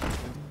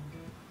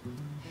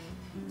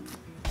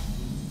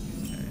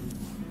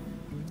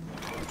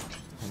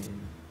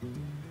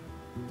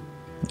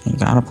 You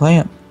gotta play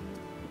it.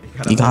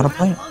 You gotta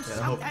play it.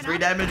 Yeah, hope 3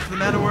 damage to the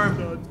mana worm.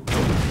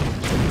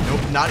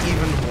 Nope, not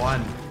even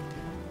 1.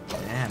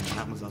 Damn,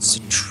 that was It's a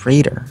unlucky.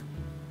 traitor.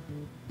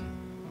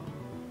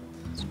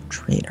 It's a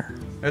traitor.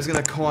 There's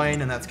gonna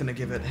coin, and that's gonna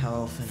give it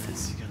health, and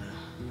it's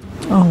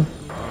gonna... Oh.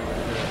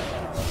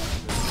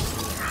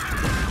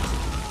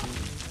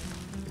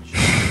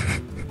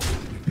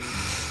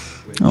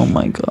 Oh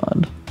my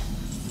god.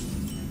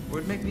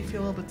 Would make me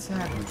feel a little bit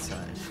sad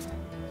inside.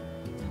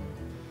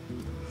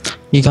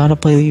 You gotta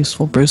play the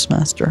useful Bruce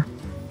Master.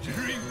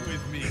 Drink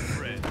with me,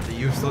 friend. The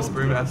useless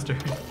brewmaster.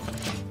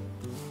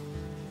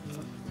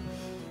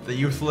 The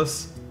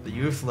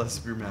useless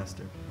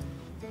brewmaster.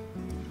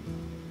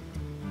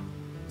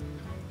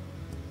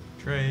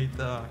 Trade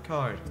the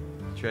card.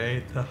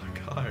 Trade the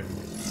card.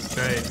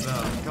 Trade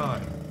the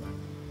card.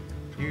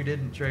 You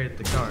didn't trade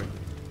the card.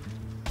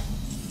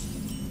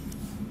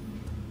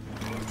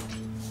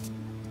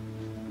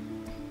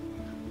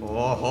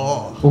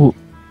 Oh. Ooh.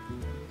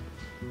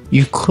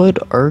 You could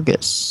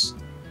Argus.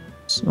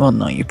 Well,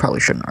 no, you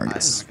probably shouldn't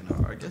Argus. I'm not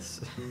gonna Argus.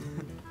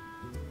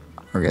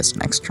 Argus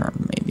next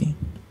turn, maybe.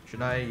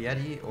 Should I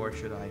Yeti or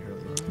should I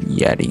Hurley?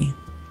 Yeti.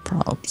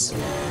 Probs.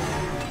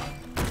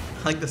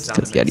 I like the sound.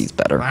 Because Yeti's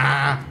better.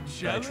 Ah,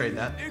 should I trade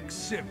that?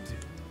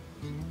 Accepted.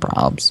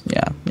 Probs.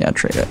 Yeah,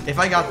 trade it. If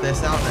I got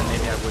this out, then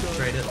maybe I would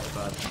trade it,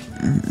 but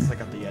since I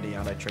got the Yeti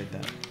out, I trade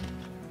that.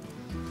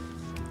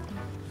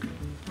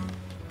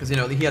 Because, you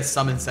know, he has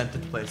some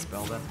incentive to play a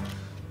spell that.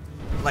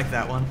 Like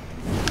that one.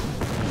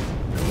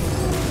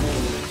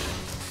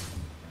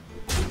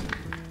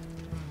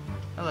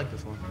 I like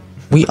this one.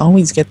 We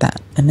always get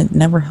that, and it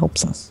never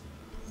helps us.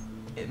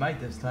 It might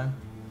this time.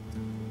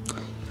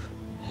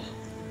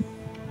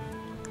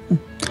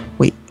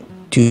 Wait,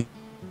 dude.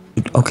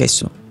 Okay,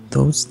 so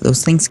those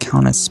things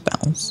count as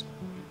spells.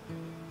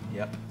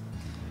 Yep.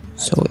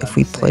 So That's if what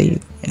we I'm play,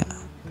 saying. yeah.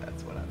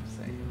 That's what I'm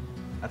saying.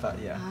 I thought,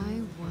 yeah.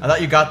 I I thought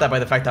you got that by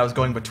the fact that I was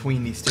going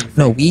between these two things.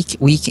 No,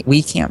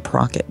 we can't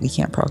proc it. We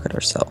can't proc it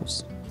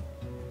ourselves.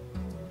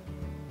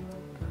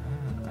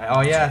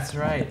 Oh yeah, that's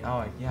right.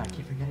 Oh yeah, I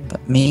keep forgetting.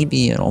 But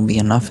maybe it'll be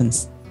enough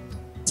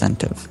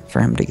incentive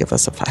for him to give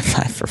us a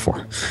 5/5 for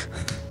 4.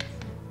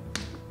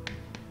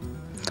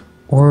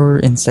 Or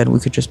instead, we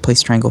could just play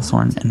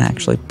Stranglethorn and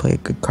actually play a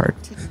good card.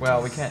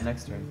 Well, we can't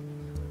next turn.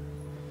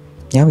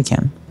 Yeah, we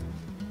can.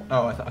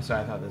 Oh, I thought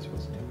this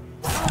was new.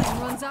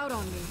 Time runs out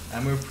on me.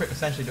 And we were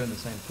essentially doing the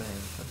same thing.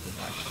 Except with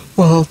actually.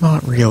 Well,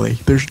 not really.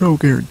 There's no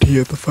guarantee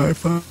of the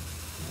 5/5.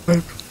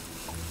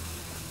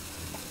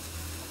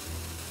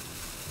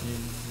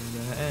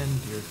 You're gonna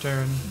end your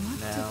turn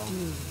now to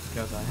do?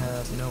 because I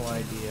have no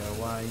idea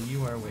why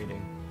you are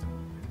waiting.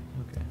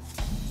 Okay.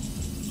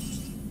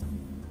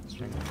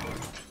 Strength.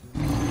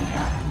 You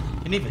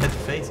didn't even hit the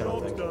face, I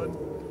don't think.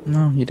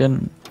 No, you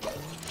didn't.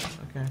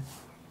 Okay.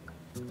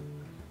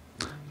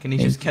 Can he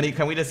just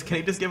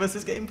give us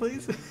his game,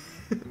 please?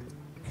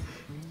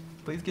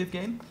 Please give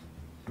game.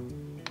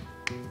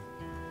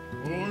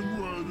 I'm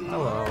ready.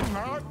 Hello. I'm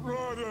not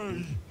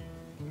ready.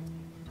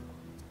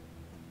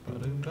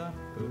 Get in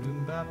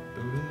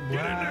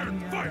there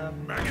and fight,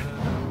 maggot.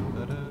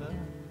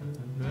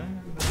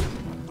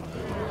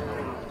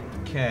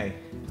 Okay.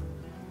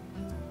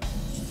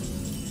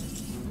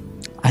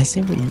 I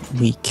say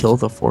we kill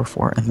the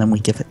 4/4 and then we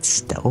give it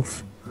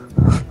stealth.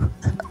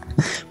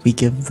 We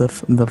give the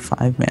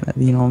 5 mana.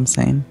 You know what I'm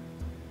saying?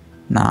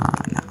 Nah.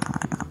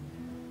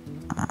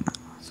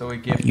 So we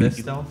give You- this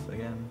stealth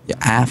again. Yeah,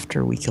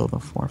 after we kill the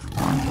 4/4.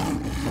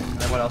 And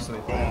then what else do we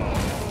play?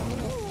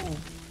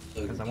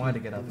 Because I wanted to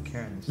get out the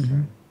Karen this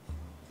turn.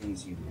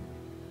 Things you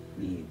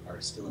need are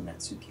still in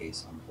that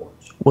suitcase on the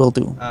porch. Will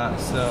do.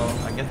 So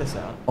I get this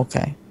out.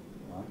 Okay.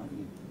 Well,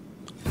 you-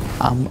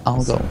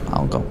 I'll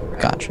go.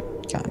 Gotcha.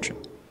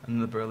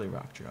 And the Burly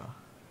Rock draw.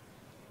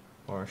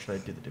 Or should I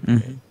do the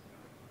duplicate?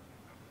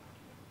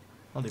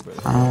 I'll do Burly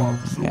Rock.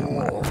 Yeah,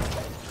 whatever.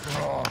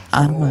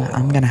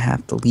 I'm gonna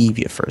have to leave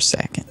you for a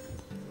second.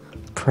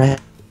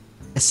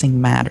 Pressing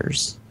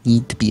matters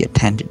need to be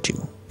attended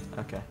to,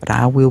 Okay. but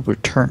I will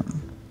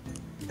return.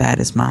 That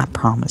is my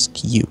promise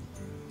to you.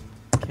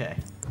 Okay.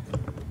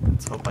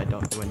 Let's hope I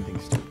don't do anything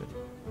stupid.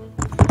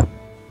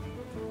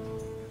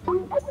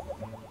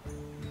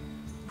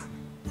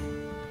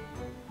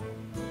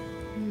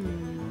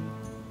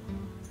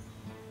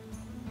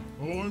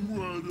 I'm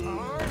ready.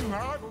 I'm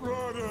not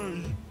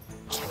ready.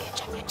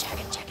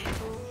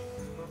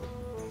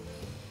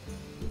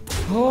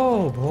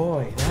 Oh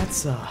boy,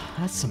 that's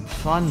some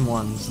fun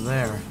ones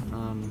there.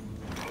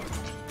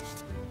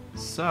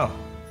 So.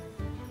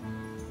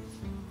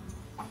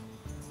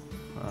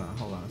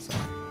 Hold on a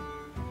second.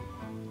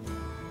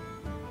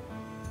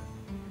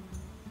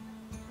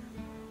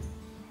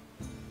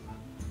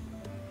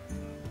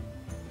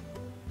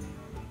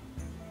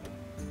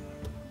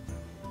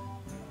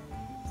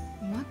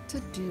 What to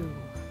do?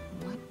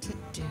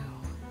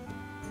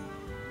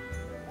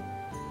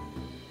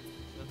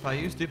 If I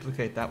use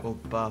duplicate, that will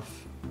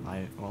buff.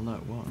 Well, no,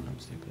 it won't. I'm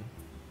stupid.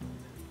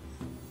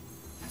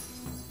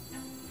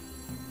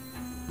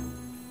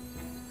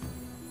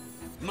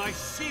 My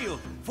shield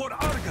for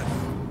Argus.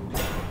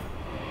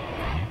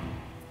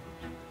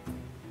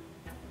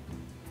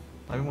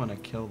 I want to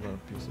kill the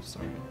abusive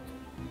sergeant.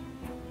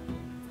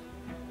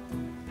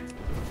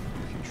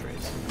 A few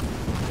trades.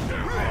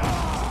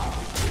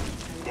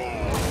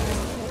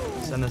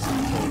 Send this in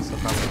the case. I'll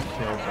probably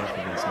kill both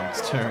of these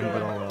next turn,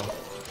 but oh well.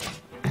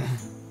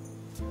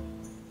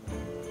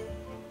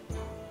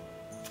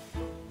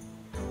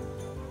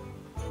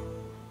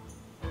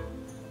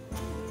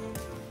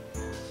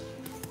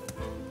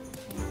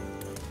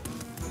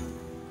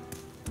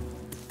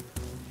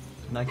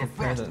 And I can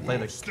play the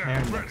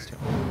Karen next turn.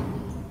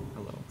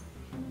 Hello.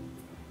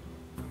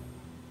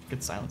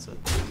 Could silence it.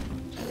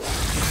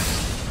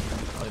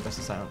 Probably best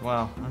to silence.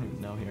 Well, I don't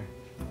even know here,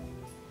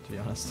 to be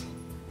honest.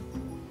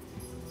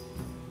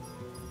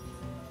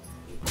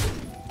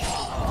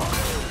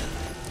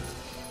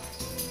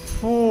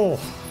 Oh,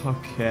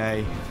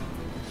 okay.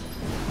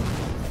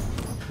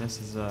 This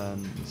is a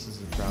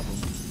problem.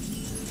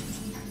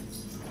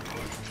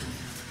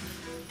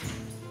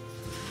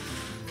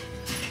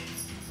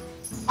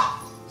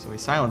 So we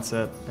silence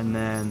it, and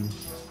then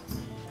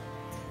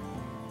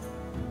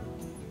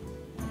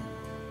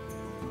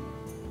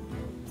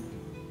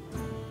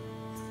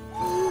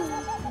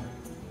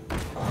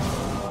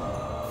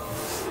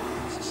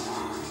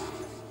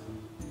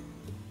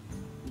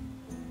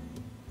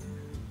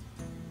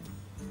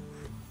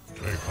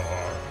Take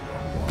heart,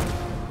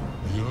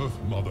 young one. The Earth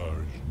Mother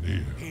is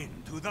near.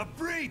 Into the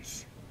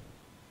breach!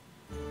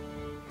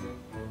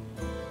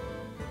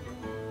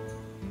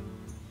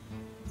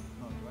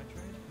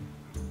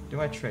 do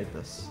I trade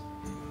this?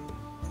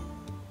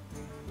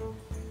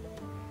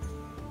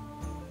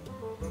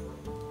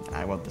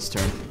 I want this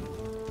turn.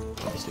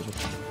 That'd be stupid.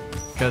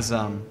 Because,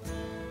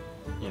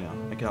 you know,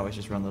 I could always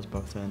just run those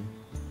both in.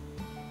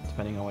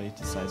 Depending on what he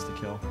decides to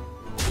kill.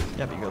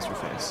 Yep, he goes for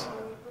face.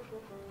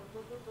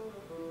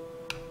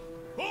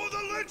 For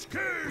the Lich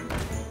King!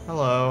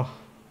 Hello.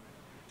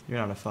 You're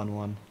not a fun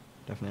one.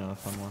 Definitely not a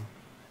fun one.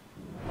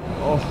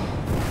 Oh.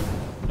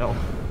 No.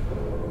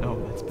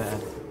 No, that's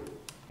bad.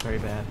 Very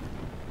bad.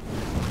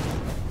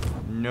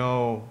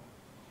 No.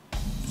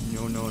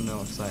 No, no, no,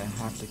 because I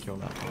have to kill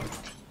that one.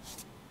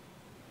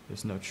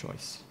 There's no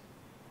choice.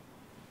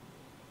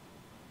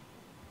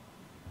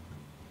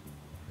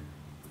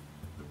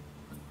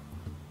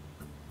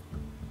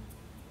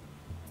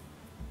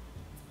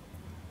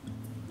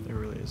 There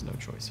really is no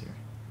choice here.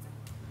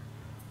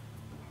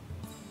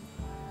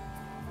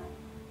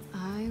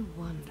 I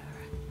wonder.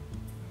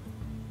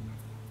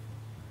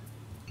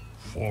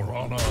 For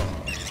honor.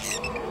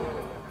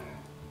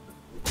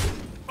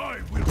 I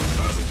will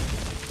serve.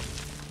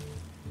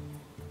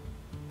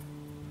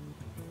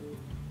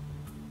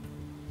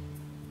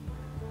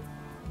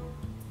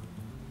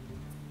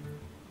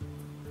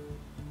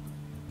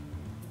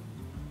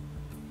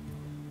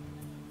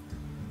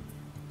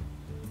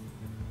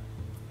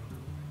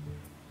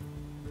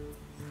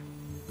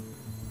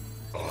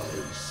 I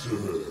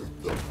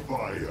serve the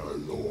Fire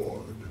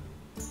Lord.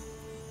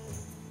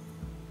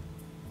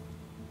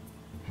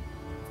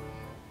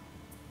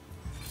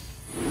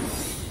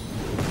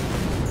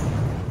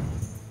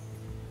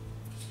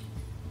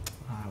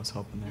 I was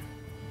hoping there.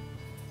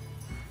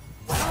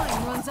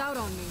 Time runs out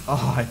on me.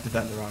 Oh, I did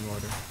that in the wrong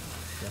order.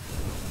 Yeah.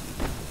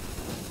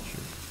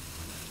 Shoot.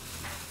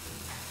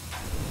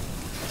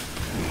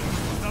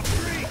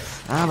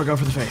 Ah, we're going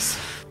for the face.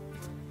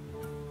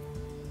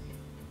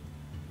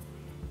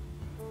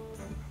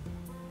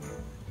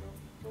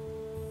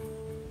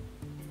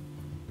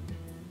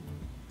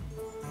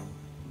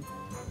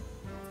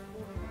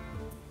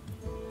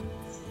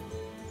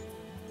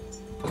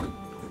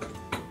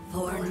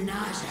 For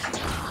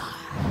Najata.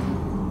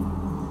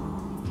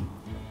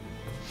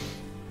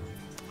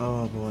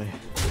 Oh boy. I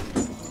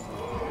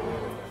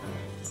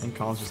think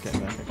Colin's just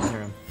getting back. I can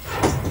hear him.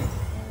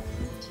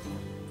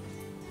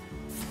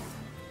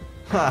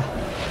 Ha!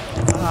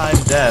 Ah,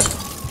 I'm dead.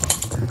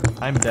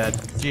 I'm dead.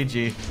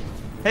 GG.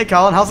 Hey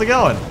Colin, how's it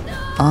going?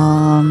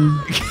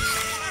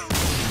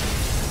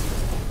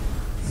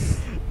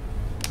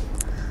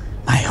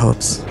 My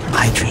hopes,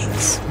 my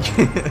dreams.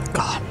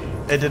 God.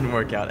 It didn't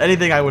work out.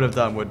 Anything I would have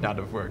done would not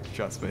have worked,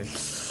 trust me.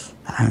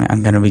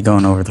 I'm gonna be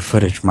going over the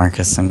footage,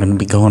 Marcus. I'm gonna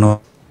be going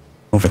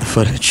over the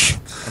footage.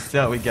 Let's see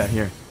what we get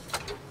here.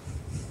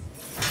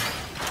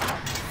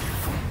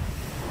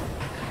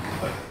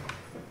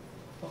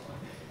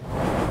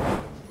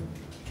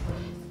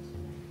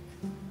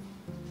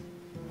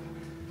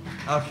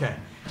 Okay,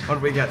 what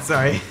do we get?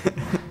 Sorry.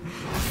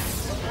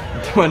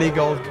 20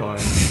 gold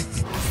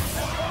coins.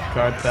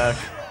 Card pack.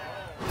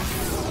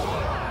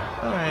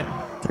 Alright.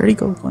 30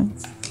 gold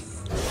coins.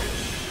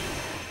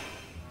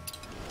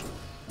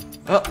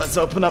 Well, let's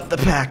open up the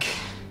pack.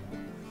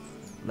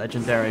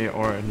 Legendary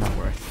or not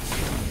worth.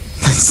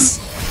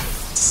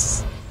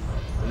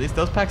 At least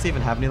those packs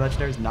even have any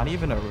legendaries? Not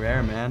even a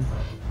rare, man.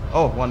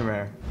 Oh, one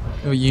rare.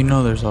 Oh, you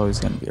know there's always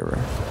gonna be a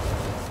rare.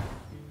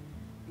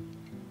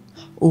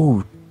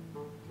 Ooh.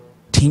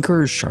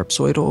 Tinker's Sharp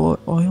Sword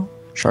Oil?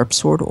 Sharp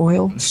Sword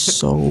Oil?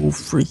 So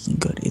freaking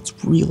good. It's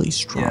really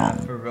strong. Yeah,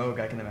 for Rogue,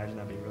 I can imagine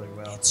that'd be really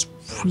well. It's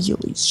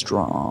really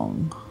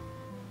strong.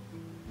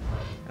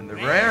 And the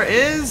rare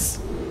is...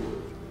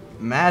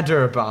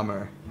 Madder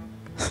Bomber.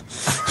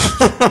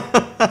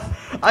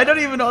 I don't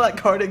even know that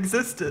card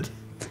existed.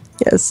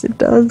 Yes, it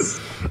does.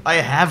 I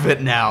have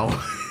it now.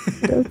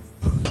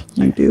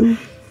 You do.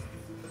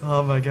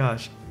 Oh my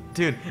gosh.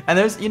 Dude, and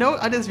there's, you know,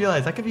 I just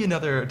realized that could be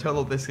another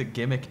Total Biscuit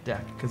gimmick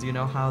deck, because you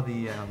know how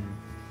the,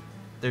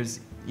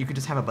 you could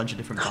just have a bunch of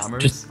different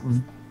bombers. Just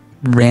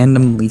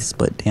randomly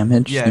split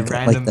damage. Yeah, you get,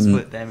 random like,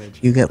 split damage.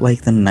 You get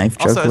like the knife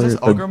juggler, Also, is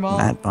this the Ogre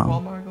Bat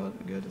Bomb. Walmart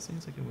good? It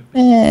seems like it would be.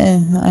 I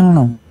don't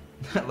know.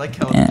 I like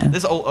how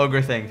this old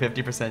ogre thing,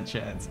 50%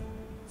 chance.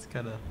 It's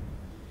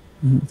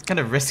kind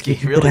of risky.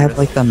 You Really could have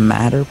risky. like the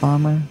Matter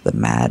Bomber, the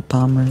Mad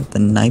Bomber, the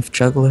Knife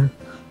Juggler,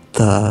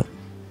 you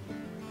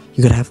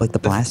could have like the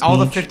Blast all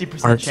the Mage,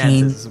 50%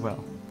 Arcane. chances as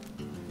well.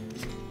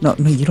 No,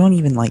 you don't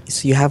even like.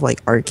 So you have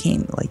like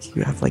Arcane,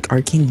 you have like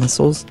Arcane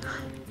Missiles,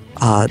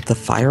 the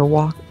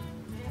Firewalk,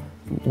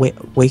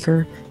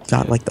 Waker. You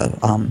got like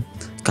the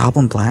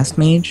Goblin Blast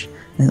Mage,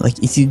 and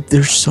like you see,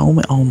 there's so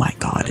many. Oh my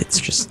god, it's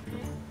just.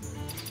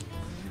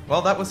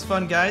 Well, that was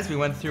fun, guys. We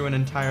went through an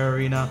entire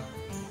arena,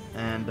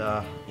 and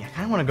yeah, I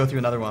kind of want to go through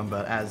another one,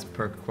 but as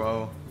per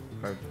quo,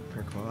 or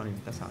per quo, I don't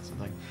even, that's not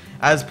something.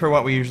 As per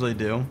what we usually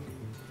do,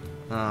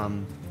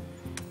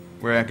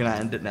 we're gonna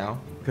end it now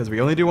because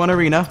we only do one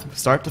arena,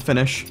 start to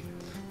finish.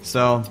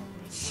 So.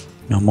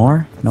 No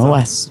more, no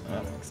less.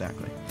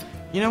 Exactly.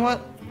 You know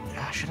what?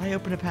 Should I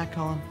open a pack,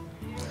 Colin?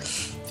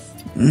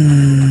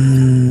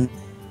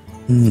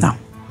 No,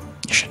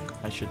 you shouldn't.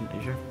 I shouldn't. Are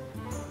you sure?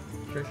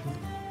 Sure.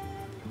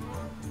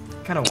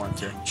 Kind of want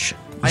to. You should.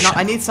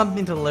 I need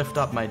something to lift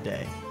up my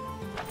day.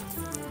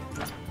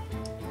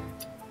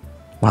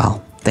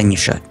 Well, then you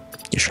should.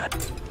 You should.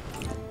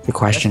 The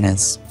question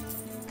is.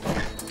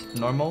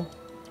 Normal?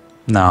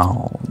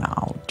 No,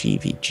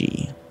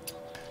 GVG.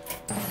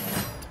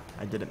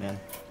 I did it, man.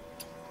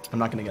 I'm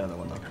not gonna get another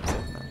one though. I'm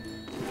safe now.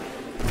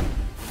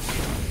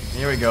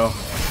 Here we go.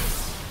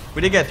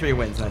 We did get 3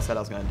 wins, and I said I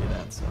was gonna do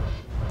that. So.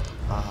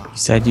 You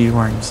said you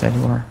were. You said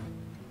you were.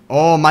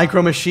 Oh,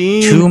 micro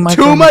machine! 2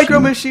 micro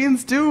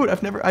machines, dude!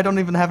 I don't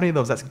even have any of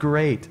those. That's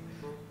great.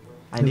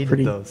 I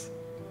needed those.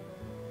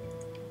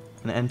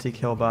 An empty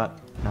killbot.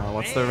 Now,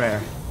 what's the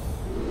rare?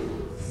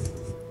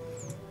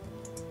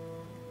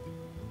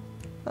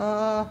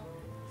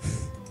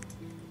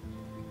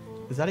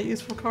 Is that a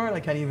useful card? I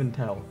can't even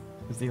tell.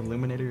 Is the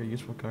Illuminator a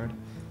useful card?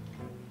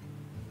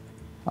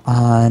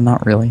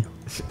 Not really.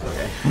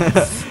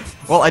 Okay.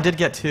 Well, I did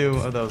get 2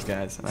 of those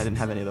guys, and I didn't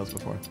have any of those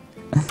before.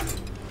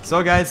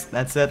 So, guys,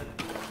 that's it.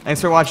 Thanks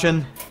for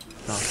watching.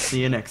 I'll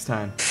see you next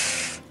time.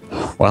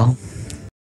 Well.